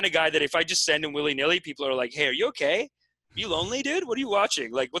is the kind of guy that if I just send him willy-nilly, people are like, hey, are you okay? Are you lonely, dude? What are you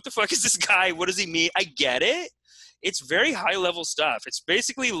watching? Like, what the fuck is this guy? What does he mean? I get it. It's very high-level stuff. It's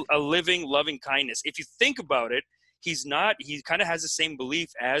basically a living, loving kindness. If you think about it, he kind of has the same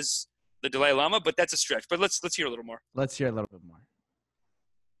belief as the Dalai Lama, but that's a stretch. But let's hear a little more. Let's hear a little bit more.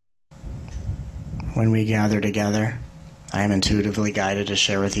 When we gather together, I am intuitively guided to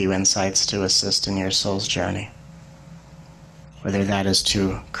share with you insights to assist in your soul's journey. Whether that is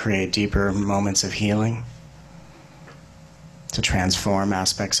to create deeper moments of healing, to transform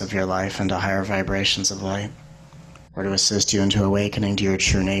aspects of your life into higher vibrations of light, or to assist you into awakening to your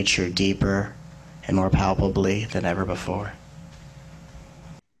true nature deeper and more palpably than ever before.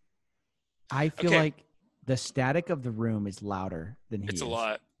 I feel like the static of the room is louder than he is. It's a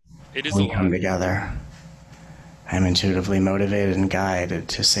lot. It is When a we lot. come together, I am intuitively motivated and guided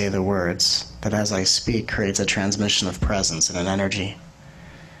to say the words that as I speak creates a transmission of presence and an energy,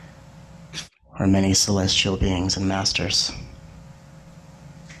 or many celestial beings and masters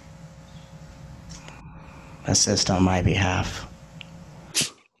assist on my behalf.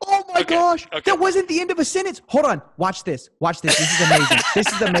 Oh my gosh! That wasn't the end of a sentence. Hold on. Watch this. This is amazing.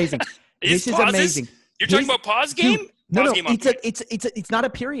 This is amazing. This is amazing. You're talking about pause game? Dude, no, it's not a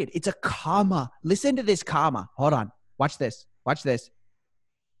period. It's a comma. Listen to this comma. Hold on. Watch this.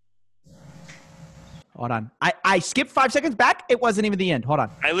 Hold on. I skipped 5 seconds back. It wasn't even the end. Hold on.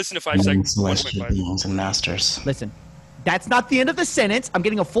 I listened to 5 seconds. Celestial beings and masters. Listen. That's not the end of the sentence. I'm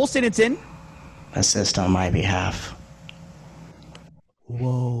getting a full sentence in. Assist on my behalf.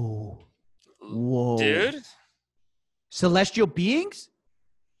 Whoa. Dude? Celestial beings?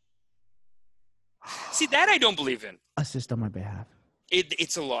 See, that I don't believe in. Assist on my behalf.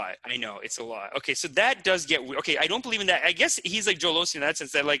 It's a lot. I know. It's a lot. Okay, so that does get weird. Okay, I don't believe in that. I guess he's like Joel Osteen in that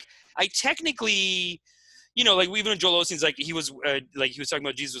sense that, like, I technically, like even Joel Osteen's like he was talking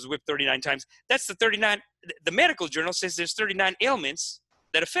about Jesus was whipped 39 times. That's the 39. The medical journal says there's 39 ailments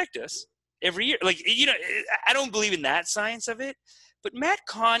that affect us. every year. Like, you know, I don't believe in that science of it, but Matt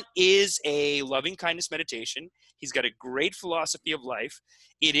Kahn is a loving kindness meditation. He's got a great philosophy of life.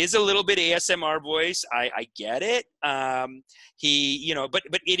 It is a little bit ASMR voice. I get it. He, you know, but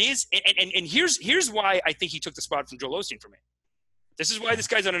it is, and here's why I think he took the spot from Joel Osteen for me. This is why this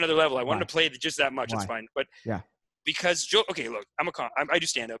guy's on another level. I wanted to play it just that much. It's fine. But because Joel, okay, look, I do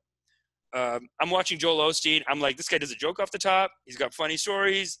stand up. I'm watching Joel Osteen. I'm like, this guy does a joke off the top. He's got funny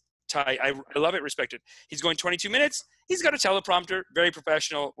stories. I love it, respect it. He's going 22 minutes. He's got a teleprompter, very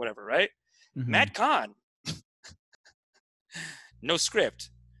professional, whatever, right? Mm-hmm. Matt Kahn, no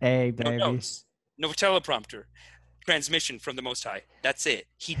script. Hey, baby. No notes, no teleprompter. Transmission from the Most High. That's it.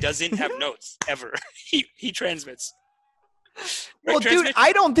 He doesn't have notes ever. He transmits. Well, dude,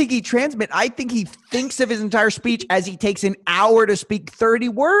 I don't think he transmits. I think he thinks of his entire speech as he takes an hour to speak 30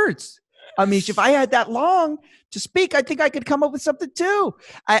 words. Amish, if I had that long to speak, I think I could come up with something too.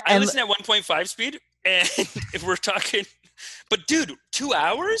 I listen at 1.5 speed, and if we're talking, but dude, 2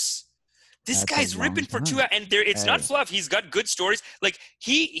 hours? This guy's ripping for 2 hours, and it's not fluff. He's got good stories. Like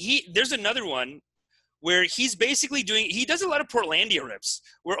there's another one where he's basically he does a lot of Portlandia rips,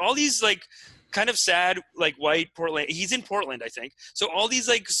 where all these like kind of sad, like white Portland. He's in Portland, I think. So all these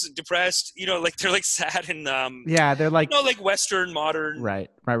like depressed, you know, like they're like sad and they're like, you know, like Western, modern, right,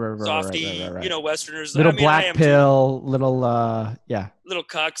 softy, right. You know, Westerners. Little black pill, little little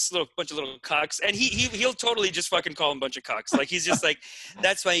cucks, bunch of little cucks, and he'll totally just fucking call them a bunch of cucks. Like he's just like,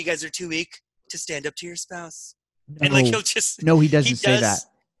 that's why you guys are too weak to stand up to your spouse. And like he'll just he doesn't say that.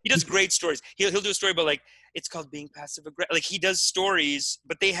 He does great stories. He'll do a story about like, it's called being passive aggressive. Like he does stories,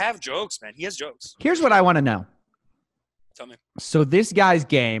 but they have jokes, man. He has jokes. Here's what I want to know. Tell me. So this guy's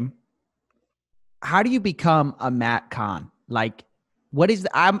game, how do you become a Matt Kahn? Like, what is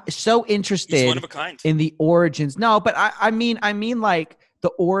I'm so interested He's one of a kind. In the origins. No, but I mean like the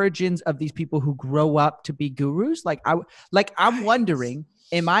origins of these people who grow up to be gurus. I'm wondering,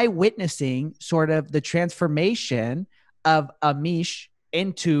 am I witnessing sort of the transformation of Amish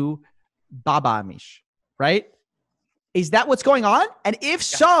into Baba Amish? Right? Is that what's going on? And if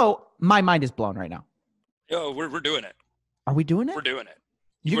so, my mind is blown right now. Yo, we're doing it. Are we doing it? We're doing it.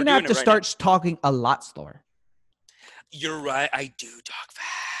 You're going to have to start talking a lot slower. You're right. I do talk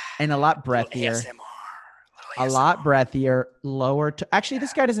fast. And a lot breathier. A lot breathier, lower. Actually,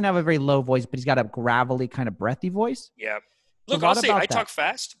 this guy doesn't have a very low voice, but he's got a gravelly kind of breathy voice. Yeah. Look, I'll say I talk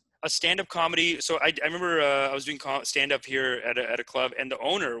fast. A stand-up comedy. So I remember I was doing stand-up here at a club, and the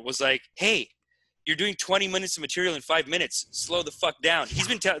owner was like, hey, you're doing 20 minutes of material in 5 minutes. Slow the fuck down.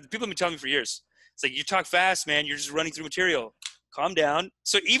 People have been telling me for years. It's like, you talk fast, man. You're just running through material. Calm down.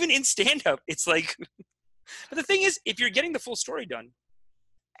 So even in stand-up, it's like, but the thing is, if you're getting the full story done.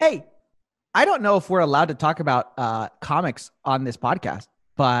 Hey, I don't know if we're allowed to talk about comics on this podcast,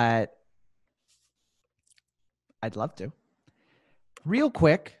 but I'd love to. Real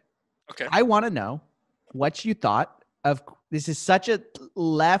quick. Okay. I want to know what you thought of, this is such a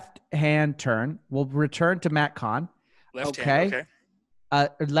left-hand turn. We'll return to Matt Kahn. Left hand, okay.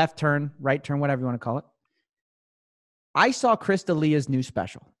 Left turn, right turn, whatever you want to call it. I saw Chris D'Elia's new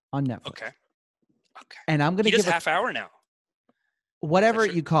special on Netflix. Okay. And I'm going to give half hour now. Whatever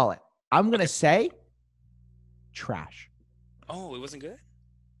you call it. I'm going to say trash. Oh, it wasn't good?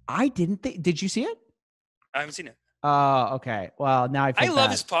 I didn't think. Did you see it? I haven't seen it. Oh, okay. Well, now I feel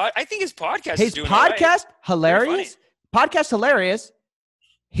love his I think his podcast is doing podcast, right. Hilarious. Podcast hilarious.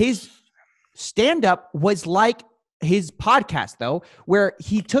 His stand-up was like his podcast, though, where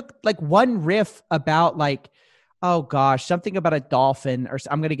he took like one riff about like, oh gosh, something about a dolphin, or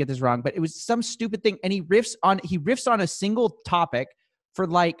I'm gonna get this wrong, but it was some stupid thing, and he riffs on a single topic for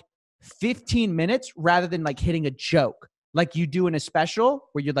like 15 minutes rather than like hitting a joke like you do in a special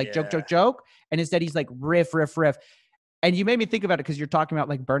where you're like joke, and instead he's like riff. And you made me think about it because you're talking about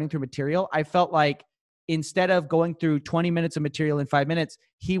like burning through material. I felt like instead of going through 20 minutes of material in 5 minutes,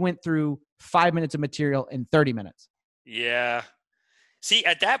 he went through 5 minutes of material in 30 minutes. Yeah. See,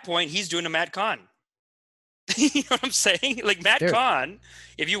 at that point, he's doing a Matt Kahn. You know what I'm saying? Like Matt Kahn,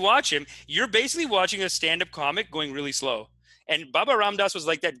 if you watch him, you're basically watching a stand-up comic going really slow. And Baba Ramdas was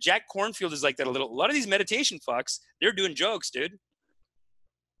like that. Jack Cornfield is like that a little. A lot of these meditation fucks, they're doing jokes, dude.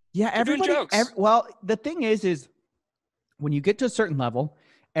 Yeah, everybody. Well, the thing is when you get to a certain level,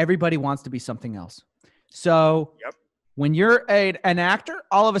 everybody wants to be something else. So when you're an actor,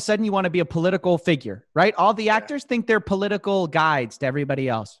 all of a sudden you want to be a political figure, right? All the actors think they're political guides to everybody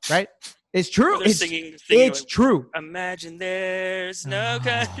else, right? It's true. Singing it's like, true. Imagine there's no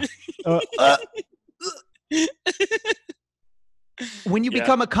country. when you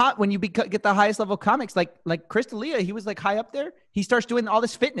become get the highest level comics, like Chris D'Elia, he was like high up there. He starts doing all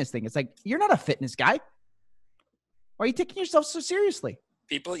this fitness thing. It's like, you're not a fitness guy. Why are you taking yourself so seriously?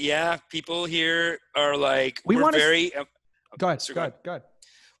 People here are like, go ahead.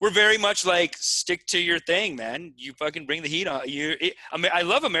 We're very much like, stick to your thing, man. You fucking bring the heat on. I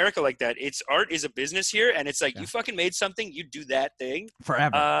love America like that. It's art is a business here, and it's like, you fucking made something, you do that thing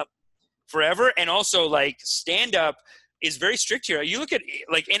forever. And also, like, stand up is very strict here. You look at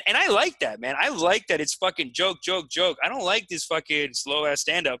like, and I like that, man. I like that it's fucking joke. I don't like this fucking slow ass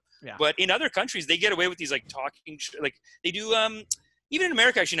stand up. Yeah. But in other countries, they get away with these like talking, like they do. Even in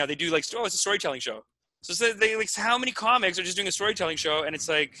America, actually now they do like, it's a storytelling show. So they like, how many comics are just doing a storytelling show, and it's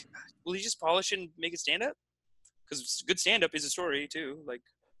like, will you just polish and make it stand up? Because good stand up is a story too. Like,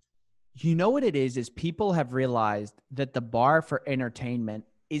 you know what it is people have realized that the bar for entertainment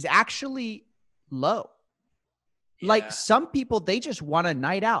is actually low. Yeah. Like, some people, they just want a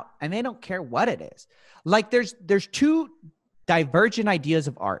night out and they don't care what it is. Like, there's two divergent ideas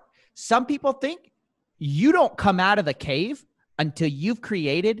of art. Some people think you don't come out of the cave until you've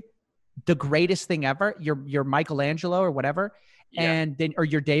created the greatest thing ever. You're Michelangelo or whatever. And then, or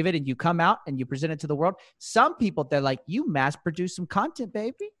you're David, and you come out and you present it to the world. Some people, they're like, you mass produce some content,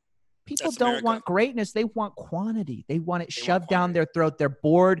 baby. People don't want greatness. They want quantity. They want it shoved down their throat. They're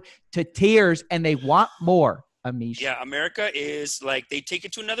bored to tears and they want more. Amish. Yeah, America is like, they take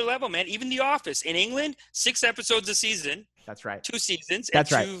it to another level, man. Even The Office in England, 6 episodes a season. That's right. 2 seasons.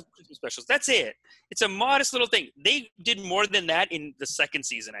 That's and 2 Christmas specials. That's it. It's a modest little thing. They did more than that in the 2nd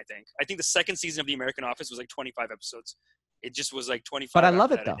season, I think. I think the 2nd season of The American Office was like 25 episodes. It just was like 25. But I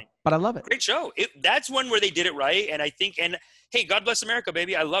love it, though. But I love it. Great show. That's one where they did it right. And I think, and hey, God bless America,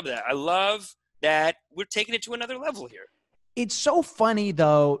 baby. I love that. I love that we're taking it to another level here. It's so funny,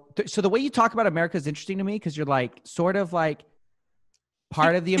 though. So the way you talk about America is interesting to me, because you're like, sort of like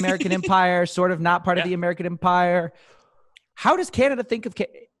part of the American empire, sort of not part of the American empire. How does Canada think of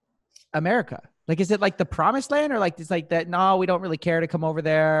America? Like, is it like the promised land, or like, it's like that, no, we don't really care to come over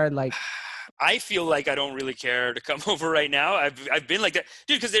there? Like, I feel like I don't really care to come over right now. I've been like that,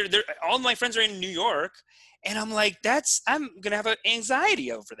 dude, because they're all my friends are in New York, and I'm like, I'm gonna have an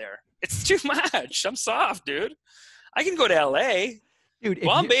anxiety over there. It's too much. I'm soft, dude. I can go to LA. Dude,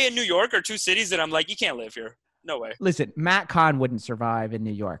 Bombay and New York are 2 cities that I'm like, you can't live here. No way. Listen, Matt Kahn wouldn't survive in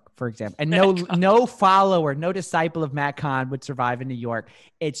New York, for example. And no follower, no disciple of Matt Kahn would survive in New York.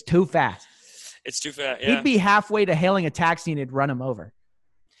 It's too fast. It's too fast, yeah. He'd be halfway to hailing a taxi and it'd run him over.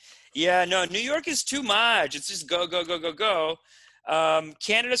 Yeah, no, New York is too much. It's just go.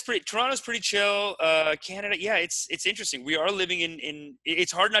 Toronto's pretty chill. Canada, yeah, it's interesting. We are living in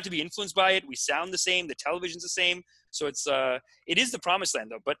it's hard not to be influenced by it. We sound the same. The television's the same. So it is the promised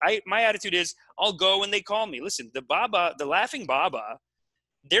land, though. But my attitude is, I'll go when they call me. Listen, the laughing Baba,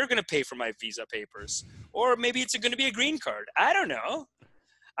 they're going to pay for my visa papers. Or maybe it's going to be a green card. I don't know.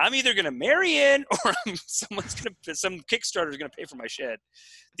 I'm either going to marry in, or some Kickstarter is going to pay for my shed.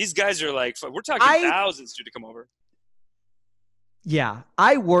 These guys are like, we're talking thousands to come over. Yeah,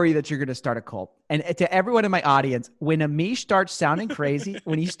 I worry that you're going to start a cult. And to everyone in my audience, when Amish starts sounding crazy,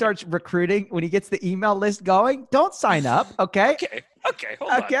 when he starts recruiting, when he gets the email list going, don't sign up, okay? Okay,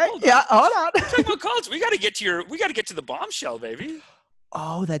 hold on. Hold on. We're talking about cults. We got to get to the bombshell, baby.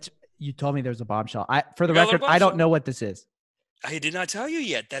 Oh, you told me there was a bombshell. For the record, I don't know what this is. I did not tell you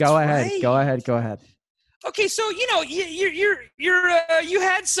yet. That's Go ahead. Right. Go ahead. Okay, so you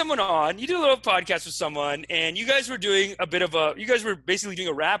had someone on. You did a little podcast with someone, and you guys were basically doing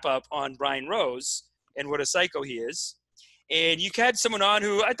a wrap up on Brian Rose and what a psycho he is. And you had someone on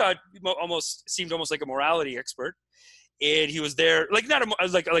who I thought seemed almost like a morality expert, and he was there like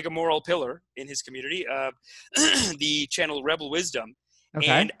like a moral pillar in his community, the channel Rebel Wisdom. Okay.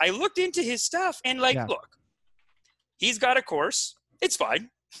 And I looked into his stuff, and look, he's got a course. It's fine.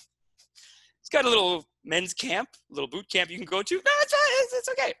 He's got a little men's camp, a little boot camp you can go to. No, it's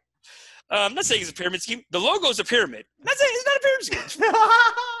okay. I'm not saying it's a pyramid scheme. The logo's a pyramid. It's not a pyramid scheme.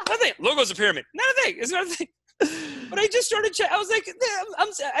 Nothing. Logo's a pyramid. Not a thing. It's not a thing. But I just started checking. I was like,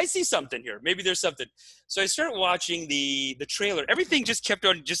 I see something here. Maybe there's something. So I started watching the trailer. Everything just kept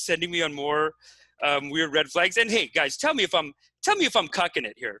on just sending me on more weird red flags. And hey, guys, tell me if I'm cucking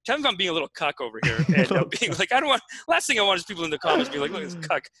it here. Tell me if I'm being a little cuck over here. And being like, last thing I want is people in the comments be like, look at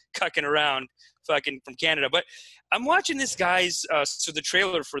this cucking around fucking from Canada. But I'm watching this guy's, the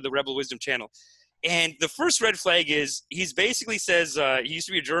trailer for the Rebel Wisdom channel. And the first red flag is he's basically says he used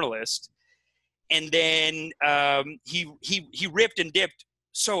to be a journalist. And then he ripped and dipped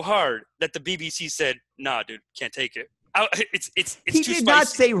so hard that the BBC said, nah, dude, can't take it. It's he too did spicy. not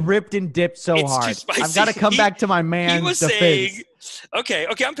say ripped and dipped so hard. I've got to come back to my man's defense. Okay,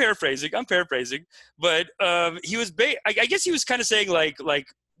 I'm paraphrasing, but he was I guess he was kind of saying like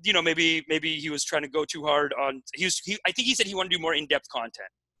maybe he was trying to go too hard on I think he said he wanted to do more in-depth content.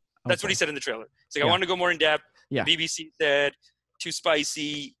 That's what he said in the trailer. He's like, I want to go more in depth. Yeah. The BBC said too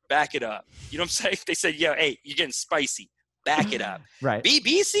spicy, back it up. You know what I'm saying? They said, yeah, hey, you're getting spicy, back it up. Right.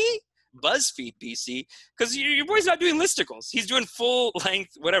 BBC, BuzzFeed BC, because your boy's not doing listicles. He's doing full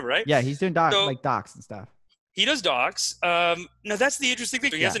length, whatever, right? Yeah, he's doing docs and stuff. He does docs. Now that's the interesting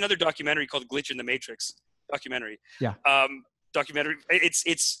thing. He has another documentary called Glitch in the Matrix documentary. Yeah. Documentary.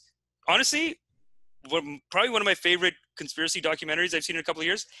 It's honestly probably one of my favorite conspiracy documentaries I've seen in a couple of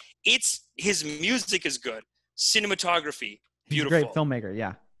years. His music is good. Cinematography, beautiful. He's a great filmmaker.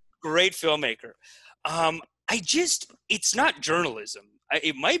 Yeah. Great filmmaker. It's not journalism.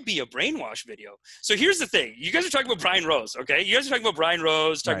 It might be a brainwash video. So here's the thing. You guys are talking about Brian Rose, okay? You guys are talking about Brian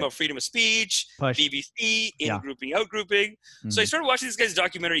Rose, talking about freedom of speech, Push. BBC, in-grouping, out-grouping. Mm-hmm. So I started watching this guy's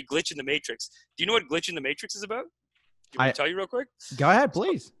documentary, Glitch in the Matrix. Do you know what Glitch in the Matrix is about? Can I tell you real quick? Go ahead,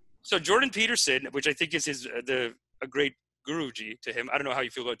 please. So Jordan Peterson, which I think is a great guruji to him. I don't know how you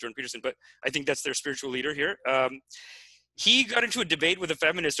feel about Jordan Peterson, but I think that's their spiritual leader here. He got into a debate with a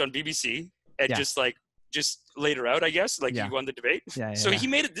feminist on BBC and just laid her out, I guess. He won the debate. So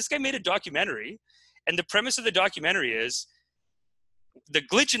this guy made a documentary, and the premise of the documentary is the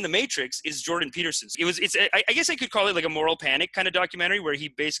glitch in the Matrix is Jordan Peterson's. I guess I could call it like a moral panic kind of documentary, where he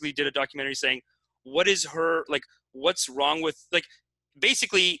basically did a documentary saying, what's wrong with,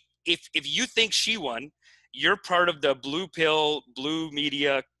 basically, if you think she won, you're part of the blue pill, blue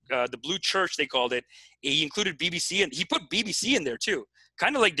media, the blue church, they called it. He included BBC, and he put BBC in there too.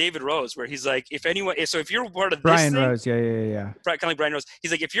 Kind of like David Rose, where he's like, if you're part of Brian this thing, Rose, yeah. Kind of like Brian Rose.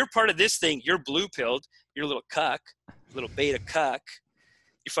 He's like, if you're part of this thing, you're blue pilled, you're a little cuck, little beta cuck.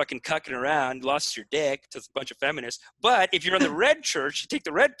 You're fucking cucking around, lost your dick to a bunch of feminists. But if you're on the red church, you take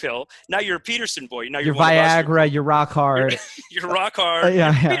the red pill. Now you're a Peterson boy. Now you're Viagra. You're rock hard. You're rock hard. You're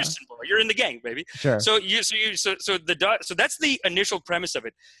a Peterson boy. You're in the gang, baby. Sure. So that's the initial premise of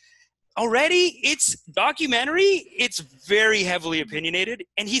it. Already, it's documentary. It's very heavily opinionated,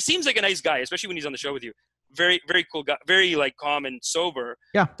 and he seems like a nice guy, especially when he's on the show with you. Very, very cool guy. Very calm and sober.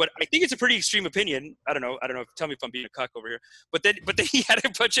 Yeah. But I think it's a pretty extreme opinion. I don't know. Tell me if I'm being a cuck over here. But then he had a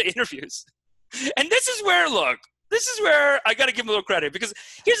bunch of interviews, and this is where I got to give him a little credit, because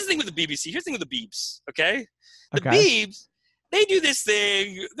here's the thing with the BBC. Here's the thing with the Beebs. Okay. The Beebs, they do this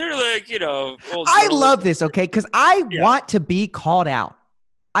thing. They're like, old. I love this. Okay, because I want to be called out.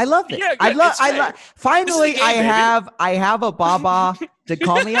 I love it. Yeah, I love. Finally, I have a Baba to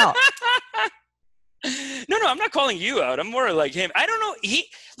call me out. No, I'm not calling you out. I'm more like him. I don't know.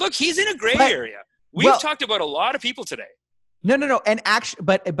 He's in a gray area. We've talked about a lot of people today. No. And actually,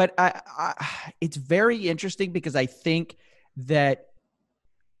 but it's very interesting, because I think that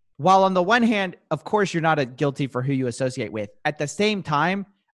while on the one hand, of course, you're not guilty for who you associate with, at the same time,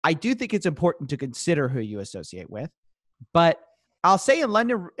 I do think it's important to consider who you associate with. But I'll say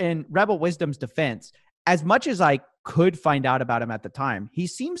in Rebel Wisdom's defense, as much as I could find out about him at the time, he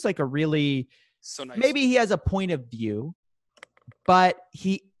seems like a really... So nice. Maybe he has a point of view, but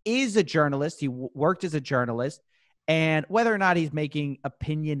he is a journalist. He worked as a journalist, and whether or not he's making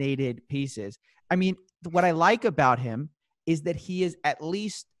opinionated pieces, I mean, what I like about him is that he is, at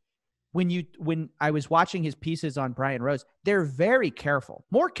least when I was watching his pieces on Brian Rose, they're very careful,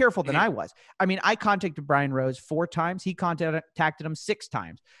 more careful than I was. I mean, I contacted Brian Rose 4 times. He contacted him 6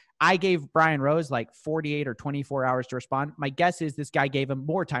 times. I gave Brian Rose 48 or 24 hours to respond. My guess is this guy gave him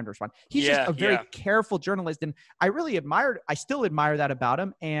more time to respond. He's just a very careful journalist, and I still admire that about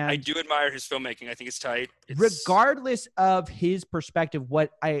him. And I do admire his filmmaking. I think it's tight. Regardless of his perspective, what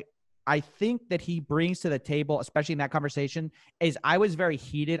I think that he brings to the table, especially in that conversation, is I was very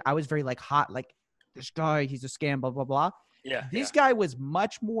heated. I was very hot, this guy, he's a scam, blah, blah, blah. Yeah. This guy was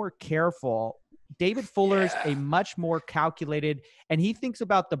much more careful. David Fuller's a much more calculated, and he thinks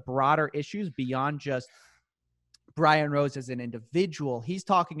about the broader issues beyond just Brian Rose as an individual. He's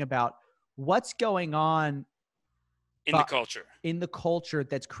talking about what's going on in the culture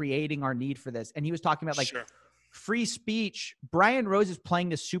that's creating our need for this. And he was talking about free speech. Brian Rose is playing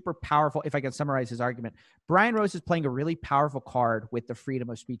this super powerful, if I can summarize his argument, Brian Rose is playing a really powerful card with the freedom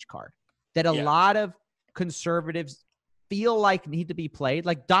of speech card that a lot of conservatives feel like need to be played.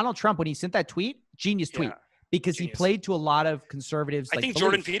 Like Donald Trump, when he sent that tweet, genius tweet. because Genius. he played to a lot of conservatives. I think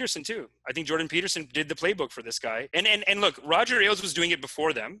Jordan Peterson too. I think Jordan Peterson did the playbook for this guy. And look, Roger Ailes was doing it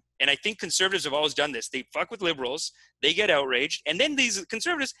before them. And I think conservatives have always done this. They fuck with liberals, they get outraged, and then these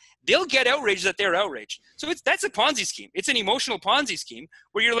conservatives, they'll get outraged that they're outraged. So that's a Ponzi scheme. It's an emotional Ponzi scheme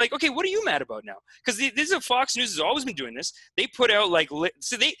where you're like, okay, what are you mad about now? Because this is Fox News has always been doing this. They put out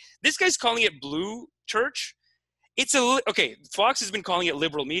this guy's calling it blue church. Okay, Fox has been calling it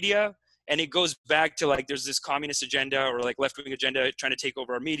liberal media. And it goes back to like there's this communist agenda or like left-wing agenda trying to take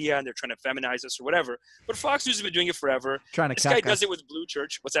over our media and they're trying to feminize us or whatever. But Fox News has been doing it forever. This guy does it with Blue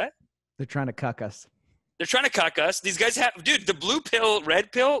Church. What's that? They're trying to cuck us. They're trying to cuck us. These guys have, dude, the blue pill,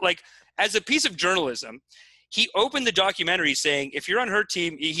 red pill, like as a piece of journalism, he opened the documentary saying, if you're on her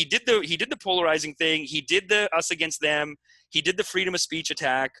team, he did the polarizing thing. He did the us against them. He did the freedom of speech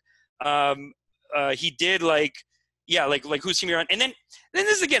attack. He did like who's team you're on. And then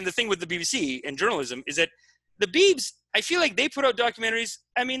this is again the thing with the BBC and journalism is that the Beebs, I feel like they put out documentaries.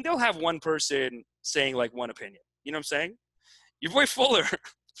 I mean, they'll have one person saying like one opinion. You know what I'm saying? Your boy Fuller,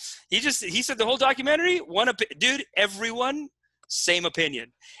 he said the whole documentary, dude, everyone, same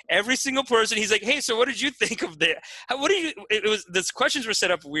opinion. Every single person, he's like, hey, so what did you think of the the questions were set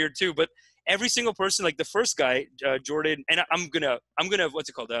up weird too, but every single person, like the first guy, Jordan, and I'm gonna, what's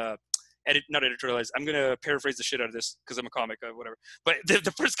it called? Not editorialize. I'm going to paraphrase the shit out of this because I'm a comic, whatever. But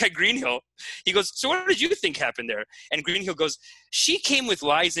the first guy, Greenhill, he goes, so what did you think happened there? And Greenhill goes, she came with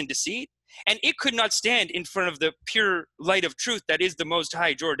lies and deceit, and it could not stand in front of the pure light of truth that is the Most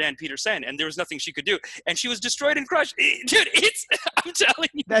High Jordan Peterson, and there was nothing she could do. And she was destroyed and crushed. Dude, I'm telling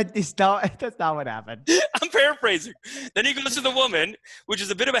you. That's not what happened. I'm paraphrasing. Then he goes to the woman, which is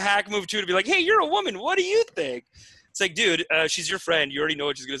a bit of a hack move, too, to be like, hey, you're a woman. What do you think? It's like, dude, she's your friend. You already know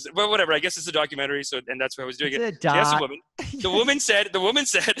what she's gonna say. Well, whatever. I guess it's a documentary, and that's why I was doing it. Yes, a woman. The woman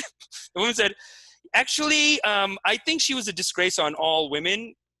said, actually, I think she was a disgrace on all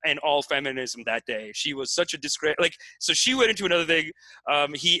women and all feminism that day. She was such a disgrace. Like, so she went into another thing.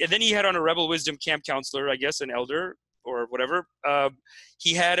 And then he had on a Rebel Wisdom camp counselor, I guess, an elder or whatever.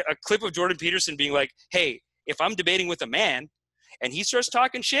 He had a clip of Jordan Peterson being like, hey, if I'm debating with a man and he starts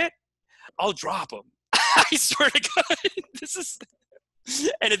talking shit, I'll drop him. I swear to God, this is,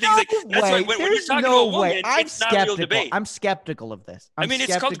 and the thing's like, that's why when you're talking to a woman, it's not a real debate. I'm skeptical of this.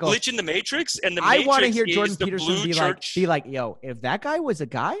 It's called glitch in the Matrix, and the I want to hear Matrix Jordan is the Peterson blue be like, yo, if that guy was a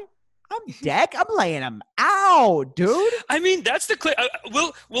guy, I'm laying him out, dude. I mean, that's the clip.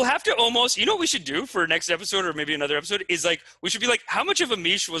 We'll have to almost, you know what we should do for next episode or maybe another episode is like, we should be like, how much of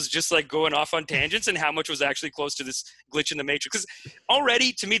Amish was just like going off on tangents and how much was actually close to this glitch in the Matrix? Because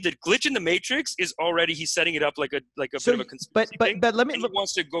already, to me, the glitch in the Matrix is already, he's setting it up like a bit of a conspiracy thing. But let me, and he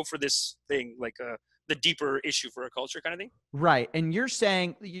wants to go for this thing, like the deeper issue for a culture kind of thing. Right. And you're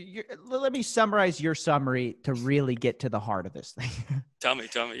saying, let me summarize your summary to really get to the heart of this thing. Tell me,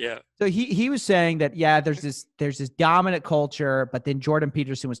 yeah. So he was saying that, yeah, there's this dominant culture, but then Jordan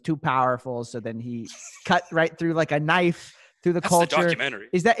Peterson was too powerful. So then he cut right through like a knife through the culture. The documentary.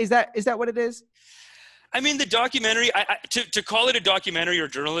 Is that what it is? I mean, the documentary, to call it a documentary or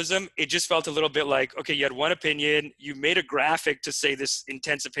journalism, it just felt a little bit like, okay, you had one opinion, you made a graphic to say this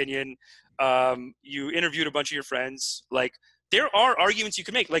intense opinion, you interviewed a bunch of your friends. Like, there are arguments you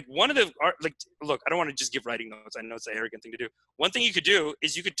can make. Like, look, I don't want to just give writing notes. I know it's an arrogant thing to do. One thing you could do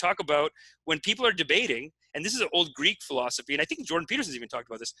is you could talk about when people are debating, and this is an old Greek philosophy, and I think Jordan Peterson's even talked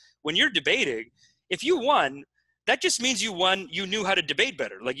about this. When you're debating, if you won, that just means you won. You knew how to debate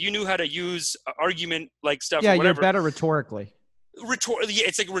better. Like, you knew how to use argument like stuff. Yeah, or whatever. You're better rhetorically.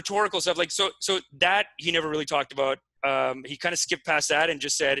 It's like rhetorical stuff. Like so that he never really talked about. He kind of skipped past that and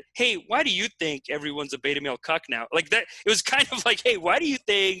just said, "Hey, why do you think everyone's a beta male cuck now?" Like that. It was kind of like, "Hey, why do you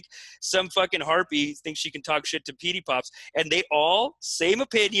think some fucking harpy thinks she can talk shit to Petey Pops?" And they all same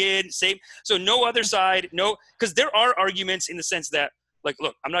opinion, same. So no other side, no, because there are arguments in the sense that, like,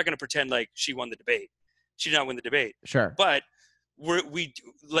 look, I'm not going to pretend like she won the debate. She did not win the debate. Sure. But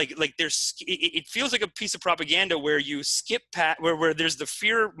it feels like a piece of propaganda where you skip past, where there's the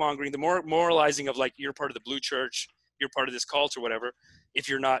fear mongering, the more moralizing of like, you're part of the blue church, you're part of this cult or whatever, if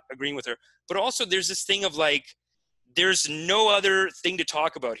you're not agreeing with her. But also there's this thing of like, there's no other thing to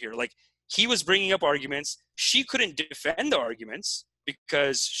talk about here. Like, he was bringing up arguments. She couldn't defend the arguments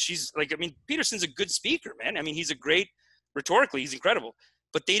because she's like, I mean, Peterson's a good speaker, man. I mean, he's a great, rhetorically, he's incredible.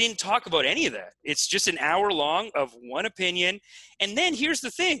 But they didn't talk about any of that. It's just an hour long of one opinion. And then here's the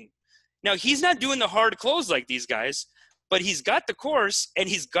thing. Now, he's not doing the hard close like these guys, but he's got the course and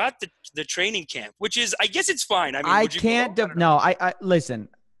he's got the training camp, which is, I guess it's fine. I mean, I listen.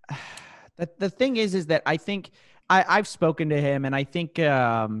 The thing is that I think I've spoken to him and I think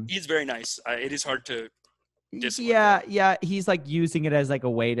he's very nice. It is hard to Yeah. He's like using it as like a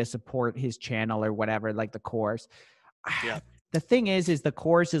way to support his channel or whatever, like the course. Yeah. The thing is the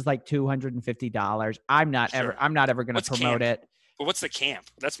course is like $250. I'm not ever going to promote it. But what's the camp?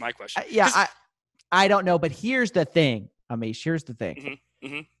 That's my question. I don't know. But here's the thing, Amish. Here's the thing.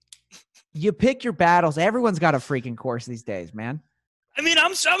 Mm-hmm. You pick your battles. Everyone's got a freaking course these days, man. I mean,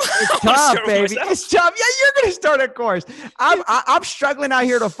 it's tough, baby. It's tough. Yeah, you're going to start a course. I'm struggling out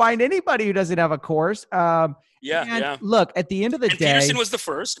here to find anybody who doesn't have a course. Yeah. Look, at the end of the day, Peterson was the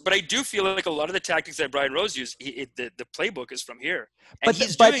first, but I do feel like a lot of the tactics that Brian Rose used, the playbook is from here. And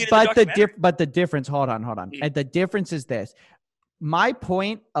But the difference. Hold on. And the difference is this. My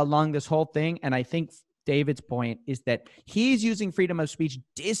point along this whole thing, and I think David's point, is that he's using freedom of speech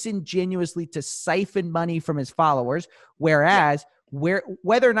disingenuously to siphon money from his followers, whereas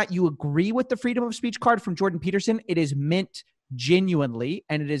whether or not you agree with the freedom of speech card from Jordan Peterson, it is meant genuinely,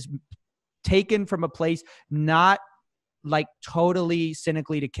 and it is taken from a place not like totally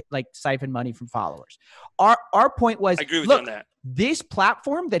cynically to like siphon money from followers. Our point was, I agree with you on that. This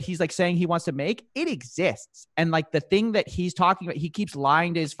platform that he's like saying he wants to make, it exists. And like the thing that he's talking about, he keeps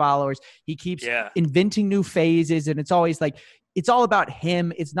lying to his followers. He keeps inventing new phases. And it's always like, it's all about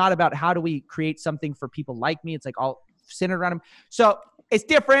him. It's not about how do we create something for people like me. It's like all centered around him. So it's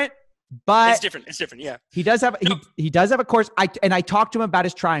different, but it's different. Yeah. He does have, he does have a course. I talked to him about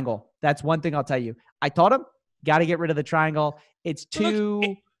his triangle. That's one thing I'll tell you. I told him, got to get rid of the triangle. It's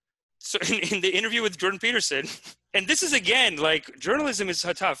too. So in the interview with Jordan Peterson, and this is again, like journalism is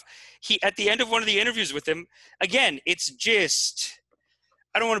so tough. He, at the end of one of the interviews with him, again, it's just,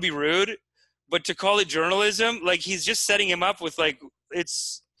 I don't want to be rude, but to call it journalism, like he's just setting him up with like,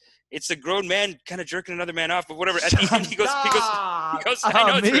 it's a grown man kind of jerking another man off, but whatever. At the end, he goes, I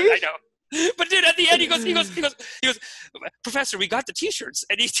know, I know. But dude, at the end, he goes, Professor, we got the T-shirts,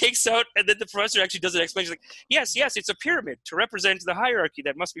 and he takes out, and then the professor actually does an explanation. He's like, yes, it's a pyramid to represent the hierarchy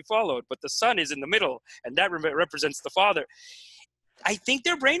that must be followed, but the son is in the middle, and that represents the father. I think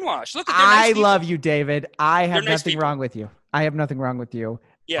they're brainwashed. Look, I love you, David. I have nothing wrong with you. I have nothing wrong with you.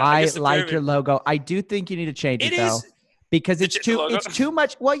 Yeah, I like your logo. I do think you need to change it though. Because it's too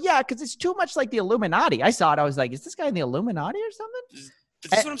much. Well, yeah, because it's too much like the Illuminati. I saw it. I was like, is this guy in the Illuminati or something? But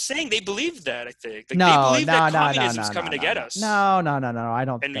that's what I'm saying. They believe that, I think. Like, they believe that communism's coming to get us. No. I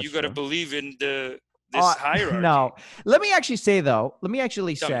don't think and you got to believe in this hierarchy. No. Let me actually say, though,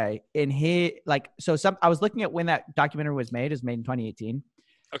 in his, like, I was looking at when that documentary was made. It was made in 2018.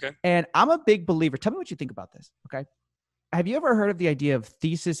 Okay. And I'm a big believer. Tell me what you think about this, okay? Have you ever heard of the idea of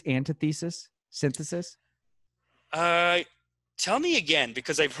thesis, antithesis, synthesis? Tell me again,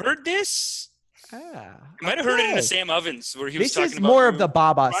 because I've heard this. I might have heard it in the Sam Ovens where he was talking about. This is more of the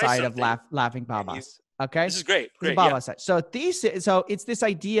Baba side of laughing Babas. Okay, this is great. The Baba side. So it's this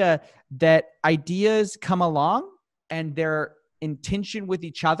idea that ideas come along and they're in tension with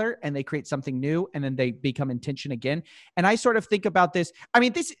each other, and they create something new, and then they become in tension again. And I sort of think about this. I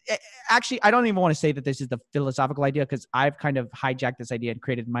mean, this actually, I don't even want to say that this is the philosophical idea, because I've kind of hijacked this idea and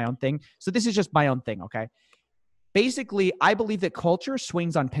created my own thing. So this is just my own thing. Okay. Basically, I believe that culture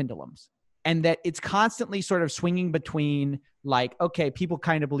swings on pendulums, and that it's constantly sort of swinging between like, okay, people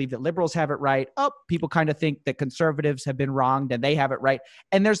kind of believe that liberals have it right. Oh, people kind of think that conservatives have been wronged and they have it right.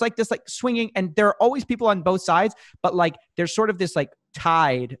 And there's like this like swinging, and there are always people on both sides, but like there's sort of this like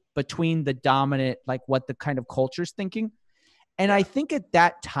tide between the dominant, like what the kind of culture's thinking. And I think at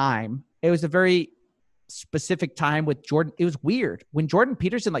that time, it was a very specific time with Jordan. It was weird. When Jordan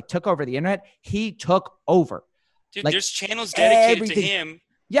Peterson like took over the internet, he took over. Dude, like, there's channels dedicated to him.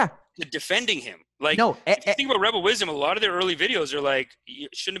 Yeah. To defending him. Like, if you think about Rebel Wisdom, a lot of their early videos are like, you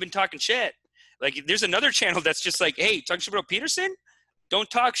shouldn't have been talking shit. Like, there's another channel that's just like, hey, talking shit about Peterson? Don't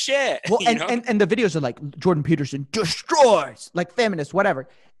talk shit. Well, and the videos are like, Jordan Peterson destroys, like feminists, whatever.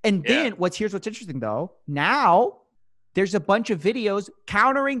 And then here's what's interesting though. Now there's a bunch of videos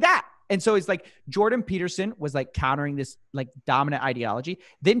countering that. And so it's like Jordan Peterson was like countering this like dominant ideology.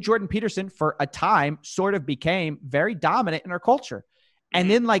 Then Jordan Peterson for a time sort of became very dominant in our culture. And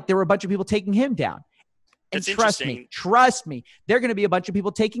then like there were a bunch of people taking him down. And trust me, there are going to be a bunch of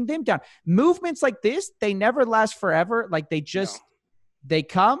people taking them down. Movements like this, they never last forever. Like they just, they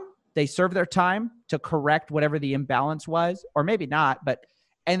come, they serve their time to correct whatever the imbalance was, or maybe not, but,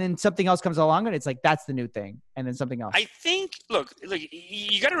 and then something else comes along and it's like, that's the new thing. And then something else. I think, look,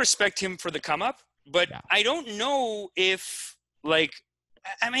 you got to respect him for the come up, but I don't know if like,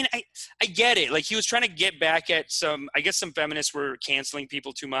 I mean, I get it. Like he was trying to get back at some feminists were canceling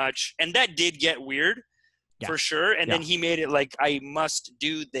people too much, and that did get weird for sure. And then he made it like, I must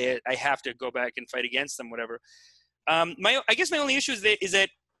do that. I have to go back and fight against them, whatever. I guess my only issue is that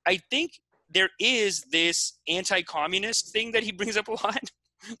I think there is this anti-communist thing that he brings up a lot,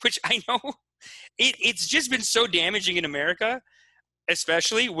 which I know it's just been so damaging in America,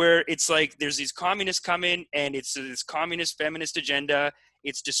 especially where it's like there's these communists coming and it's this communist feminist agenda.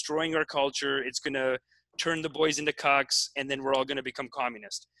 It's destroying our culture. It's going to turn the boys into cucks, and then we're all going to become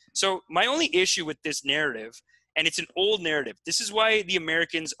communist. So my only issue with this narrative, and it's an old narrative, this is why the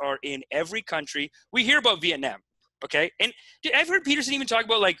Americans are in every country. We hear about Vietnam, okay? And I've heard Peterson even talk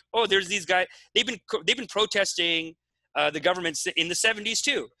about like, oh, there's these guys, they've been protesting the government in the 70s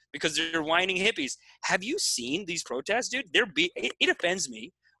too, because they're whining hippies. Have you seen these protests, dude? It offends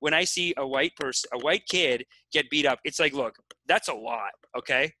me when I see a white kid get beat up. It's like, look, that's a lot,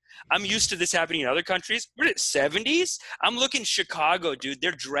 okay? I'm used to this happening in other countries. We're in the 70s. I'm looking Chicago, dude.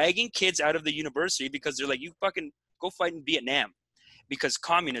 They're dragging kids out of the university because they're like, you fucking go fight in Vietnam because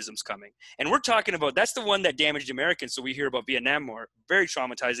communism's coming. And we're talking about, that's the one that damaged Americans, so we hear about Vietnam more. Very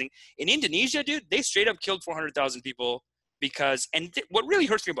traumatizing. In Indonesia, dude, they straight up killed 400,000 people because, what really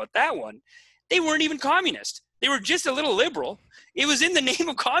hurts me about that one, they weren't even communist. They were just a little liberal. It was in the name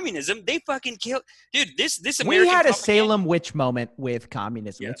of communism. They fucking killed, dude. This American. We had a Salem witch moment with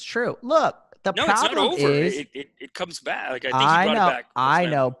communism. Yeah. It's true. Look, the problem it's not over. Is it comes back. Like I think he brought it back. I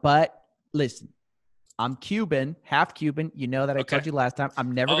know, but listen, I'm Cuban, half Cuban. You know that I told you last time.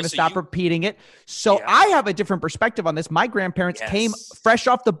 I'm never going to stop repeating it. So I have a different perspective on this. My grandparents came fresh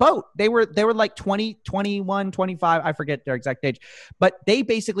off the boat. They were like 20, 21, 25. I forget their exact age. But they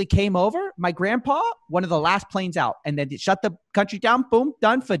basically came over. My grandpa, one of the last planes out. And then shut the country down. Boom.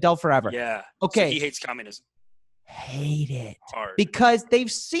 Done. Fidel forever. Yeah. Okay. So he hates communism. Hate it. Hard. Because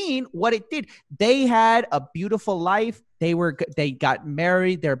they've seen what it did. They had a beautiful life. They got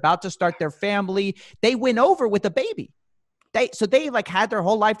married. They're about to start their family. They went over with a baby. They like had their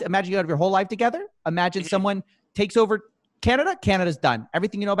whole life. Imagine you have your whole life together. Imagine someone takes over Canada. Canada's done.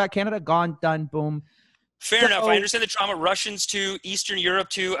 Everything you know about Canada, gone, done, boom. Fair enough. I understand the trauma. Russians too, Eastern Europe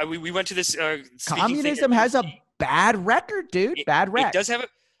too. We went to this. Communism has a bad record, dude. Bad record. It does have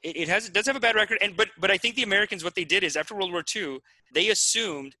it does have a bad record. But I think the Americans, what they did is after World War II, they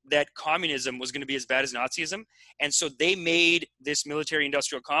assumed that communism was going to be as bad as Nazism. And so they made this military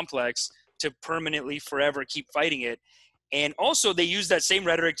industrial complex to permanently forever keep fighting it. And also they use that same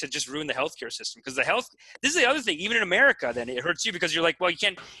rhetoric to just ruin the healthcare system, because this is the other thing, even in America, then it hurts you because you're like, well, you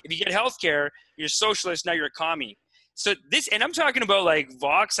can't, if you get healthcare, you're a socialist, now you're a commie. So and I'm talking about like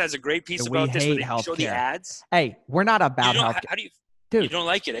Vox has a great piece about this where they show the ads. Hey, we're not about healthcare. How do you, dude, you don't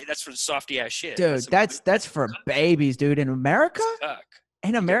like it, eh? That's for softy ass shit. Dude, that's for babies, dude. In America,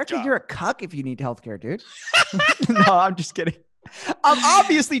 you're a cuck if you need healthcare, dude. No, I'm just kidding. I'm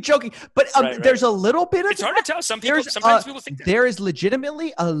obviously joking, but there's a little bit of. It's hard to tell. Sometimes people think there is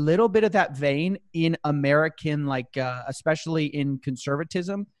legitimately a little bit of that vein in American, like especially in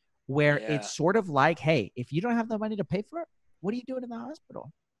conservatism, where it's sort of like, hey, if you don't have the money to pay for it, what are you doing in the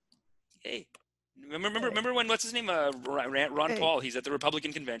hospital? Hey, remember when what's his name? Ron Paul. He's at the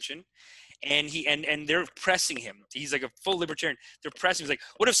Republican convention, and they're pressing him. He's like a full libertarian. They're pressing him. He's like,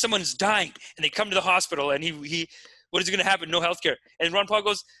 what if someone's dying and they come to the hospital and he what is going to happen? No healthcare. And Ron Paul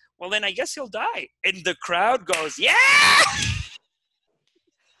goes, well, then I guess he'll die. And the crowd goes, yeah!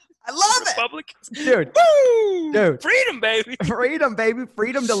 I love Republicans. It. Dude. Woo! Dude. Freedom, baby. Freedom, baby.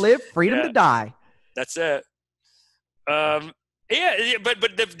 Freedom to live, freedom to die. That's it. Yeah,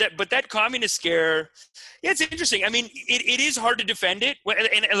 but that communist scare, it's interesting. I mean, it is hard to defend it.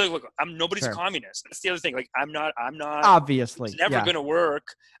 And look, nobody's communist. That's the other thing. Like, I'm not. Obviously, it's never going to work.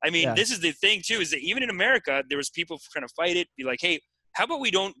 I mean, this is the thing too, is that even in America, there was people trying to fight it. Be like, hey, how about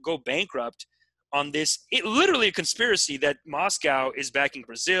we don't go bankrupt on this? It literally a conspiracy that Moscow is backing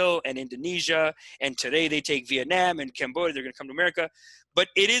Brazil and Indonesia, and today they take Vietnam and Cambodia. They're going to come to America. But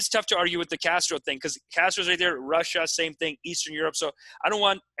it is tough to argue with the Castro thing, because Castro's right there, Russia, same thing, Eastern Europe. So I don't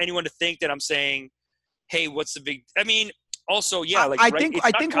want anyone to think that I'm saying, hey, what's the big – I mean, also, yeah. Like, I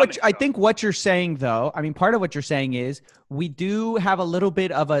think what you're saying, though, I mean, part of what you're saying is we do have a little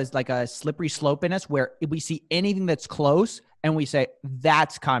bit of a slippery slope in us where we see anything that's close and we say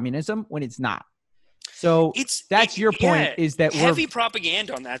that's communism when it's not. So that's your point, is that heavy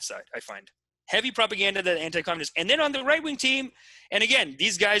propaganda on that side, I find. Heavy propaganda that anti-communist. And then on the right-wing team, and again,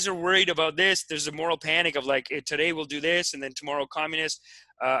 these guys are worried about this. There's a moral panic of like, today we'll do this, and then tomorrow communist.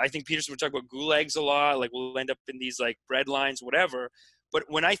 I think Peterson would talk about gulags a lot. Like, we'll end up in these like bread lines, whatever. But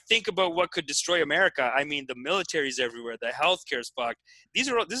when I think about what could destroy America, I mean, the military's everywhere. The healthcare's fucked. This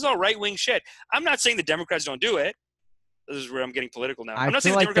is all right-wing shit. I'm not saying the Democrats don't do it. This is where I'm getting political now. I'm not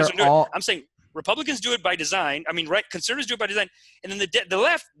saying the Democrats don't do it. I'm saying Republicans do it by design. I mean, right? Conservatives do it by design, and then the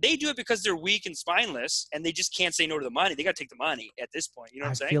left, they do it because they're weak and spineless, and they just can't say no to the money. They got to take the money at this point. You know what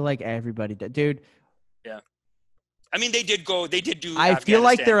I'm saying? I feel like everybody did, dude. Yeah. I mean, they did do. I feel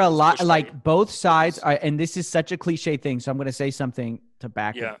like there are a lot, like both sides are, and this is such a cliche thing. So I'm going to say something to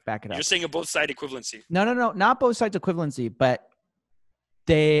back it up. You're saying a both side equivalency. No, not both sides equivalency, but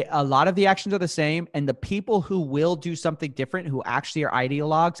a lot of the actions are the same, and the people who will do something different, who actually are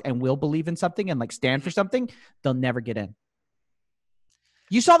ideologues and will believe in something and like stand for something, they'll never get in.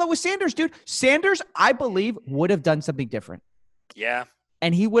 You saw that with Sanders, dude. Sanders, I believe, would have done something different. Yeah.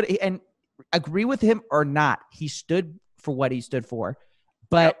 And he would, and agree with him or not, he stood for what he stood for.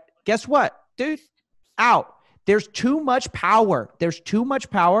 But guess what, dude? Out. There's too much power. There's too much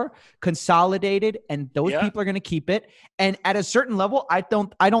power consolidated, and those people are going to keep it. And at a certain level, I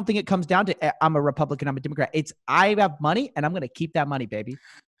don't think it comes down to I'm a Republican, I'm a Democrat. It's I have money, and I'm going to keep that money, baby.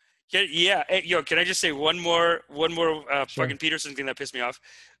 Yeah. Hey, yo, can I just say one more fucking Peterson thing that pissed me off?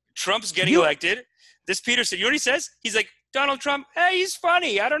 Trump's getting elected. This Peterson, you know what he says? He's like, Donald Trump, hey, he's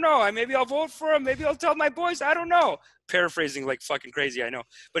funny. I don't know. Maybe I'll vote for him. Maybe I'll tell my boys. I don't know. Paraphrasing like fucking crazy, I know.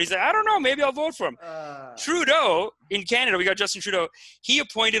 But he's like, I don't know. Maybe I'll vote for him. Trudeau, in Canada, we got Justin Trudeau. He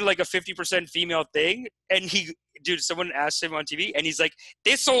appointed like a 50% female thing. And someone asked him on TV, and he's like,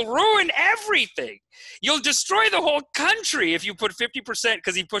 this will ruin everything. You'll destroy the whole country if you put 50%,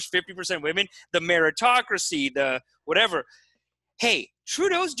 because he pushed 50% women, the meritocracy, the whatever. Hey,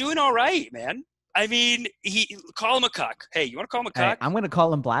 Trudeau's doing all right, man. I mean, call him a cuck. Hey, you want to call him a cuck? Hey, I'm going to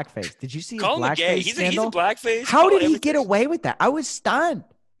call him blackface. Did you see his call him a gay. He's a blackface. How did he get away with that? I was stunned.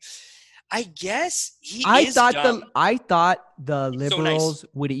 I guess I thought the liberals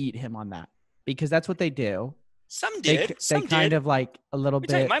would eat him on that, because that's what they do. Some did. They kind of like a little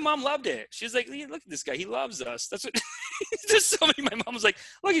bit. My mom loved it. She's like, look at this guy. He loves us. That's what. There's so many. My mom was like,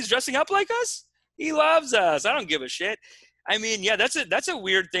 look, he's dressing up like us. He loves us. I don't give a shit. I mean, yeah, that's a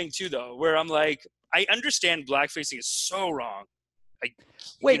weird thing too, though, where I'm like, I understand blackfacing is so wrong. Like,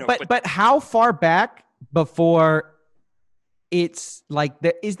 wait, but how far back before it's like,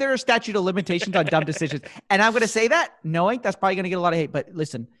 is there a statute of limitations on dumb decisions? And I'm going to say that knowing that's probably going to get a lot of hate. But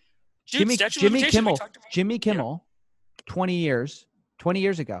listen, dude, Jimmy Kimmel, 20 years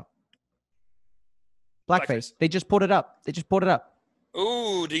ago, blackface. They just pulled it up.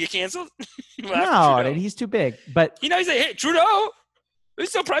 Ooh, did he get canceled? No, dude, he's too big. But he's like, hey, Trudeau, he's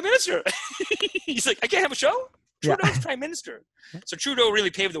still prime minister. He's like, I can't have a show? Trudeau's prime minister. So Trudeau really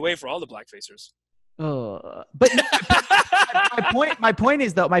paved the way for all the blackfacers. But my point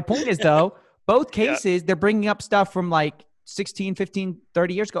is though, both cases, they're bringing up stuff from like 16, 15,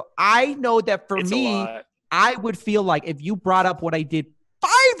 30 years ago. I know that for me, I would feel like if you brought up what I did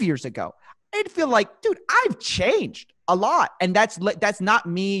 5 years ago, I'd feel like, dude, I've changed a lot. And that's not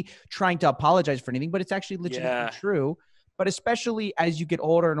me trying to apologize for anything, but it's actually legitimately true. But especially as you get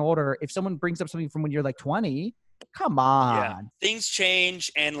older and older, if someone brings up something from when you're like 20, come on. Yeah. Things change.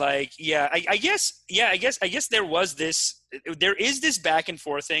 And like, I guess there is this back and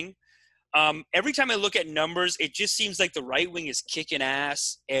forth thing. Every time I look at numbers, it just seems like the right wing is kicking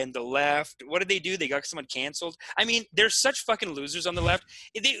ass and the left, what did they do? They got someone canceled. I mean, they're such fucking losers on the left.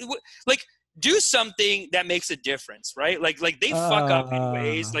 Do something that makes a difference, right? Like they fuck up in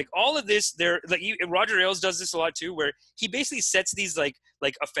ways. Like all of this, Roger Ailes does this a lot too, where he basically sets these like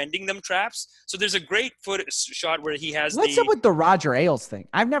offending them traps. So there's a great shot where he has. What's up with the Roger Ailes thing?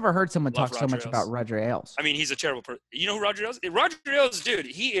 I've never heard someone talk so much about Roger Ailes. I mean, he's a terrible person. You know who Roger Ailes is? Roger Ailes, dude,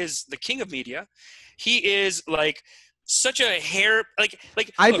 he is the king of media. He is like such a hair.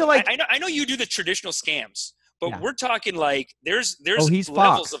 I feel like I know you do the traditional scams. But we're talking like there's levels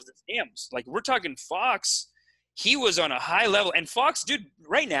Fox. of the scams. Like we're talking Fox. He was on a high level. And Fox, dude,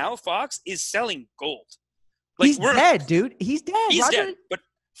 right now, Fox is selling gold. Like he's dead, dude. He's dead. He's dead. But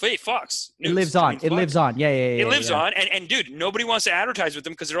Fox News. It lives on. It lives on. Yeah. It lives on. And dude, nobody wants to advertise with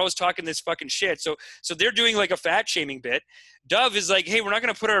them because they're always talking this fucking shit. So they're doing like a fat shaming bit. Dove is like, hey, we're not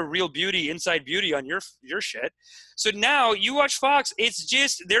going to put our real beauty, inside beauty on your shit. So now you watch Fox, it's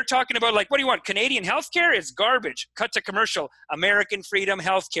just, they're talking about like, what do you want? Canadian healthcare? It's garbage. Cut to commercial. American freedom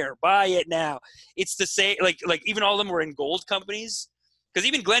healthcare. Buy it now. It's the same, like even all of them were in gold companies. Because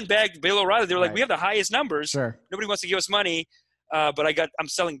even Glenn Beck, Bill O'Reilly, they were like, we have the highest numbers. Sure. Nobody wants to give us money. But I'm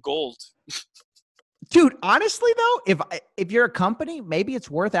selling gold. Dude, honestly though, if you're a company, maybe it's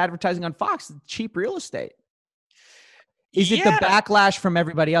worth advertising on Fox. Cheap real estate. Is it the backlash from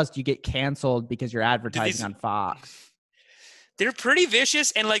everybody else? Do you get canceled because you're advertising on Fox? They're pretty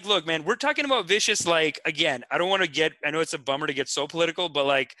vicious. And like, look, man, we're talking about vicious. Like, again, I know it's a bummer to get so political, but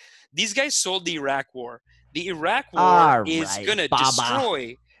like these guys sold the Iraq war. The Iraq war is going to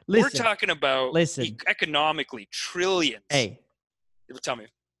destroy We're talking about listen. Economically trillions. Hey. Tell me.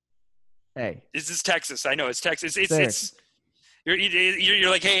 Hey. This is Texas. I know it's Texas. It's you're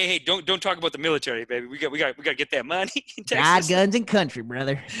like, hey, don't talk about the military, baby. We got to get that money in Texas. God, guns, and country,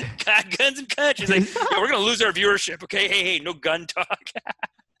 brother. God, guns, and country. It's like, we're gonna lose our viewership. Okay, hey, no gun talk.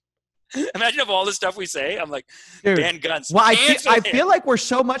 Imagine of all the stuff we say. I'm like, dude, ban guns. Well, I feel like we're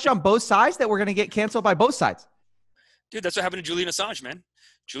so much on both sides that we're gonna get canceled by both sides. Dude, that's what happened to Julian Assange, man.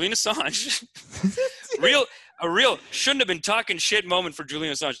 Julian Assange, a real shouldn't have been talking shit moment for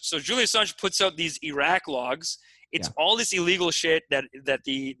Julian Assange. So Julian Assange puts out these Iraq logs. It's all this illegal shit that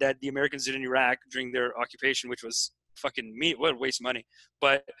the Americans did in Iraq during their occupation, which was fucking what a waste of money.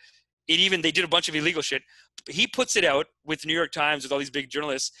 But they did a bunch of illegal shit. He puts it out with the New York Times with all these big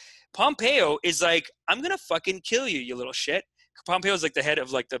journalists. Pompeo is like, I'm gonna fucking kill you, you little shit. Pompeo is like the head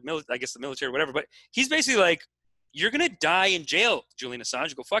of like the military or whatever. But he's basically like, you're gonna die in jail, Julian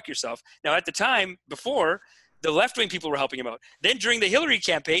Assange. Go fuck yourself. Now at the time before, the left-wing people were helping him out. Then during the Hillary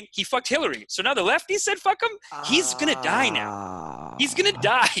campaign, he fucked Hillary. So now the lefties said, fuck him. He's going to die now. He's going to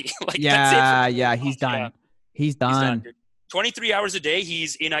die. Like, yeah, that's it yeah, he's done. Yeah. He's done. 23 hours a day,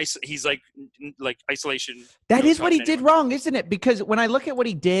 he's like isolation. That is what he did wrong, isn't it? Because when I look at what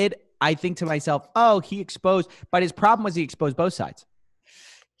he did, I think to myself, oh, he exposed. But his problem was he exposed both sides.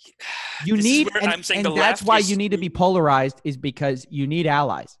 You need, and that's why you need to be polarized, is because you need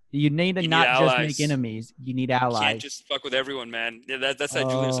allies. You need to not just make enemies. You need allies. You can't just fuck with everyone, man. That's that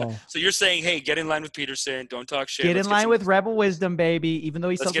Julian Assange. So you're saying, hey, get in line with Peterson. Don't talk shit. Get in line with Rebel Wisdom, baby. Even though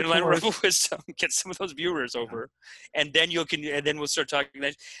he's get in line with Rebel Wisdom. Get some of those viewers over, and then we'll start talking.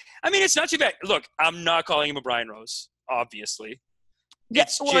 I mean, it's not too bad. Look, I'm not calling him a Brian Rose, obviously. Yeah,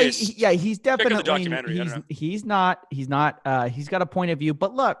 he's definitely. He's not. He's got a point of view.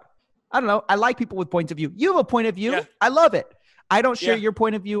 But look, I don't know. I like people with points of view. You have a point of view. Yeah. I love it. I don't share your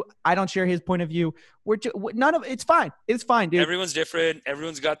point of view. I don't share his point of view. It's fine. It's fine, dude. Everyone's different.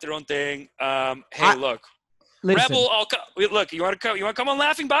 Everyone's got their own thing. Hey, look. Listen. Rebel, look. You want to come on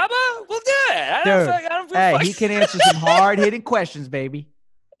Laughing Baba? We'll do it. He can answer some hard-hitting questions, baby.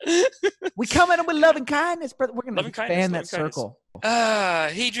 We come at him with love and kindness, brother. We're gonna expand that circle.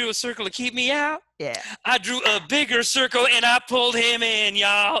 He drew a circle to keep me out. Yeah. I drew a bigger circle and I pulled him in,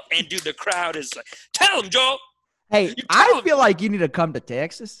 y'all. And dude, the crowd is like, tell him, Joel. Hey, I feel like you need to come to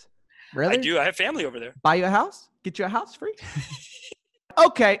Texas. Really? I do. I have family over there. Buy you a house? Get you a house free?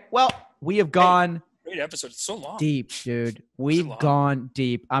 Okay. Well, we have gone. Great episode. It's so long. Deep, dude. We've gone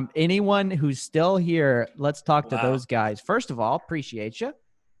deep. Anyone who's still here, let's talk to those guys. First of all, appreciate you.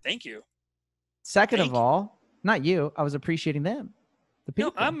 Thank you. Second of all, not you. I was appreciating them. The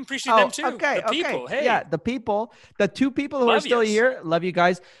people. No, I'm appreciating them too. Okay. The people. Hey. Yeah, the people. The two people who are still here. Love you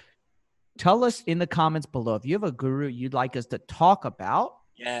guys. Tell us in the comments below if you have a guru you'd like us to talk about.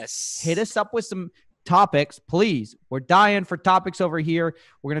 Yes. Hit us up with some topics, please. We're dying for topics over here.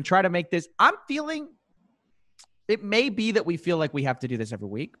 We're going to try to make this. I'm feeling it may be that we feel like we have to do this every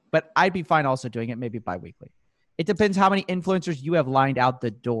week, but I'd be fine also doing it maybe bi-weekly. It depends how many influencers you have lined out the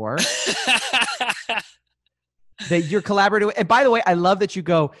door that you're collaborating with. And by the way, I love that you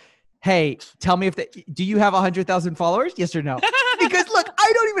go, hey, tell me do you have 100,000 followers? Yes or no? Because look,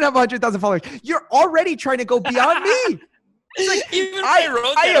 I don't even have 100,000 followers. You're already trying to go beyond me. Like,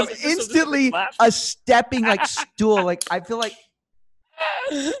 I am instantly a stepping like stool. Like I feel like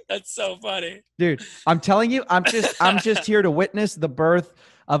that's so funny, dude. I'm telling you, I'm just here to witness the birth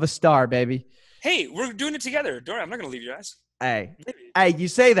of a star, baby. Hey, we're doing it together, Dora. I'm not gonna leave you guys. Hey, you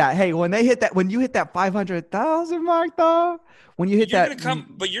say that. Hey, when you hit that 500,000 mark, though, when you hit you're gonna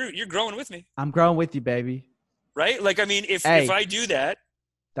come, but you're growing with me. I'm growing with you, baby. Right? Like, I mean, if I do that,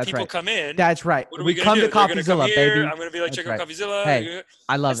 people come in. That's right. What are we come do? to Coffeezilla, baby. I'm gonna be like, check out Coffeezilla. Hey,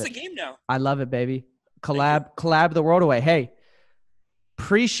 I love it. That's the game now. I love it, baby. Collab the world away. Hey,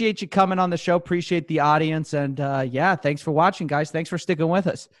 appreciate you coming on the show. Appreciate the audience, and thanks for watching, guys. Thanks for sticking with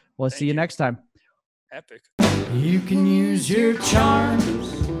us. We'll see you next time. Epic. You can use your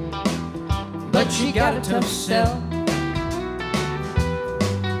charms, but you got a tough sell.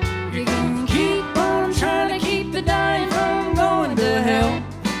 You can keep on trying to keep the dying from going to hell.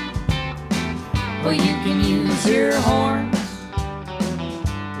 Well, you can use your horns.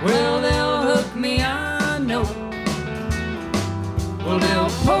 Well, they'll hook me, I know. Well, they'll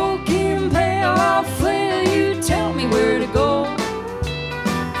poke and pale, I'll flail you, tell me where to go.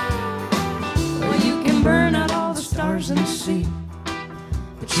 Burn out all the stars in the sea,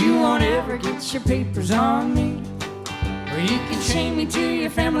 but you won't ever get your papers on me. Or you can chain me to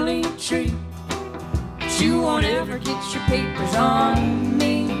your family tree, but you won't ever get your papers on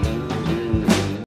me.